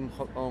the team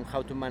on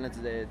how to manage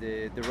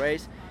the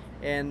race.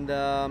 And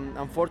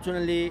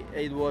unfortunately,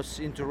 it was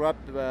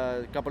interrupted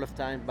a couple of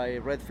times by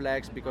red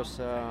flags because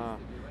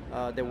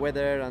the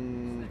weather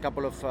and a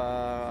couple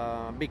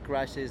of big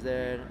crashes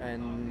there,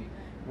 and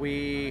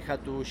we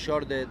had to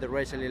short the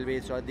race a little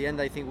bit. So at the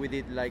end I think we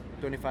did like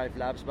 25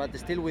 laps, but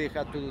still we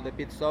had to do the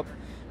pit stop,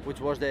 which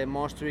was the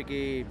most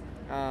tricky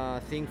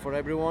thing for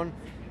everyone,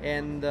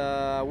 and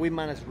we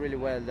managed really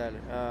well there.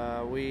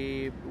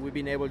 We've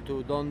been able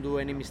to don't do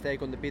any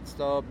mistake on the pit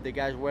stop. The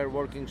guys were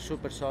working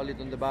super solid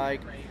on the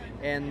bike,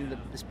 and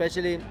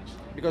especially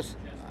because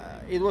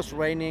it was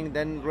raining,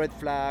 then red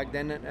flag,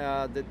 then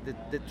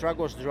the track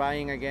was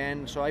drying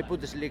again, so I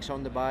put the slicks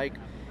on the bike,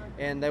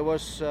 and I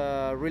was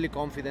really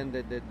confident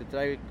that the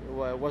track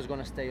was going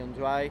to stay on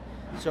dry.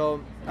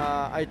 So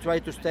I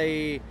tried to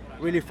stay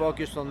really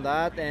focused on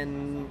that,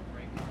 and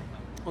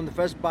on the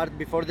first part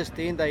before the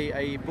stint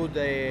I put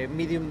a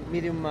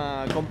medium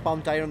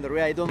compound tire on the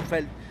rear. I don't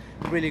felt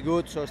really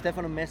good, so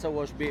Stefano Mesa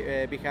was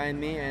behind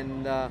me,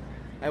 and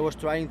I was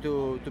trying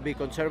to be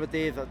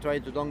conservative,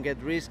 trying to don't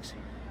get risks.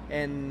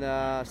 And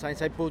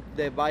since I put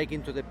the bike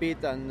into the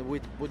pit and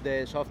we put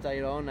the soft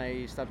tire on,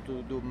 I start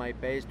to do my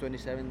pace,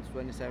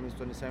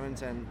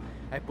 27s, and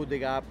I put the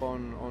gap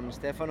on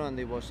Stefano, and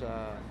it was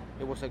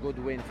a good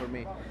win for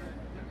me.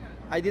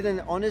 I didn't,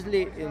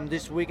 honestly, in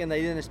this weekend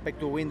I didn't expect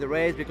to win the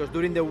race because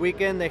during the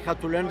weekend I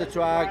had to learn the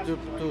track,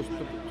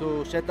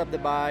 to set up the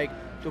bike,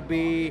 to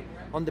be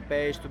on the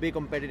pace, to be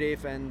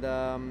competitive, and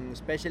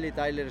especially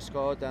Tyler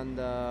Scott and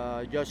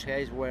Josh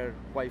Hayes were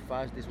quite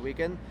fast this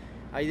weekend.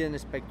 I didn't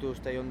expect to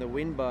stay on the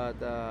win, but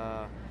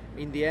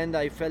in the end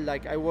I felt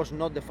like I was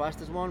not the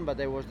fastest one, but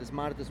I was the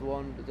smartest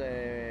one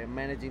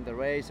managing the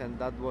race, and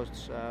that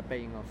was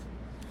paying off.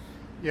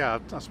 Yeah,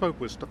 I spoke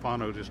with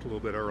Stefano just a little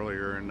bit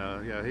earlier, and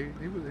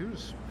he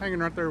was hanging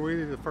right there with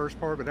you the first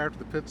part, but after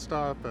the pit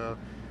stop,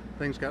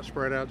 things got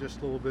spread out just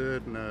a little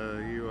bit,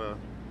 and you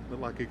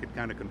looked like you could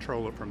kind of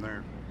control it from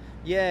there.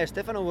 Yeah,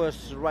 Stefano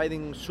was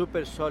riding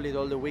super solid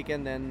all the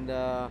weekend, and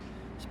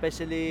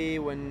especially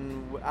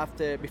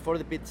before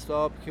the pit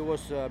stop, he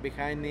was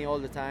behind me all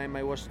the time.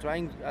 I was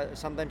trying,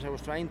 sometimes I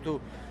was trying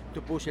to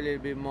push a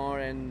little bit more,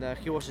 and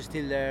he was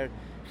still there.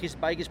 His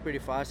bike is pretty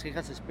fast, he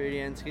has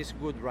experience, he's a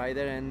good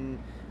rider, and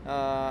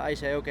I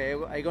say, okay,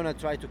 I'm gonna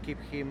try to keep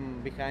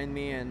him behind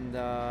me and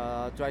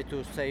try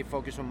to stay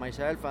focused on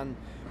myself, and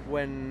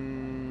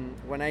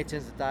when I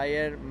change the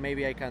tire,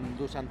 maybe I can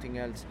do something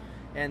else.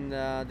 And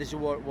this is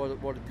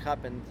what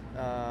happened.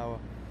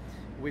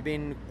 We've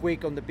been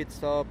quick on the pit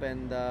stop,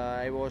 and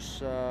I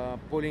was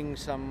pulling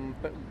some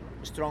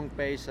strong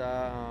pace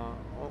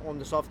on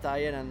the soft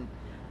tire,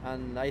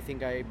 and I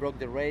think I broke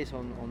the race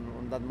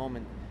on that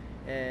moment.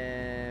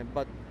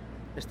 But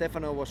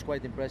Stefano was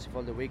quite impressive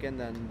all the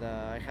weekend, and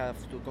I have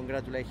to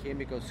congratulate him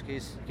because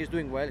he's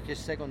doing well. He's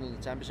second on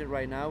the championship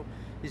right now.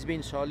 He's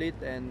been solid,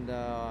 and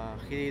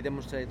he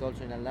demonstrated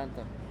also in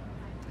Atlanta.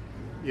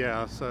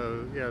 Yeah,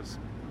 so yes,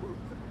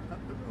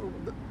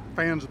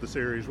 fans of the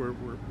series, we're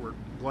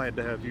glad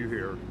to have you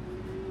here.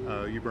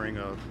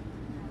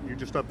 You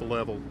just up the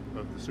level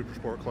of the Super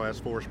Sport Class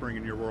 4,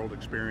 bringing your world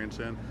experience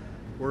in.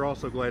 We're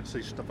also glad to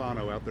see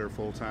Stefano out there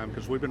full time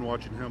because we've been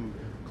watching him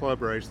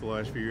club race the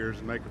last few years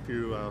and make a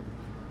few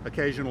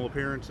occasional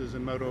appearances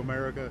in Moto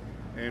America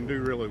and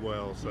do really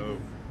well. So,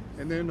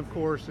 and then of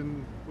course,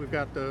 we've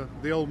got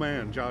the old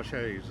man, Josh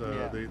Hayes,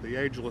 the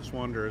ageless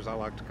wonder, as I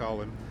like to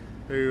call him,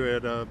 who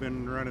had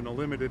been running a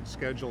limited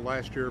schedule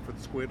last year for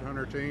the Squid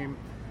Hunter team,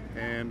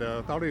 and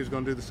thought he was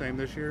going to do the same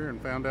this year,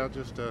 and found out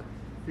just a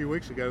few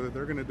weeks ago that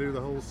they're going to do the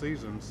whole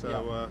season.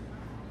 So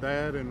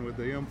that, and with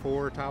the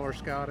M4, Tyler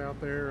Scott out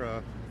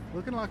there,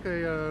 looking like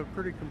a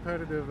pretty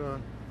competitive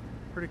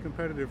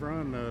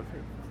run,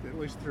 at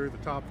least through the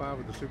top 5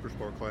 of the Super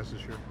Sport class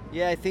this year.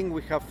 Yeah, I think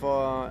we have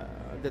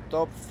the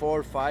top 4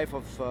 or 5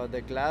 of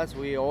the class.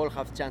 We all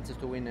have chances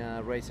to win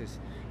races.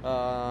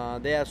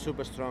 They are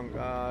super strong.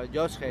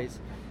 Josh Hayes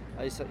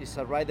is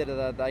a rider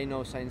that I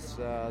know since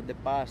the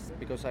past,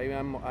 because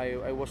I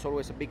was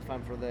always a big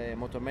fan for the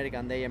Moto America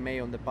and the AMA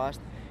on the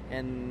past,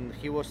 and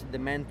he was the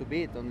man to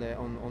beat on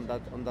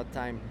that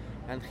time,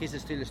 and he's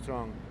still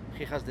strong.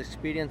 He has the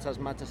experience as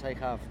much as I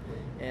have,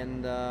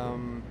 and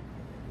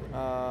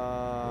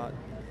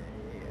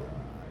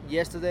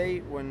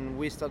yesterday when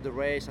we start the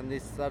race and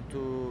it start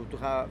to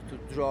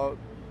draw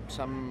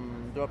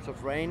some drops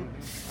of rain,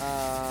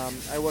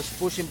 I was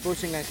pushing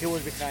and he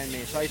was behind me,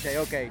 so I say,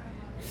 okay,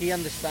 he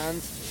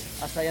understands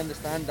as I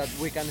understand that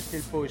we can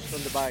still push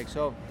on the bike,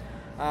 so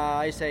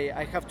I say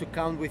I have to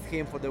count with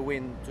him for the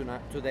win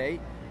today.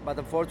 But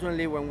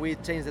unfortunately, when we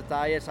changed the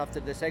tires after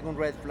the second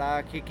red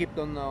flag, he kept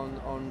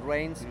on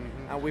reins,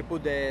 and we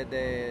put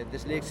the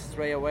slicks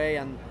straight away,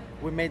 and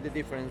we made the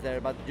difference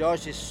there. But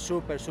Josh is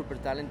super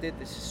talented.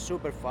 He's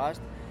super fast,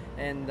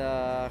 and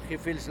he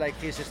feels like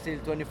he's still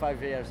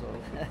 25 years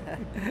old.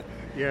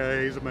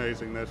 Yeah, he's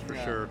amazing, that's for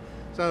sure.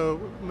 So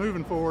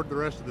moving forward the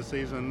rest of the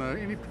season,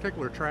 any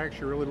particular tracks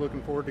you're really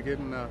looking forward to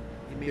getting to,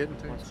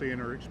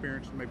 seeing or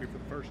experiencing maybe for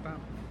the first time?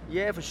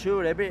 Yeah, for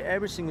sure.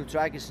 Every single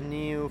track is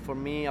new for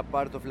me, a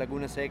part of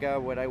Laguna Seca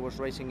where I was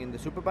racing in the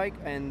Superbike,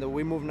 and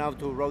we move now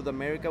to Road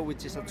America,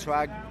 which is a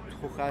track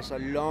who has a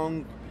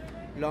long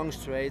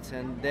straights,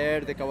 and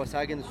there the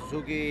Kawasaki and the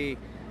Suzuki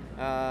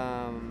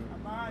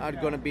are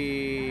gonna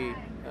be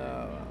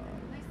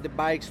the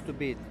bikes to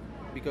beat,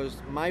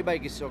 because my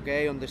bike is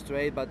okay on the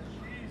straight, but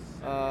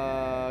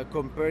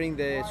comparing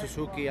the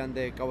Suzuki and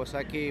the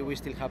Kawasaki, we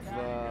still have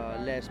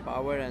less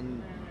power,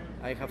 and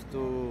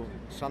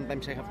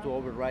sometimes I have to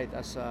override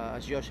as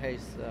Josh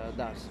Hayes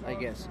does, I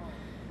guess.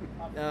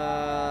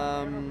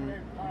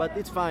 But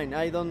it's fine.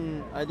 I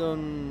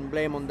don't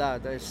blame on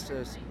that.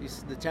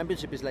 The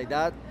championship is like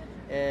that.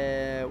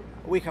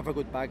 We have a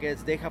good package.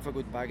 They have a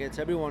good package.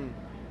 Everyone,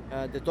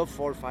 the top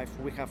 4 or 5,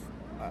 we have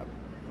a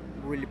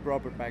really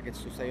proper package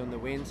to stay on the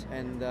wins,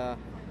 and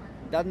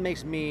that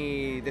makes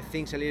the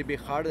things a little bit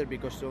harder,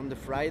 because on the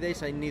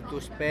Fridays I need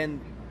to spend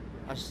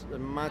as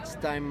much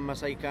time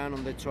as I can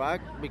on the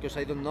track, because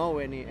I don't know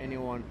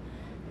anyone,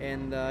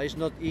 and it's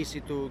not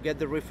easy to get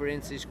the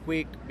references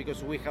quick,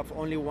 because we have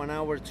only 1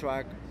 hour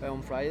track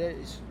on Friday.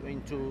 It's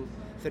into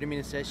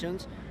 30-minute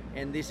sessions,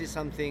 and this is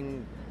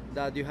something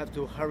that you have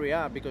to hurry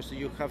up, because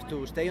you have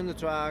to stay on the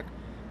track,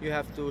 you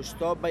have to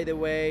stop by the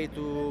way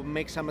to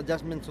make some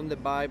adjustments on the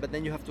bike, but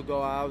then you have to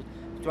go out,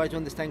 try to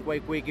understand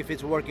quite quick if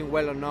it's working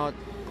well or not.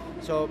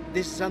 So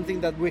this is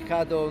something that we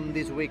had on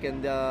this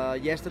weekend.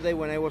 Yesterday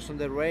when I was on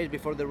the race,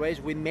 before the race,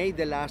 we made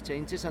the last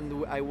changes,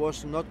 and I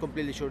was not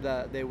completely sure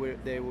that they were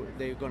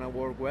gonna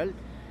work well,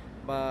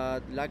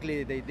 but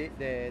luckily they did.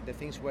 The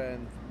things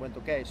went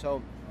okay.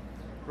 So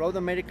Road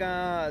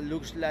America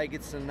looks like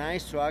it's a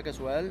nice track as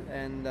well,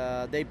 and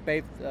they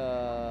paved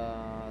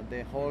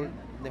the whole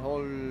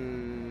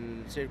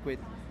circuit,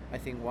 I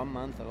think 1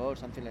 month ago or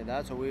something like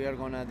that. So we are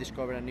gonna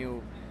discover a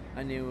new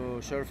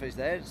surface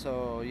there,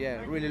 so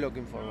yeah, really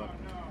looking forward.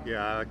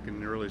 Yeah, I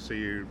can really see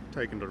you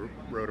taking to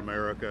Road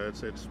America.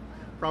 It's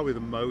probably the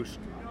most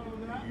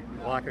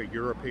like a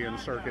European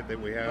circuit that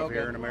we have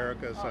here in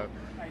America, so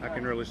I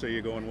can really see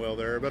you going well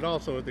there, but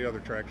also at the other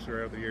tracks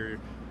throughout the year.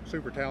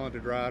 super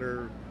talented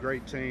rider,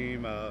 great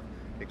team.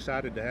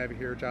 Excited to have you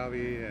here,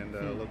 Javi, and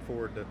look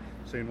forward to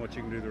seeing what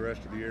you can do the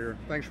rest of the year.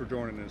 Thanks for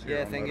joining us here.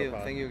 Yeah,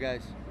 thank you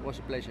guys. It was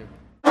a pleasure.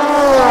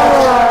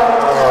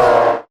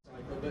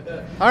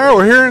 All right,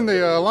 we're here in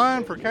the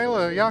line for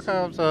Kayla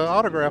Yakov's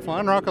autograph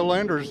line. Rocco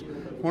Lander's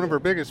one of her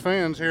biggest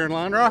fans here in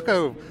line.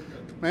 Rocco,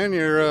 man,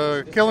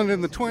 you're killing it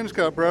in the Twins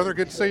Cup, brother.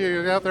 Good to see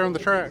you out there on the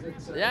track.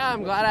 Yeah,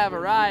 I'm glad I have a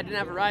ride. Didn't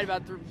have a ride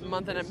about a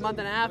month and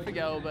a half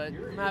ago, but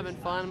I'm having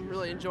fun. I'm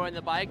really enjoying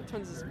the bike.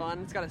 Twins is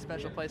fun. It's got a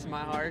special place in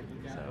my heart.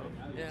 So,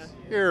 yeah.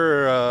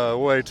 You're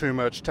way too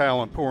much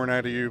talent pouring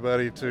out of you,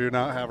 buddy, to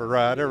not have a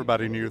ride.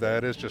 Everybody knew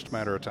that. It's just a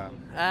matter of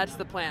time. That's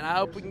the plan. I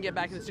hope we can get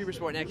back in the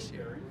Supersport next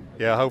year.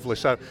 Yeah, hopefully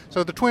so.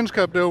 So the Twins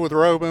Cup deal with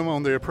Robin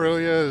on the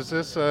Aprilia, is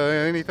this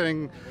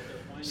anything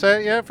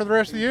set yet for the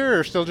rest of the year,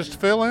 or still just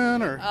fill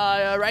in? Or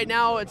right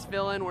now it's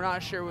fill in. We're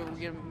not sure what we're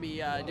going to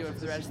be doing for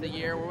the rest of the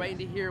year. We're waiting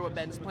to hear what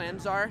Ben's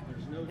plans are.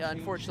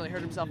 Unfortunately,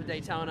 hurt himself at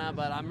Daytona,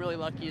 but I'm really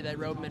lucky that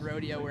Robin and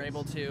Rodeo were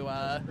able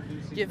to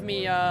give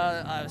me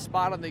a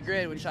spot on the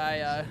grid, which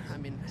I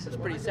mean, it's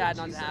pretty sad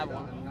not to have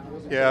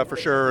one. Yeah, for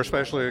sure,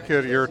 especially a kid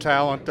of your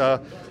talent.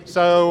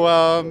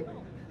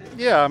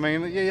 Yeah, I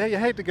mean, you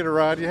hate to get a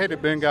ride. You hate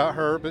that Ben got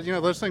hurt, but,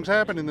 those things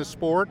happen in this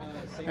sport.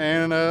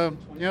 And,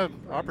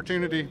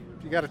 opportunity,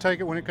 you got to take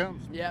it when it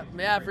comes.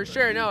 Yeah, for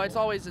sure. No, it's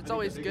always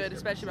good,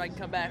 especially when I can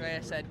come back, like I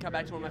said, come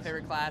back to one of my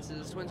favorite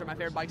classes. Twins are my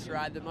favorite bikes to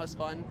ride, the most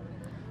fun,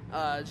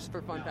 just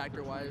for fun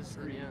factor-wise.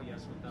 And, yeah.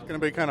 It's going to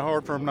be kind of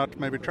hard for him not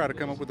to maybe try to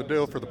come up with a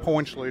deal for the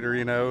points leader,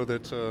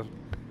 that's, that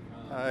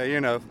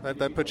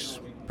puts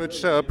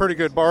a pretty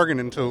good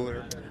bargaining tool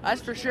there. That's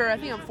for sure. I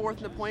think I'm fourth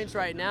in the points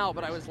right now,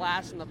 but I was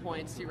last in the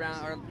points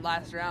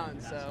last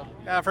round. So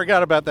I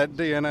forgot about that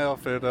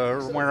DNF at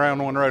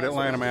Round One Road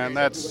Atlanta, man.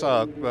 That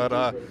sucked.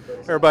 But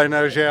everybody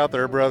knows you out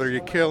there, brother. You're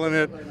killing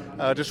it.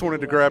 Just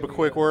wanted to grab a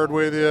quick word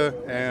with you,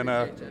 and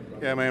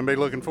yeah, man, be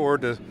looking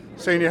forward to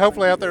seeing you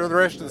hopefully out there the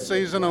rest of the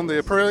season on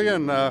the Aprilia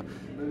and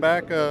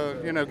back,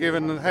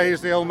 giving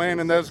Hayes, the old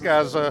man, and those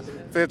guys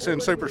fits in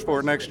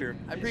Supersport next year.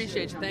 I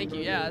appreciate you. Thank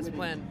you. Yeah, that's the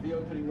plan.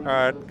 All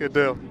right, good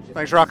deal.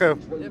 Thanks, Rocco.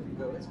 Yep.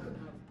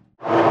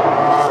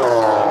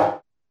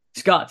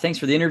 Scott, thanks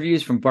for the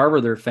interviews from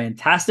Barber. They're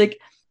fantastic.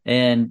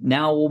 And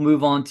now we'll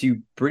move on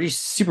to British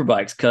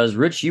Superbikes because,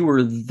 Rich, you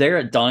were there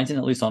at Donington,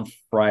 at least on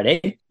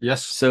Friday.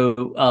 Yes.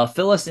 So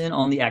fill us in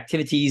on the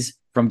activities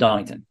from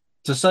Donington.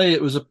 To say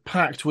it was a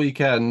packed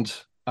weekend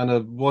and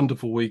a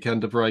wonderful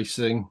weekend of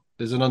racing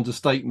is an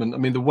understatement. I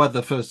mean, the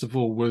weather, first of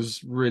all,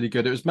 was really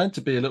good. It was meant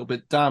to be a little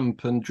bit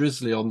damp and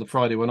drizzly on the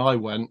Friday when I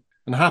went.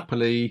 And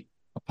happily,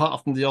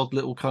 apart from the odd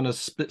little kind of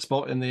split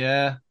spot in the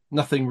air,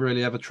 nothing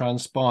really ever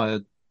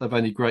transpired of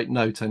any great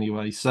note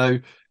anyway. So,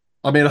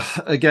 I mean,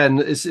 again,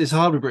 it's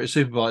hard with British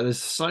Superbike. There's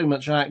so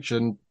much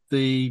action.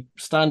 The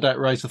standout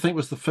race, I think,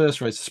 was the first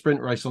race, the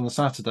sprint race on the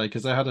Saturday,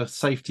 because they had a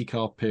safety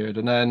car period.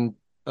 And then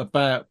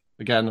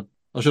again,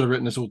 I should have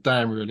written this all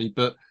down really,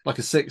 but like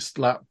a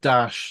 6-lap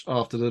dash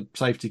after the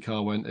safety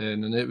car went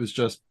in. And it was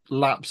just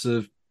laps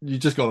of, you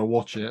just got to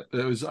watch it.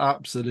 It was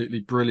absolutely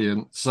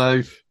brilliant.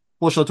 So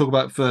what should I talk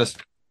about first?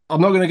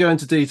 I'm not going to go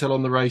into detail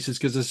on the races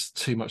because there's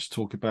too much to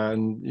talk about,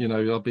 and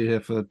I'll be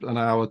here for an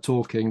hour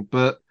talking.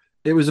 But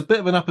it was a bit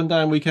of an up and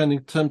down weekend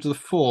in terms of the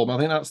form. I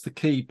think that's the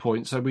key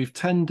point. So we've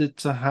tended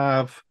to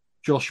have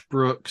Josh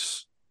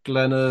Brooks,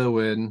 Glenn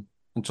Irwin,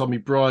 and Tommy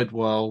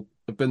Bridewell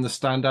have been the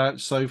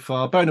standouts so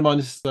far. Bearing in mind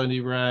this is only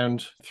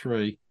round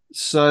 3.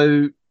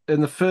 So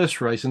in the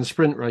first race, in the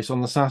sprint race on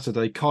the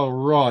Saturday, Kyle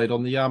Ryde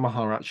on the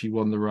Yamaha actually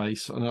won the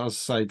race. And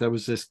as I say, there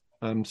was this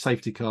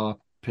safety car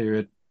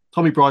period.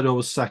 Tommy Bridewell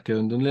was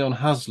second, and Leon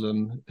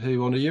Haslam,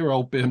 who on a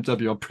year-old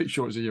BMW, I'm pretty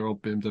sure it's a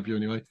year-old BMW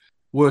anyway,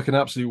 working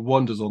absolute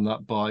wonders on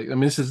that bike. I mean,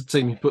 this is a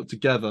team he put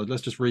together.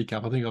 Let's just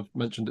recap. I think I've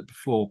mentioned it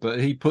before,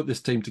 but he put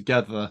this team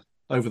together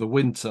over the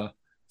winter.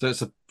 So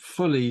it's a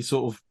fully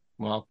sort of,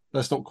 well,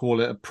 let's not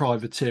call it a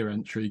privateer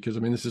entry, because, I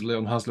mean, this is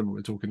Leon Haslam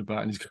we're talking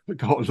about, and he's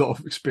got a lot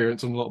of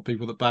experience and a lot of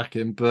people that back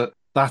him, but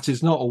that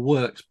is not a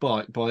works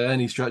bike by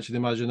any stretch of the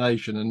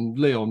imagination. And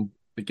Leon,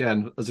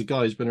 again, as a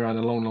guy who's been around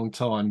a long, long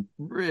time,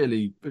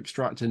 really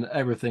extracting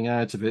everything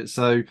out of it.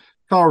 So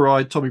Kyle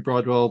Ryde, Tommy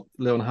Bridewell,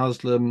 Leon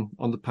Haslam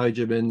on the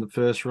podium in the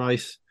first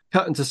race.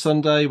 Cutting to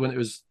Sunday when it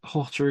was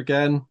hotter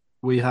again,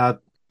 we had,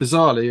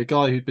 bizarrely, a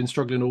guy who'd been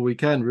struggling all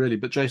weekend, really,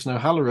 but Jason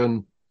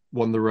O'Halloran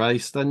won the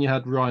race. Then you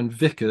had Ryan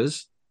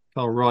Vickers,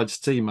 Kyle Ryde's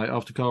teammate,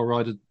 after Kyle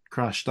Ryde had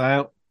crashed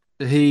out.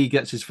 He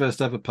gets his first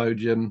ever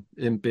podium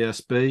in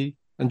BSB.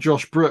 And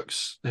Josh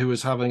Brooks, who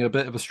was having a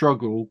bit of a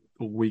struggle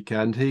all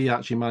weekend, he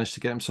actually managed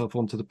to get himself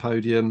onto the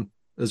podium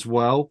as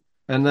well.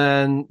 And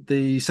then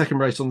the second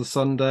race on the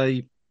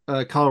Sunday,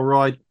 Kyle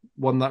Ryde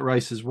won that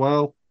race as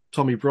well.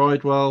 Tommy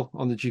Bridewell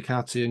on the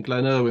Ducati and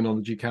Glenn Irwin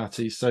on the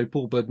Ducati. So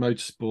Paul Bird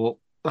Motorsport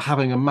are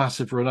having a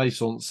massive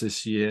renaissance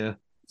this year.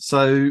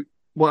 So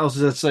what else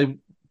is there to say?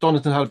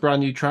 Donington had a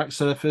brand new track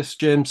surface,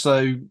 Jim,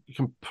 so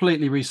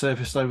completely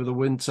resurfaced over the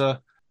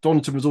winter.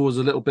 Donington was always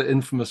a little bit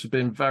infamous for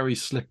being very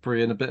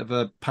slippery and a bit of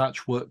a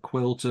patchwork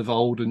quilt of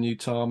old and new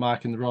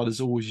tarmac, and the riders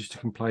always used to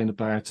complain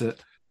about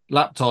it.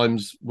 lap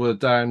times were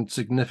down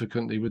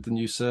significantly with the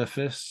new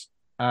surface.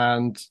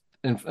 And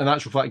in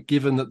actual fact,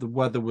 given that the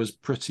weather was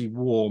pretty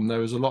warm, there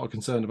was a lot of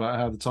concern about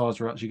how the tyres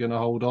were actually going to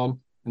hold on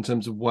in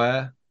terms of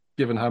wear,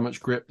 given how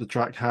much grip the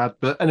track had.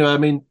 But anyway, I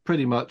mean,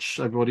 pretty much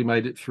everybody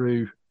made it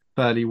through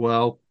fairly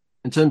well.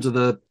 In terms of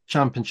the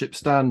championship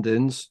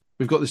stand-ins,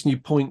 we've got this new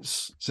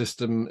points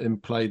system in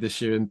play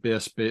this year in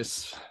BSB.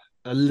 It's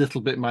a little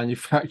bit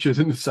manufactured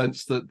in the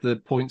sense that the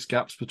points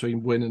gaps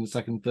between win and the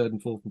second, third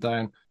and fourth and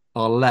down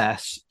are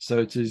less. So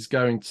it is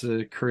going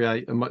to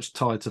create a much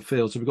tighter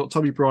field. So we've got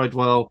Tommy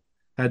Bridewell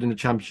heading the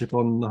championship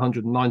on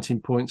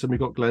 119 points, and we've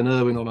got Glenn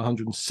Irwin on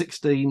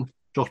 116,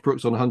 Josh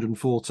Brooks on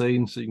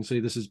 114. So you can see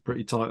this is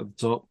pretty tight at the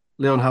top.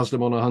 Leon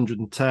Haslam on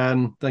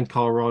 110, then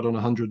Carl Ride on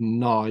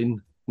 109,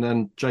 and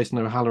then Jason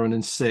O'Halloran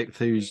in sixth,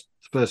 who's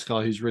the first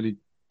guy who's really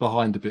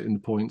behind a bit in the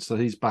points. So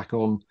he's back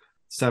on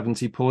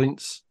 70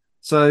 points.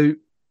 So,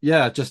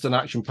 yeah, just an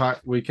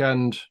action-packed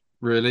weekend,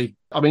 really.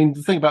 I mean,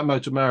 the thing about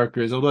Motor America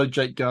is, although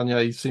Jake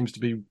Gagne seems to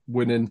be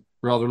winning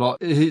rather a lot,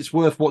 it's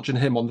worth watching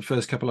him on the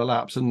first couple of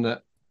laps, isn't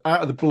it?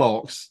 Out of the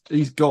blocks,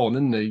 he's gone,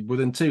 isn't he?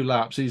 Within 2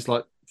 laps, he's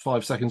like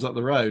 5 seconds up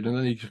the road, and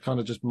then he kind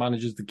of just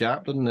manages the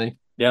gap, doesn't he?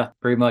 Yeah,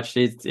 pretty much.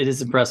 It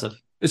is impressive.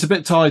 It's a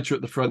bit tighter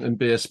at the front in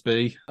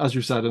BSB, as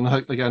you said, and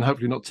again,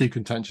 hopefully not too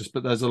contentious,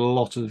 but there's a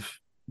lot of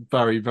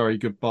very, very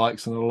good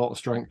bikes and a lot of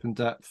strength and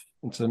depth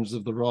in terms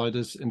of the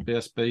riders in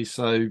BSB.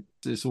 So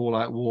it's all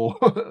out war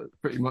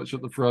pretty much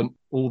at the front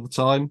all the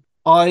time.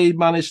 I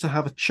managed to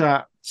have a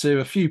chat to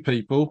a few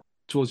people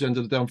towards the end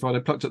of the day on Friday,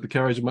 plucked up the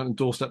courage and went and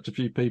doorstepped a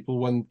few people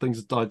when things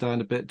had died down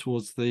a bit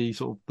towards the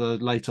sort of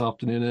the late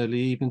afternoon, early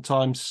evening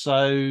time.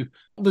 So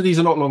these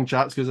are not long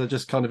chats because they're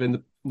just kind of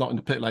not in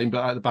the pit lane,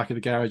 but out the back of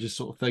the garages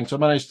sort of thing. So I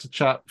managed to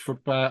chat for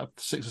about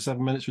 6 or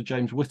 7 minutes with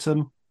James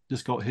Whittam.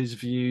 Just got his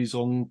views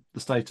on the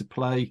state of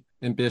play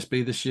in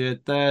BSB this year.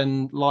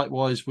 Then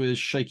likewise with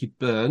Shaky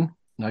Byrne.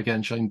 Now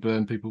again, Shane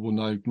Byrne, people will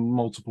know,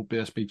 multiple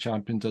BSB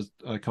champion, does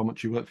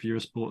commentary work for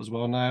Eurosport as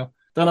well now.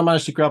 Then I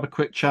managed to grab a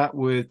quick chat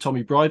with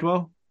Tommy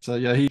Bridewell. So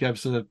yeah, he gave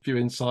us a few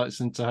insights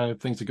into how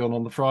things had gone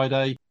on the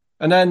Friday.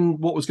 And then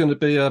what was going to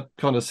be a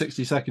kind of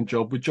 60-second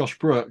job with Josh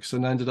Brooks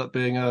and ended up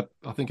being I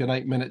think an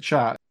 8-minute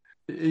chat.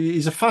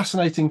 He's a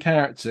fascinating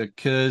character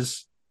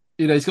because,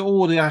 he's got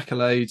all the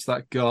accolades,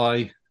 that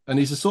guy. And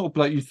he's the sort of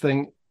bloke you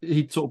think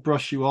he'd sort of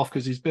brush you off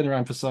because he's been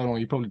around for so long.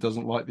 He probably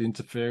doesn't like the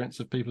interference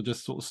of people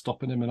just sort of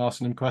stopping him and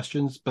asking him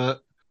questions.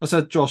 But I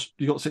said, Josh,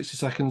 you got 60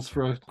 seconds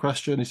for a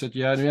question? He said,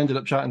 yeah. And we ended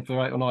up chatting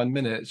for 8 or 9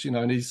 minutes,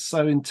 and he's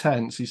so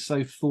intense. He's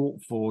so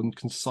thoughtful and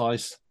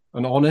concise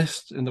and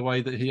honest in the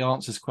way that he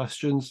answers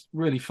questions.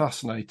 Really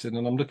fascinating.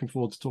 And I'm looking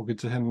forward to talking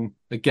to him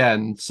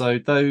again. So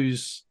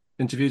those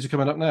interviews are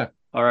coming up now.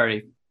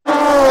 Alrighty.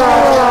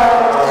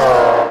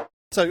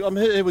 So I'm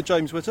here with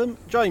James Whittam.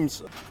 James,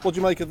 what do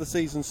you make of the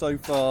season so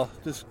far?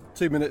 Just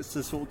 2 minutes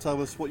to sort of tell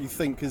us what you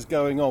think is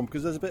going on,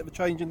 because there's a bit of a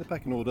change in the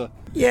pecking order.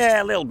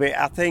 Yeah, a little bit.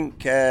 I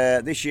think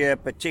this year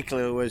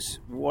particularly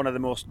was one of the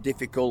most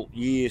difficult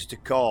years to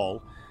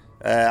call.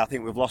 I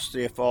think we've lost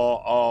 3 or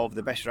 4 of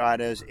the best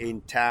riders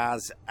in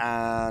Taz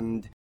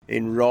and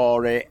in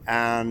Rory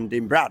and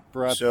in Brad.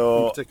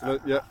 So in particular,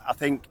 yeah. I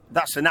think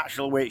that's the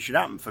natural way it should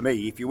happen for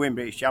me. If you win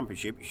British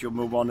Championship, you should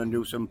move on and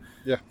do some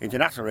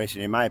international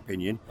racing, in my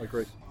opinion. I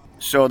agree.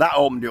 So that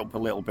opened it up a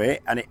little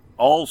bit, and it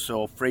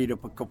also freed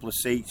up a couple of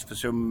seats for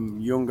some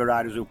younger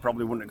riders who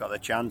probably wouldn't have got the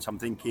chance. I'm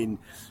thinking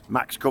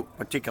Max Cook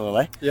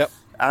particularly,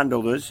 and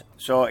others.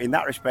 So in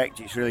that respect,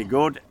 it's really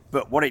good.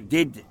 But what it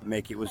did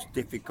make it was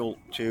difficult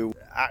to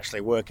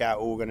actually work out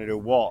who we're going to do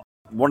what.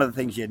 One of the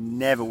things you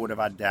never would have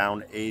had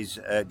down is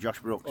Josh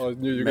Brooks. I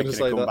knew you were going to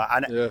say that.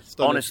 And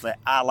honestly,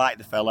 I like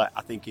the fella.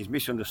 I think he's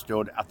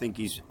misunderstood. I think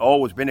he's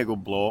always been a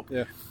good bloke.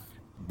 Yeah.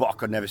 But I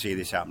could never see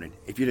this happening.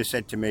 If you'd have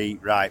said to me,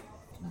 right,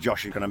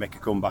 Josh is going to make a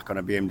comeback on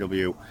a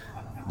BMW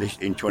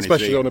in 23.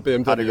 Especially on a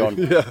BMW. I'd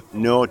have gone,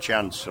 no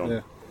chance, son.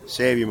 Yeah.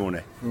 Save your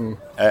money.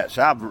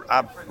 So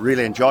I've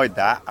really enjoyed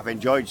that. I've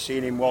enjoyed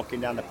seeing him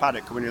walking down the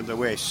paddock, coming the other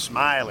way,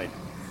 smiling.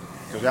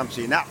 Because we haven't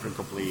seen that for a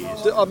couple of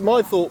years.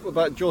 My thought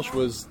about Josh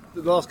was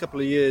the last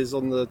couple of years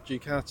on the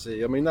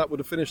Ducati, I mean, that would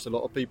have finished a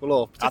lot of people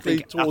off,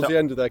 particularly towards the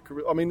end of their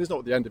career. I mean, it's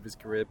not the end of his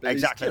career, but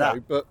exactly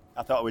that. But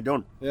I thought we'd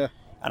done. Yeah.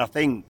 And I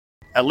think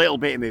a little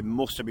bit of me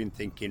must have been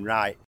thinking,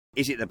 right,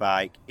 is it the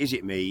bike? Is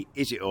it me?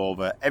 Is it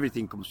over?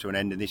 Everything comes to an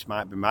end, and this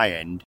might be my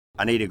end.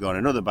 I need to go on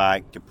another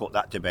bike to put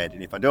that to bed.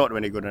 And if I don't do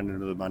any good on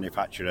another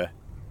manufacturer,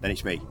 then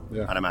it's me,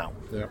 and I'm out.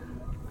 Yeah.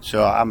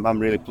 So I'm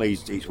really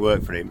pleased it's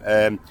worked for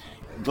him.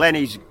 Glenn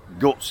is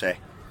gutsy.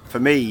 For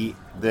me,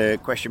 the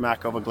question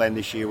mark over Glenn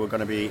this year were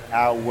going to be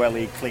how well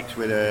he clicks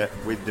with the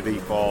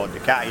V4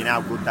 Ducati and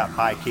how good that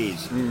bike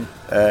is.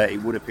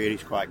 It would appear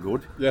it's quite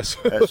good. Yes.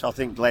 So I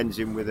think Glenn's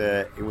in with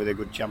a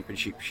good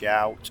championship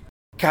shout.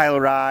 Kyle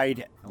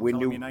Ride, we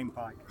knew we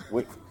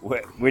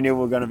knew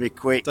we were going to be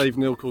quick. Dave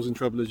Neal causing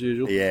trouble as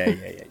usual. Yeah,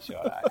 it's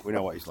all right. We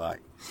know what he's like.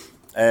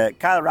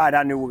 Kyle Ride,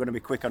 I knew we were going to be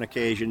quick on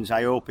occasions.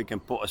 I hope he can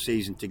put a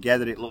season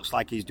together. It looks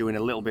like he's doing a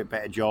little bit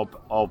better job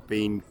of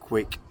being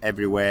quick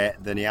everywhere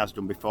than he has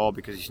done before,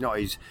 because it's not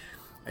his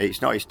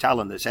It's not his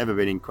talent that's ever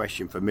been in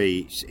question for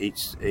me.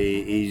 It's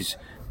his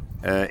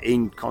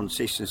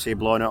inconsistency,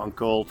 blowing out on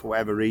call for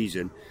whatever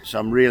reason. So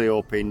I'm really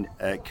hoping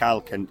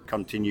Kyle can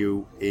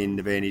continue in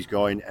the vein he's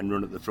going and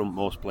run at the front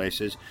most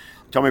places.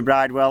 Tommy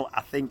Bridewell,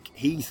 I think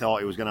he thought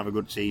he was going to have a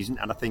good season,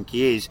 and I think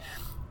he is.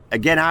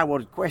 Again, I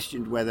was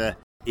questioned whether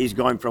he's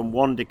going from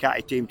one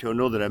Ducati team to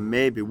another and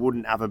maybe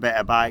wouldn't have a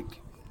better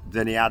bike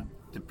than he had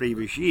the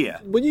previous year.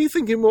 Were you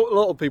thinking what a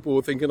lot of people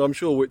were thinking, I'm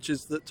sure, which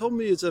is that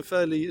Tommy is a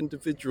fairly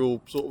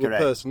individual sort of a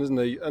person, isn't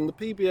he? And the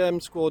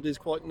PBM squad is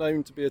quite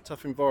known to be a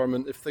tough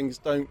environment if things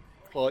don't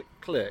quite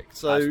click.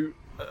 So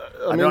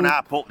I don't know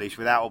how to put this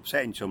without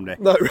upsetting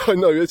somebody. No, I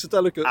know, it's a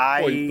delicate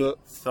point. I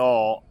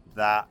thought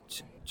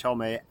that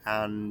Tommy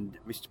and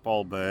Mr.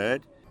 Paul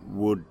Bird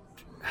would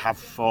have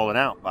fallen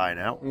out by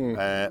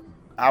now.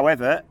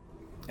 However,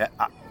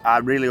 I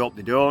really hope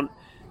they don't,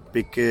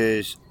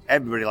 because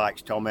everybody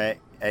likes Tommy.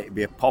 It'd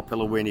be a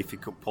popular win if he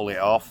could pull it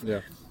off.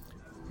 Yeah.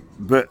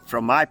 But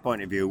from my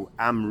point of view,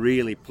 I'm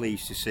really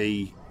pleased to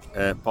see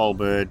Paul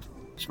Bird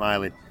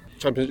smiling.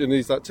 Championship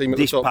needs that team at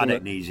this the top. This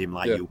paddock needs him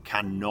like you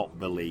cannot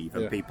believe,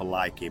 and people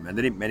like him, and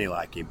there ain't many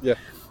like him. Yeah.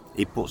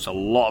 He puts a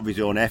lot of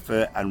his own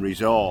effort and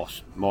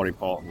resource, more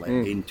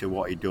importantly, into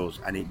what he does,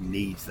 and it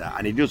needs that,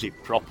 and he does it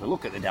properly.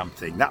 Look at the damn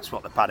thing. That's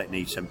what the paddock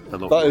needs to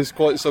look. That is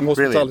quite some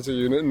hospitality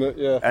unit, isn't it?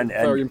 Yeah, and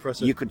very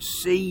impressive. You could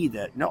see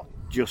that, not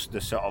just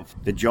the sort of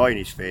the joy in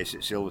his face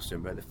at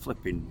Silverstone, but the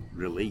flipping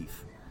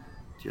relief.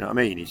 Do you know what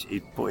I mean?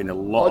 He's putting a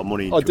lot of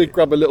money into it. I did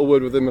grab a little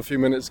word with him a few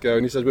minutes ago,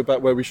 and he said we're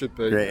back where we should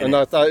be. Great, and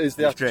that is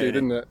the attitude,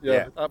 isn't it?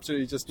 Yeah,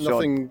 absolutely. Just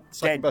nothing,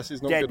 second best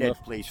is not good enough.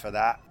 Dead pleased for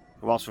that.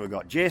 Who else have we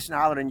got? Jason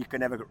Halloran, you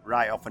can never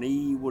write off, and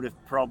he would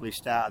have probably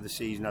started the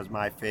season as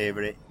my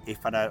favourite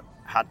if I'd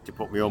had to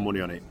put my own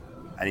money on it.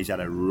 And he's had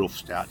a rough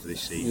start to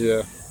this season. Yeah.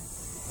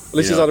 At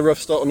least he's had a rough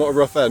start and not a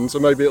rough end, so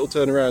maybe it'll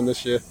turn around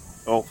this year.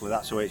 Hopefully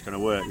that's the way it's going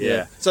to work,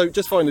 yeah. So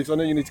just finally, because I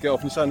know you need to get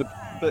off and you sound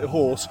a bit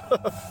hoarse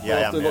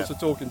after lots of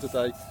talking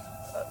today.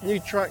 New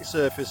track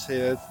surface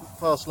here,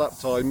 fast lap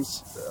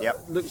times.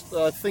 Looks,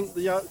 I think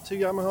the two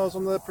Yamahas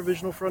on the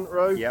provisional front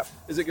row. Yep.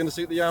 Is it going to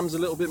suit the Yams a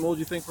little bit more? Do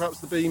you think perhaps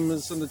the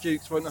Beamers and the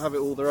Dukes won't have it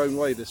all their own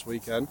way this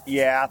weekend?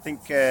 Yeah, I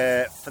think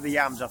for the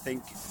Yams, I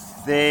think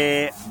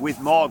they, with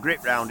more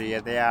grip round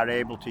here, they are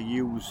able to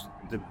use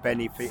the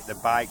benefit the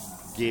bike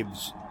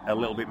gives a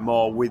little bit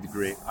more with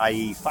grip,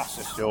 i.e.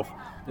 faster stuff,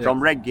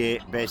 from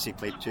Redgate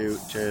basically to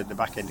the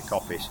back end of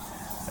Coppice.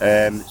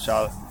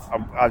 So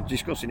I was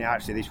discussing it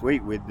actually this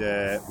week with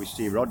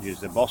Steve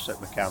Rogers, the boss at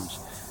McCann's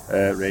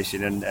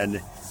Racing,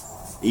 and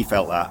he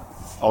felt that,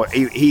 or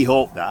he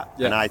hoped that,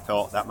 and I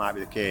thought that might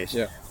be the case.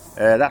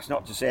 That's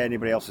not to say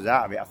anybody else is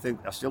out of it.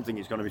 I still think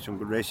it's going to be some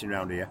good racing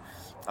around here.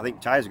 I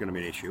think tyres are going to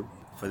be an issue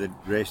for the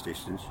race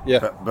distance,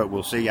 but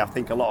we'll see. I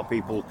think a lot of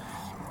people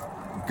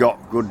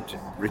got good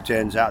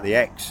returns out of the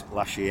X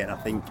last year, and I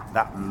think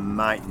that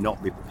might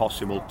not be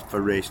possible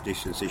for race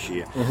distance this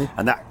year.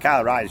 And that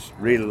Kyle Wright's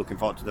really looking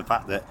forward to the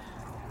fact that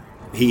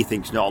he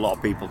thinks not a lot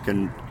of people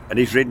can, and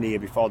he's ridden here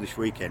before this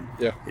weekend.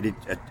 He did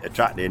a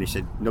track day and he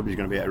said nobody's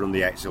going to be able to run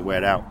the X, it'll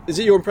wear out. Is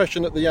it your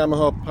impression that the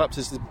Yamaha perhaps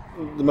is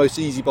the most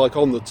easy bike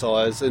on the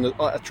tyres in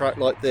a track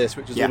like this,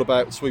 which is all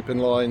about sweeping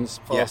lines,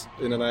 fast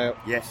in and out?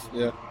 Yes.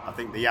 I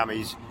think the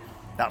Yama's,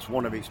 that's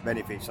one of its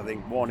benefits. I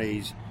think one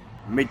is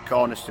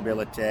mid-corner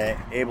stability,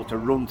 able to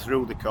run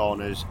through the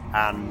corners,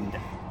 and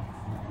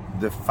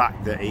the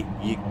fact that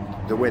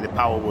the way the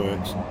power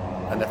works,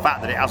 and the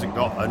fact that it hasn't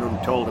got an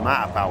untold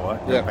amount of power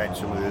compared to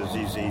some of the others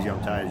is easy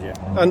on tyres.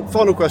 And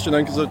final question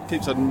then, because I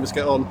keep saying we must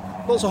get on.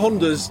 Lots of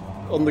Hondas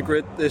on the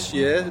grid this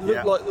year. It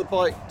looked like the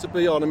bike to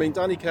be on. I mean,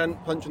 Danny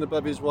Kent punching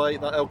above his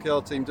weight, that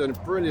LKR team doing a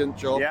brilliant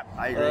job. Yeah,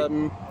 I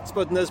agree.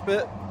 Spud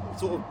Nesbitt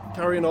sort of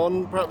carrying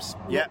on, perhaps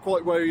not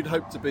quite where you'd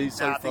hoped to be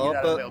so far.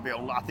 But a little bit.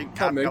 I think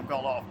I've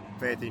got a lot of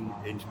faith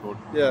in Spud.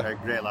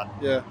 Great lad.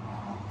 Yeah,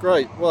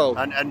 great. Well,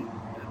 and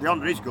the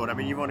Honda is good. I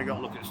mean, you've only got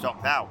to look at the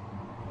stock now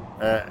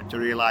to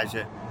realise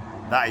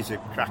that is a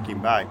cracking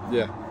bike.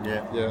 Yeah.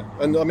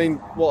 And I mean,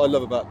 what I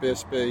love about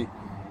BSB,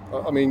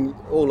 I mean,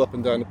 all up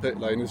and down the pit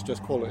lane is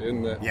just quality,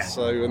 isn't it? Yeah.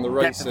 So, and the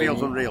racing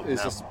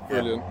is just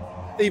brilliant.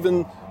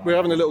 Even we're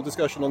having a little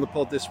discussion on the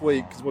pod this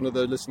week because one of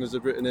the listeners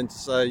had written in to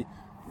say,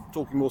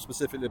 talking more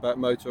specifically about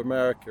Motor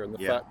America and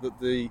the fact that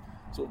the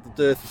sort of the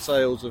dearth of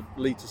sales of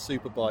litre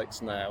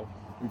superbikes now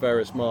in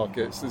various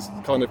markets is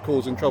kind of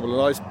causing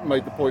trouble. And I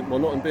made the point, well,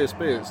 not in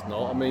BSB, it's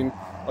not. I mean,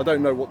 I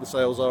don't know what the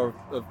sales are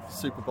of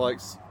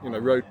superbikes,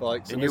 road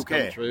bikes in this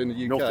country, in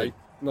the UK.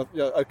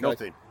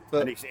 Nothing.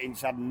 But and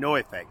it's had no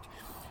effect.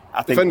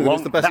 I think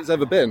it's the best it's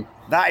ever been.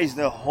 That is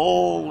the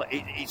whole.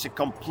 It's a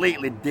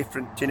completely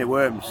different tin of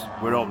worms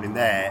we're opening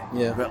there.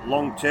 Yeah. But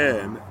long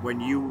term, when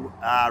you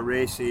are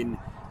racing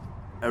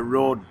a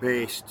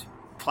road-based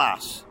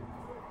class,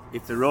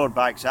 if the road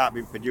bikes aren't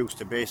being produced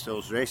to base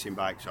those racing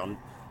bikes on,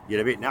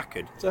 you're a bit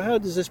knackered. So how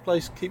does this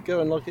place keep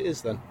going like it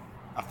is then?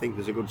 I think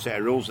there's a good set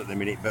of rules at the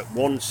minute, but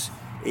once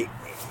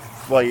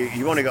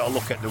you've only got to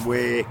look at the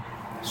way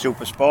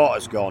Super Sport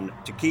has gone.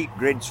 To keep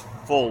grids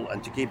full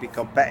and to keep it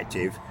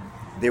competitive,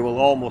 they will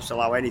almost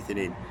allow anything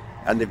in.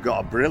 and they've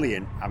got a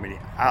brilliant. I mean,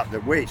 the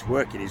way it's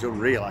working is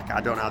unreal. Like,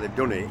 I don't know how they've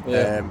done it,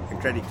 and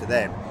credit to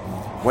them.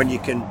 When you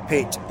can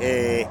pit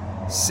a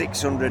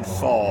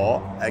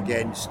 604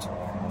 against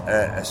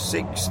a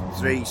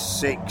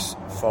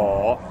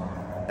 636-4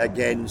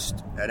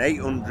 against an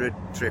 800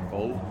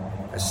 triple,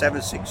 a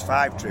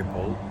 765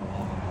 triple,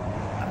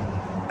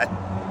 a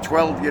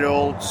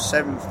 12-year-old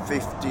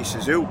 750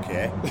 Suzuki,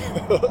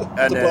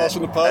 and a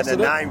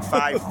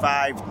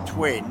 955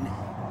 twin,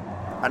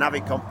 and have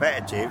it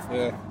competitive.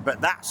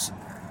 But that's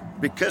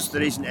because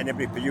there isn't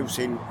anybody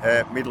producing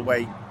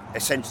middleweight,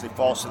 essentially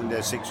 4-cylinder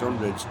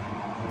 600s.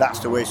 That's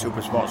the way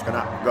Supersport's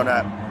gonna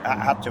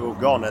have to have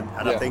gone,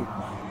 and I think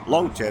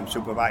long-term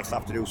Superbikes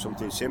have to do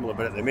something similar.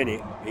 But at the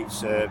minute,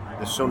 it's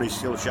the sun is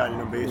still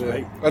shining on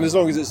BSB. And as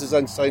long as it's as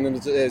entertaining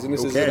as it is, and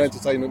this is an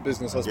entertainment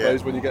business, I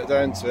suppose, when you get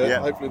down to it,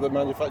 hopefully the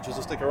manufacturers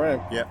will stick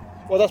around.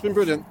 Well, that's been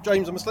brilliant,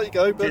 James. I must let you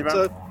go,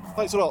 but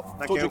thanks a lot.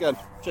 Talk to you again.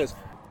 Cheers.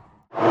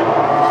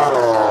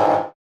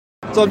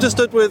 So I'm just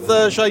stood with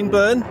Shane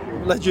Byrne,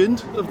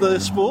 legend of the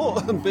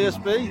sport and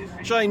BSB.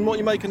 Shane, what are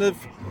you making of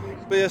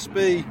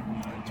BSB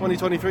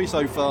 2023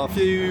 so far? A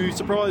few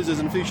surprises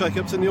and a few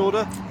shake-ups in the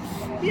order?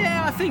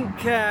 Yeah, I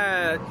think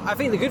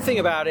the good thing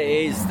about it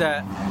is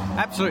that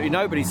absolutely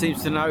nobody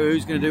seems to know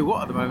who's going to do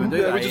what at the moment,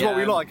 do they? Which is what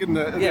we like, isn't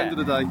it, at the end of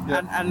the day?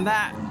 And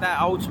that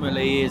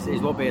ultimately is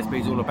what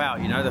BSB is all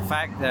about. You know, the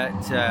fact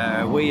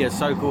that we as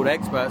so-called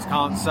experts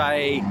can't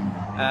say,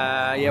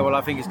 well,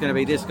 I think it's going to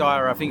be this guy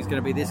or I think it's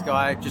going to be this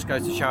guy. It just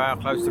goes to show how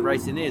close the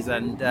racing is.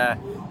 And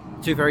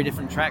two very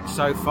different tracks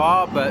so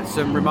far, but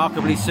some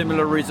remarkably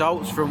similar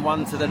results from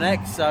one to the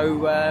next.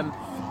 So,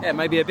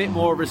 maybe a bit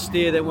more of a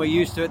steer than we're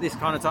used to at this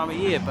kind of time of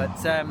year. But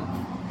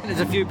there's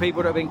a few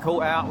people that have been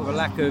caught out with a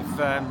lack of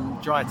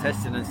dry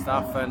testing and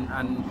stuff. And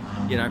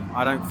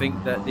I don't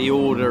think that the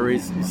order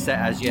is set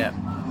as yet.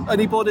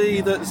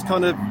 Anybody that's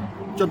kind of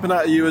jumping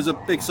out at you as a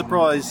big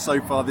surprise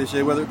so far this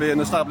year, whether it be an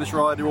established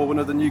rider or one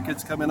of the new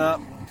kids coming up?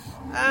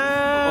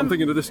 I'm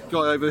thinking of this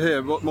guy over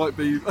here. What might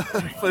be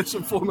first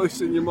and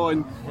foremost in your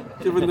mind,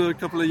 given the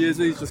couple of years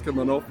he's just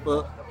coming off?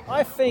 But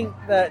I think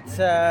that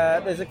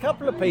there's a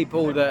couple of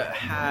people that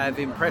have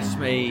impressed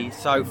me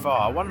so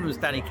far. One of them is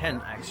Danny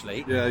Kent,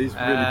 actually. Yeah, he's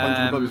really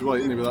punching above his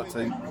weight, isn't he, with that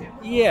team?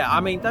 Yeah, I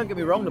mean, don't get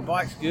me wrong, the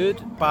bike's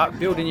good, but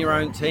building your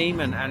own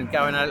team and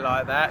going at it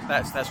like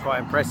that's quite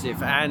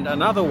impressive. And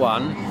another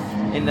one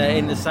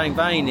in the same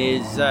vein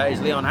is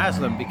Leon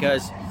Haslam,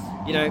 because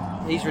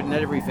he's ridden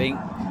everything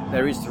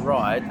there is to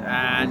ride,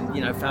 and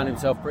found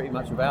himself pretty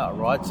much without a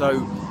ride,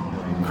 so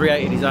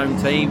created his own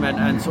team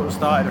and sort of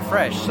started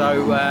afresh.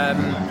 So to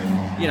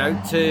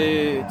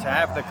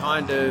have the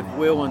kind of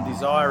will and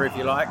desire, if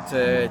you like,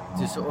 to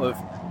sort of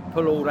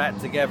pull all that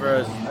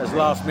together as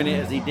last minute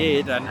as he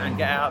did and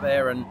get out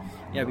there and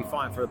be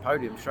fighting for the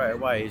podium straight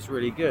away is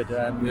really good.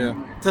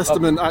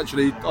 Testament,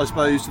 actually, I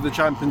suppose, to the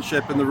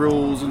championship and the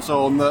rules and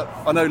so on. That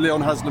I know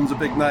Leon Haslam's a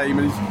big name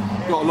and he's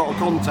got a lot of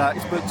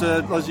contacts, but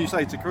as you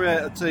say, to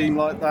create a team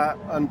like that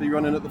and be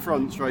running at the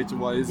front straight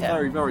away is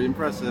very, very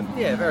impressive.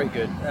 Yeah, very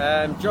good.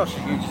 Josh,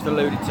 you just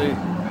alluded to,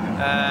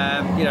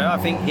 I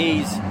think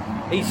he's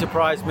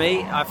surprised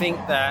me. I think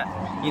that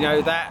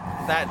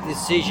that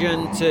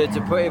decision to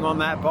put him on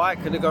that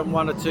bike could have gone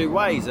one or two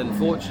ways.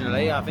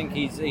 Unfortunately, I think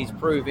he's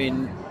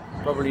proving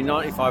probably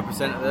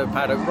 95% of the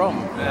paddock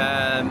wrong,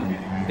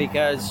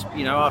 because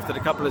after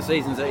the couple of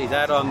seasons that he's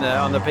had on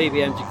the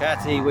PBM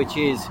Ducati, which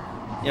is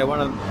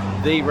one of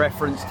the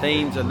reference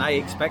teams, and they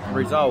expect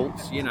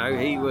results. He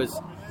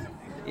was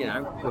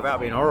without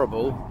being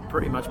horrible,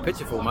 pretty much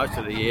pitiful most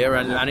of the year,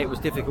 and it was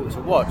difficult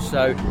to watch.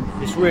 So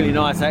it's really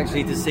nice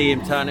actually to see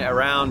him turn it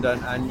around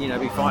and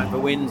be fighting for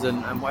wins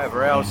and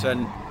whatever else,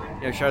 and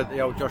show that the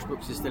old Josh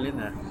Brooks is still in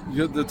there.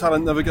 The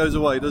talent never goes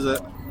away, does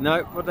it?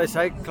 No, what do they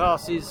say?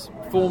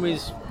 Form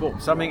is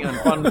something,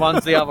 and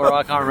one's the other.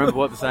 I can't remember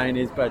what the saying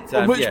is, but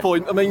at which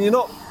point, I mean, you're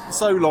not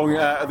so long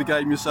out of the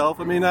game yourself.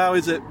 I mean, how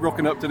is it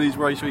rocking up to these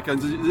race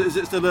weekends? Is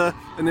it still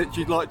an itch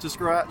you'd like to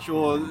scratch,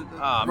 or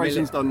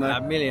racing's done now?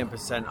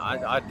 1,000,000%.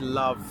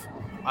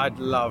 I'd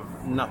love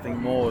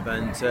nothing more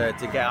than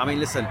to get. I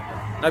mean, listen,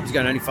 nobody's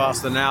going any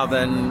faster now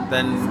than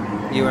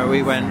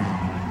we went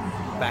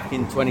back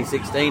in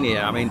 2016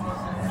 here. I mean,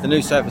 the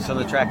new surface on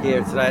the track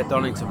here today at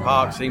Donington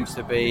Park seems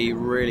to be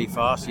really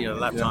fast. The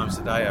lap times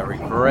today are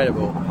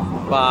incredible.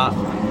 But,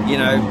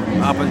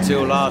 up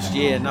until last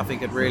year, nothing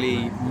had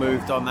really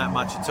moved on that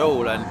much at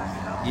all. And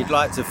you'd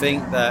like to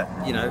think that,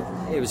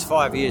 it was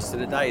 5 years to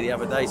the day the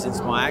other day since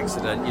my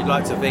accident. You'd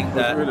like to think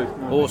that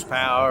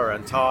horsepower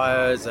and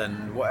tyres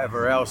and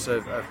whatever else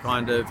have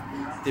kind of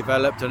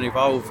developed and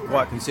evolved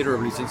quite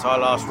considerably since I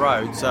last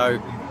rode. So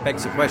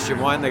begs the question,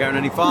 why aren't they going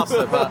any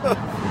faster? But you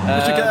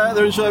should get out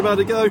there and show them how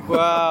to go.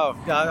 Well,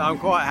 I'm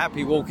quite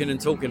happy walking and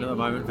talking at the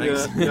moment,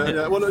 thanks.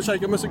 Yeah. Well, look,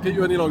 Shake, I mustn't keep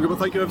you any longer, but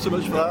thank you ever so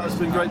much for that. It's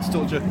been great to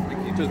talk to you.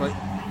 Thank you. Cheers, mate.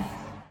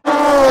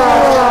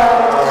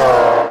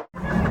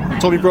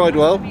 Tommy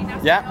Bridewell.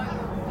 Yeah.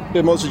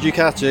 Bit Monster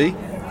Ducati.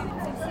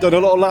 done a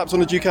lot of laps on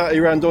the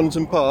Ducati around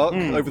Donington Park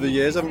over the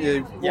years, haven't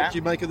you? What do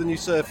you make of the new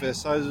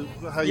surface? How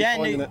are you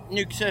finding it?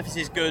 New surface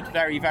is good,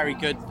 very, very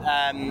good.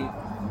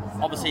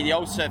 Obviously, the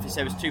old surface,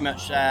 there was too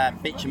much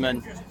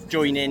bitumen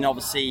joining,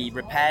 obviously,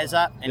 repairs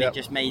up, and it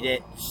just made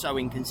it so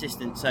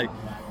inconsistent. So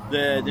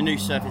the new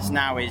surface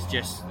now is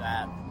just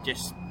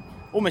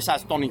almost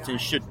as Donington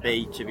should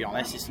be, to be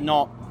honest. It's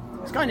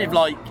kind of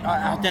like,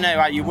 I don't know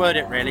how you word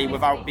it really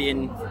without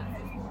being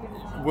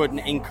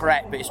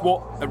incorrect, but it's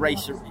what a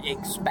racer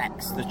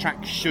expects. The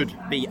track should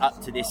be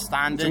up to this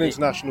standard. It's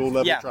an international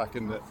level track,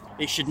 isn't it?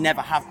 It should never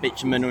have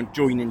bitumen or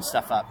joining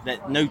stuff up.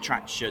 That no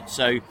track should.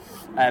 So,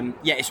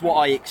 it's what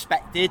I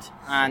expected,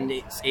 and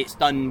it's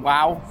done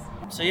well.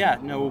 So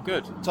all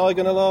good. Tyre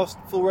going to last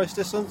full race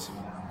distance?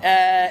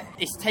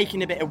 It's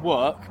taking a bit of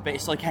work, but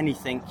it's like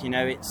anything,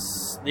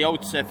 it's the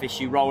old surface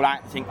you roll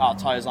out and think,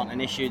 tyres aren't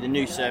an issue. The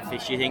new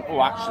surface you think,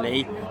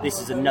 actually,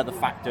 this is another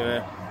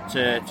factor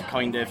to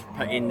kind of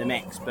put in the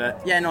mix.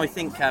 But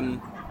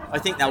I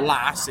think they'll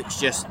last. It's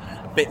just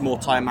a bit more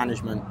tyre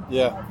management.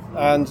 Yeah,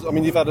 and I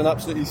mean, you've had an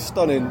absolutely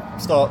stunning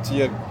start to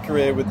your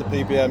career with the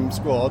PBM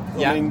squad.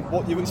 I mean,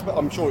 what you expect?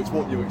 I'm sure it's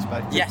what you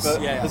expected. Yes, but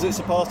has it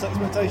surpassed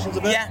expectations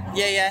a bit?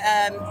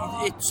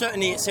 It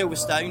certainly at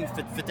Silverstone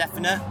for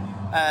definite.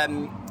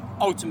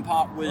 Alton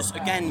Park was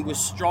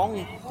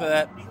strong,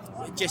 but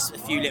just a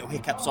few little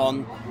hiccups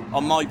on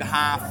my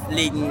behalf.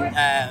 Leading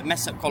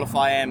mess up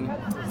qualifying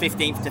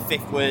 15th to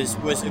 5th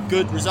was a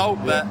good result,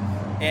 but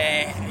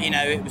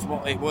it was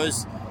what it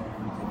was.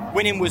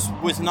 Winning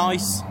was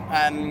nice,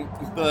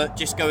 but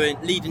just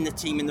leading the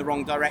team in the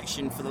wrong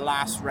direction for the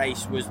last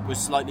race was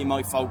slightly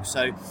my fault.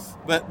 So,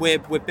 but we're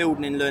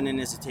building and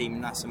learning as a team,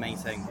 and that's the main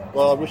thing.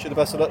 Well, I wish you the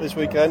best of luck this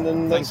weekend,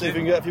 and let's see if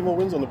we can get a few more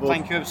wins on the board.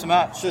 Thank you ever so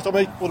much. Cheers,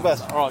 Tommy. All the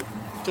best. All right.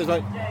 Cheers,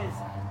 mate.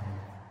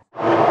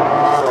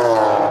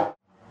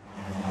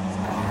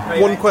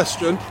 One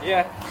question.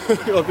 Yeah.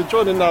 I've been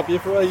trying to nab you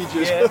for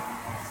ages. Yeah.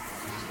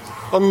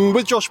 I'm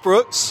with Josh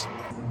Brooks.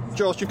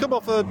 Josh, you've come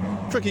off a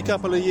tricky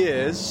couple of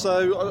years,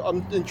 so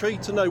I'm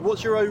intrigued to know,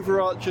 what's your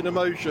overarching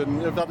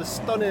emotion? You've had a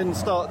stunning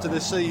start to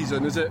this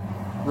season. Is it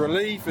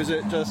relief? Is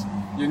it just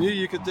you knew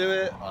you could do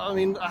it? I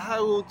mean,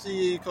 how do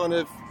you kind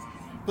of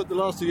put the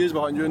last 2 years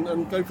behind you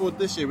and go forward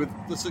this year with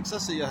the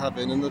success that you're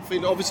having and the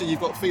feeling? Obviously,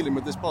 you've got a feeling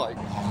with this bike.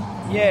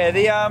 Yeah,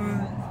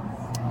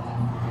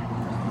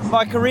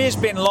 my career's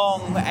been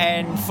long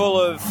and full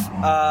of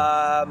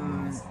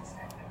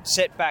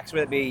setbacks,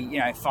 whether it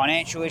be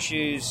financial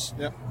issues,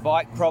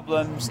 bike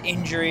problems,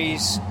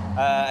 injuries,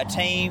 a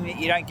team that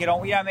you don't get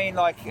on. You know what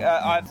I mean?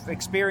 I've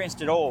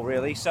experienced it all,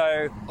 really. So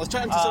I was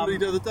chatting to somebody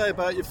the other day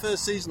about your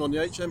first season on the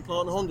HM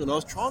plant in Honda, and I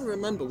was trying to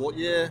remember what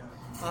year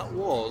that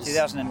was.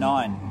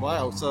 2009.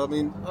 Wow. So I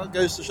mean, that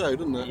goes to show,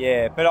 doesn't it?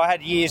 Yeah, but I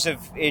had years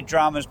of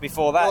dramas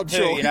before that too.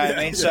 Sure. You know what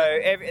I mean? So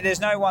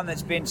there's no one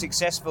that's been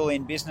successful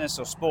in business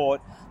or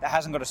sport that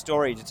hasn't got a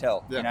story to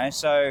tell.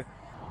 So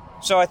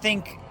I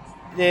think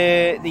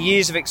the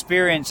years of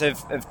experience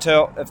have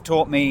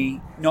taught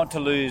me not to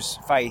lose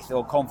faith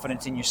or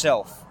confidence in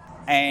yourself.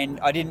 And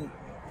I didn't,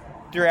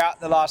 throughout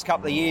the last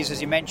couple of years,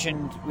 as you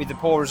mentioned, with the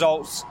poor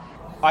results,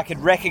 I could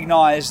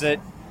recognise that,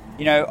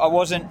 I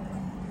wasn't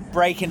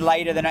braking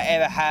later than I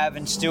ever have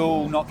and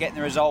still not getting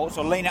the results,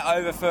 or leaning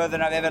over further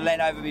than I've ever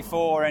leaned over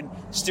before and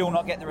still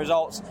not getting the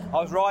results.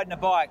 I was riding a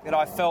bike that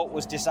I felt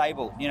was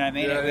disabled. You know what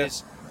I mean?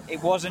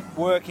 It wasn't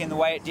working the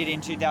way it did in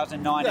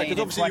 2019. Yeah,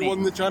 because obviously you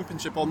won the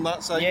championship on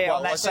that same bike.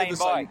 On that same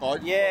bike.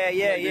 Yeah,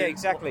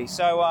 exactly.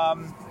 So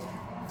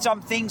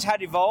some things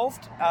had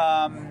evolved,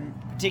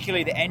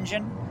 particularly the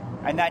engine,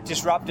 and that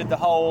disrupted the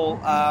whole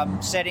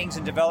settings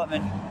and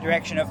development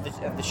direction of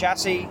the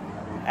chassis,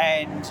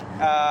 and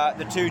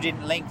the two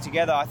didn't link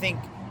together. I think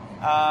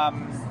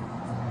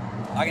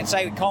I can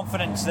say with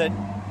confidence that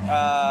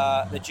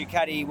the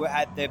Ducati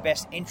had their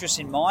best interests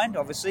in mind.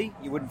 Obviously,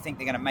 you wouldn't think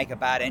they're going to make a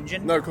bad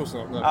engine. No, of course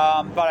not. No.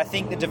 But I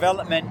think the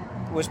development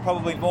was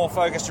probably more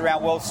focused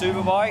around World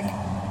Superbike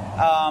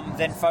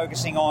than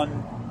focusing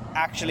on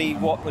actually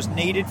what was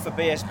needed for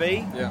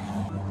BSB.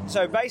 Yeah.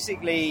 So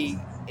basically,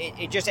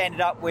 it just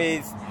ended up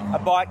with a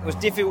bike that was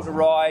difficult to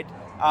ride.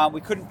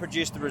 We couldn't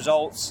produce the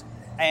results,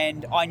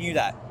 and I knew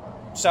that.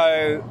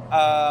 So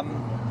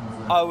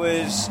I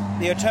was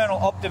the eternal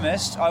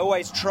optimist. I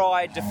always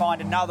tried to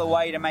find another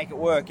way to make it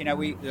work.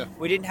 We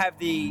didn't have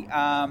the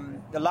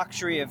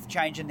luxury of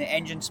changing the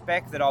engine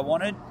spec that I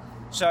wanted,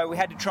 so we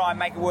had to try and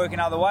make it work in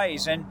other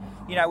ways. And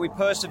we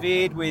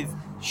persevered with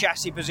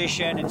chassis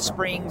position and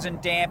springs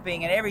and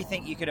damping and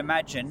everything you could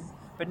imagine,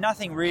 but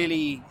nothing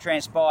really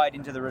transpired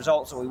into the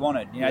results that we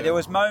wanted. There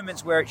was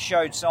moments where it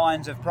showed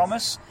signs of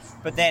promise,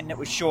 but then it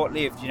was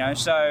short-lived.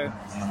 So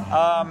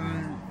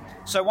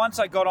once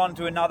I got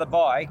onto another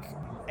bike.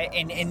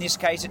 In this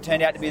case, it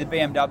turned out to be the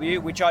BMW,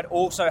 which I'd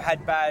also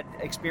had bad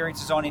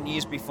experiences on in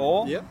years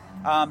before.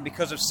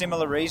 Because of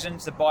similar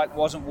reasons. The bike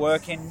wasn't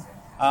working.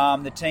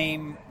 The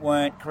team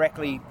weren't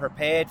correctly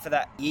prepared for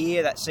that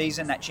year, that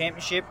season, that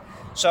championship.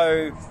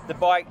 So the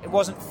bike, it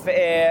wasn't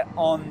fair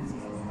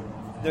on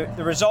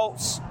the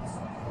results.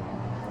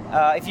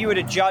 if you were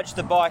to judge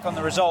the bike on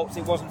the results,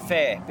 it wasn't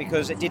fair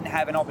because it didn't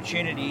have an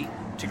opportunity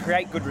to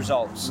create good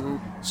results.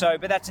 So,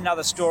 but that's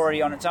another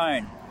story on its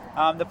own.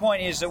 The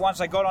point is that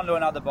once I got onto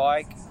another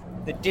bike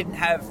that didn't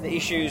have the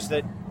issues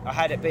that I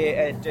had at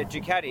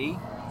Ducati,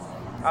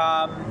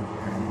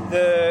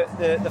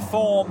 the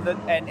form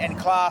and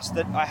class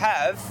that I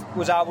have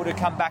was able to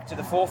come back to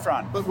the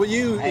forefront. But were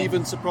you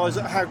even surprised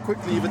at how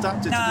quickly you've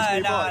adapted to this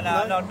new bike?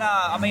 No.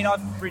 I mean,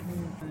 I've ridden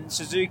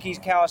Suzuki's,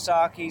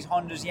 Kawasaki's,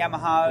 Hondas,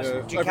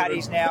 Yamahas,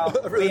 Ducatis now,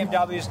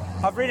 BMWs.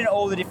 I've ridden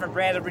all the different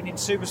brands. I've ridden in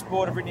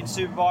Supersport, I've ridden in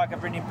Superbike,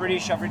 I've ridden in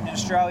British, I've ridden in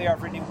Australia,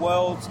 I've ridden in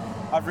Worlds,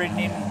 I've ridden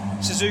in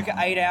Suzuka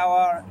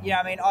 8-hour. You know,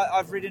 I mean,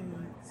 I've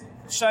ridden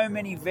so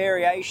many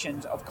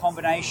variations of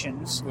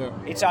combinations.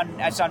 It's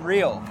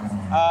unreal.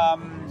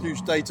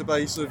 Huge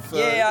database of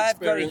I've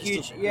got a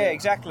huge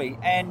exactly.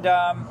 And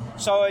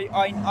so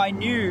I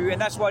knew,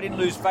 and that's why I didn't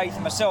lose faith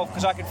in myself,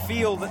 because I could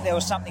feel that there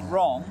was something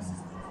wrong.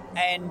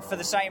 And for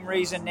the same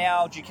reason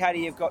now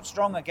Ducati have got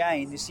strong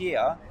again this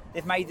year.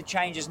 They've made the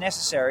changes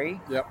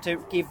necessary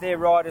to give their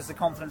riders the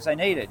confidence they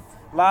needed.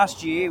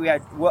 Last year we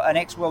had an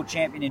ex-world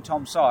champion in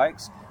Tom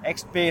Sykes,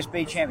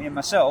 ex-BSB champion in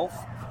myself,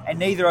 and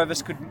neither of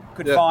us could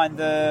find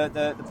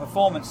the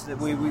performance that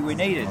we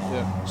needed.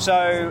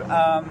 So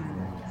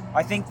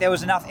I think there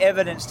was enough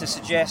evidence to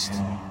suggest,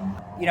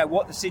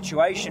 what the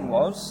situation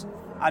was.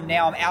 And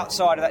now I'm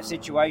outside of that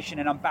situation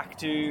and I'm back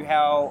to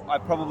how I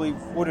probably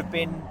would have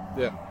been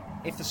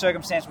if the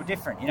circumstance were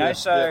different,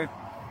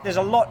 there's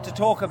a lot to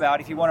talk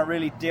about if you want to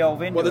really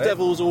delve into it. Well, the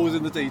devil's always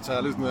in the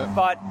detail, isn't it?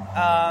 But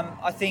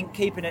I think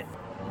keeping it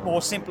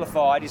more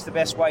simplified is the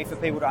best way for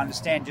people to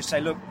understand. Just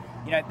say, look,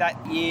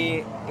 that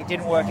year it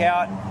didn't work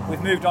out.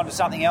 We've moved on to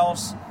something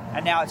else,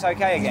 and now it's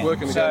okay again. It's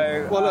working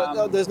again. Well,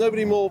 look, there's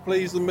nobody more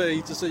pleased than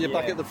me to see you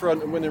back at the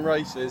front and winning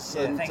races.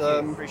 Yeah, and thank you.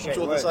 Appreciate I'm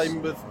sure the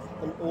same with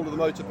all of the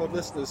Motopod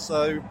listeners.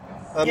 So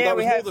that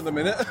was more than a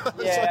minute.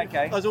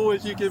 Okay. As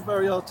always, you give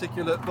very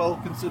articulate,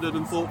 well-considered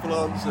and thoughtful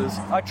answers.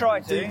 I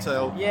try to.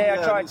 Detail. I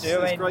try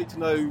to. It's great to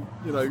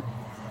know,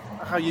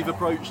 how you've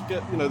approached,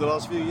 the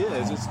last few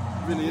years. It's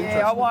really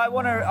interesting.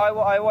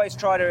 I always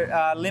try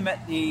to limit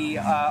the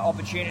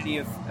opportunity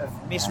of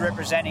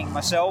misrepresenting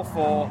myself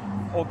or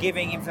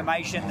giving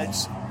information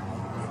that's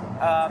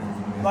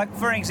like,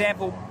 for an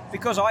example,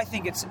 because I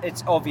think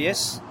it's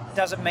obvious,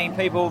 doesn't mean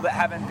people that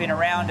haven't been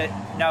around it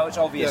know it's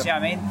obvious. You know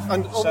what I mean?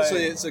 And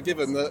obviously it's a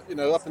given that,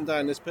 up and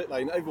down this pit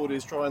lane,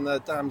 everybody's trying their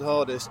damned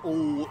hardest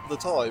all the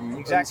time.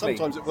 Exactly. And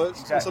sometimes it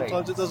works, and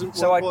sometimes it doesn't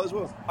work quite as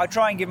well. I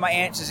try and give my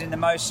answers in the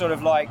most sort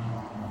of like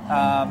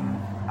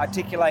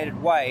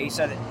articulated way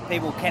so that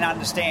people can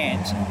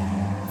understand,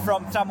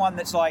 from someone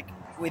that's like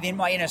within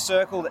my inner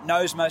circle that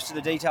knows most of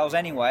the details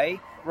anyway,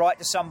 right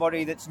to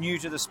somebody that's new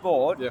to the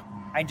sport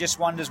and just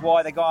wonders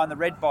why the guy on the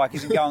red bike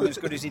isn't going as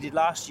good as he did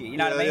last year. You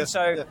know what I mean?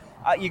 So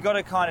you've got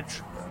to kind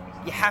of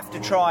you have to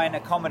try and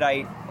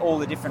accommodate all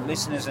the different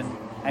listeners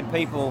and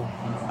people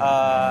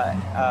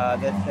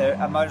that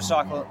are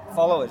motorcycle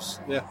followers.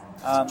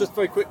 Just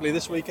very quickly,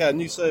 this weekend,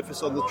 new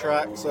surface on the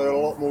track, so a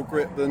lot more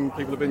grip than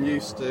people have been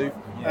used to.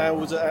 How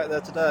was it out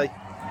there today?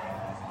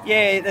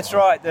 Yeah, that's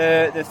right.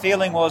 The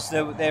feeling was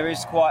that there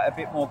is quite a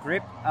bit more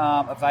grip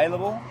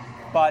available,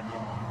 but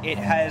it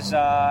has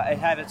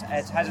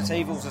its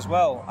evils as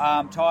well.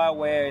 Tyre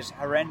wear is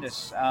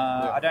horrendous.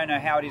 I don't know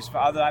how it is for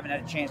others. I haven't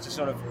had a chance to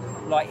sort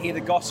of like hear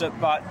the gossip,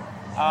 but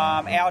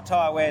our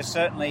tyre wear is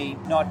certainly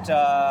not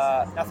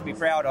nothing to be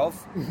proud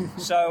of.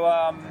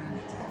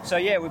 So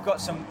yeah, we've got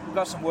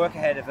some work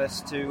ahead of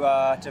us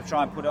to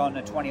try and put on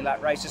a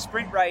 20-lap race. A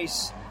sprint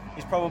race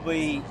is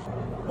probably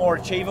more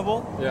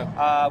achievable.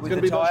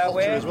 With the tyre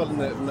wear as well,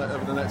 isn't it,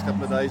 over the next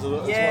couple of days?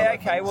 Well,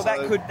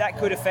 that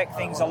could affect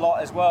things a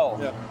lot as well.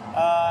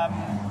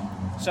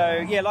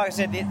 So like I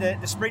said,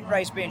 the sprint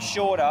race being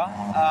shorter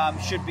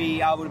should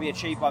be able to be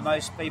achieved by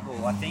most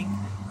people, I think.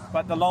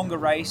 But the longer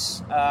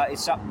race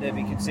is something to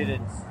be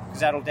considered, because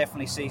that'll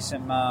definitely see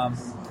some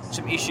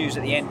issues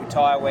at the end with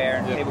tyre wear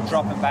and people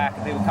dropping back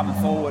and people coming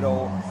forward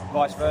or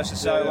vice versa.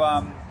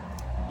 So.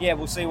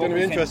 We'll see what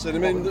we can. It's going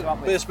to be interesting. I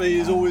mean, BSB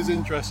is always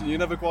interesting. You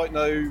never quite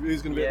know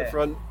who's going to be at the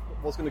front,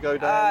 what's going to go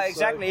down.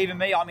 Exactly. So. Even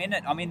me, I'm in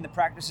it. I'm in the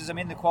practices. I'm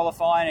in the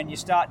qualifying, and you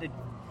start to,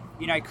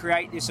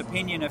 create this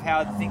opinion of how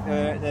I think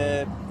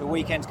the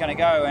weekend's going to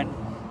go. And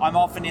I'm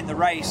often in the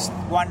race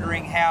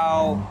wondering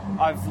how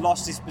I've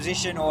lost this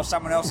position or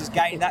someone else has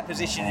gained that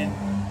position. And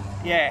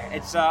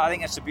it's. I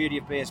think that's the beauty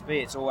of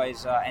BSB. It's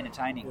always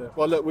entertaining. Yeah.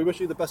 Well, look, we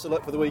wish you the best of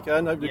luck for the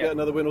weekend. Hope you get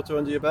another win or two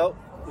under your belt.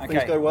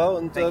 Things go well,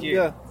 and thank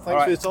you.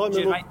 Thanks for your time. Cheers, and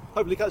we'll mate.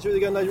 hopefully catch you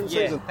again later in the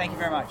season. Thank you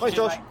very much. Thanks,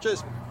 Josh. Mate.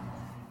 Cheers.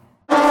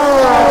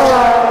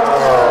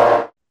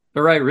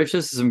 All right, Rich,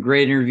 this is some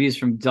great interviews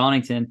from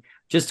Donington.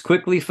 Just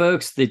quickly,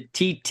 folks, the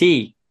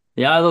TT,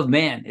 the Isle of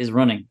Man, is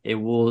running. It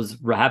was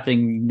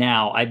happening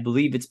now. I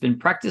believe it's been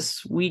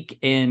practice week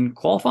and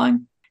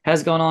qualifying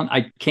has gone on.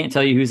 I can't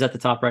tell you who's at the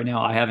top right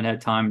now. I haven't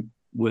had time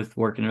with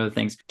work and other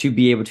things to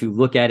be able to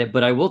look at it.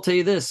 But I will tell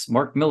you this,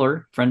 Mark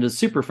Miller,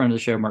 super friend of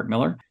the show, Mark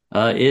Miller,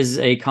 is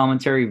a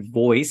commentary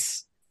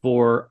voice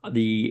for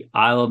the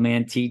Isle of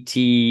Man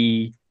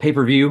TT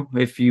pay-per-view,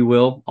 if you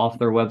will, off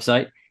their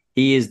website.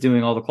 He is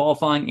doing all the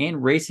qualifying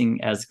and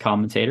racing as a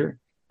commentator,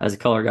 as a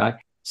color guy.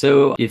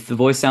 So if the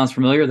voice sounds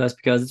familiar, that's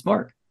because it's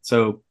Mark.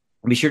 So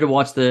be sure to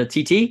watch the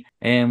TT.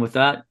 And with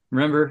that,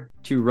 remember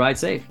to ride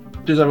safe.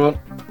 Cheers, everyone.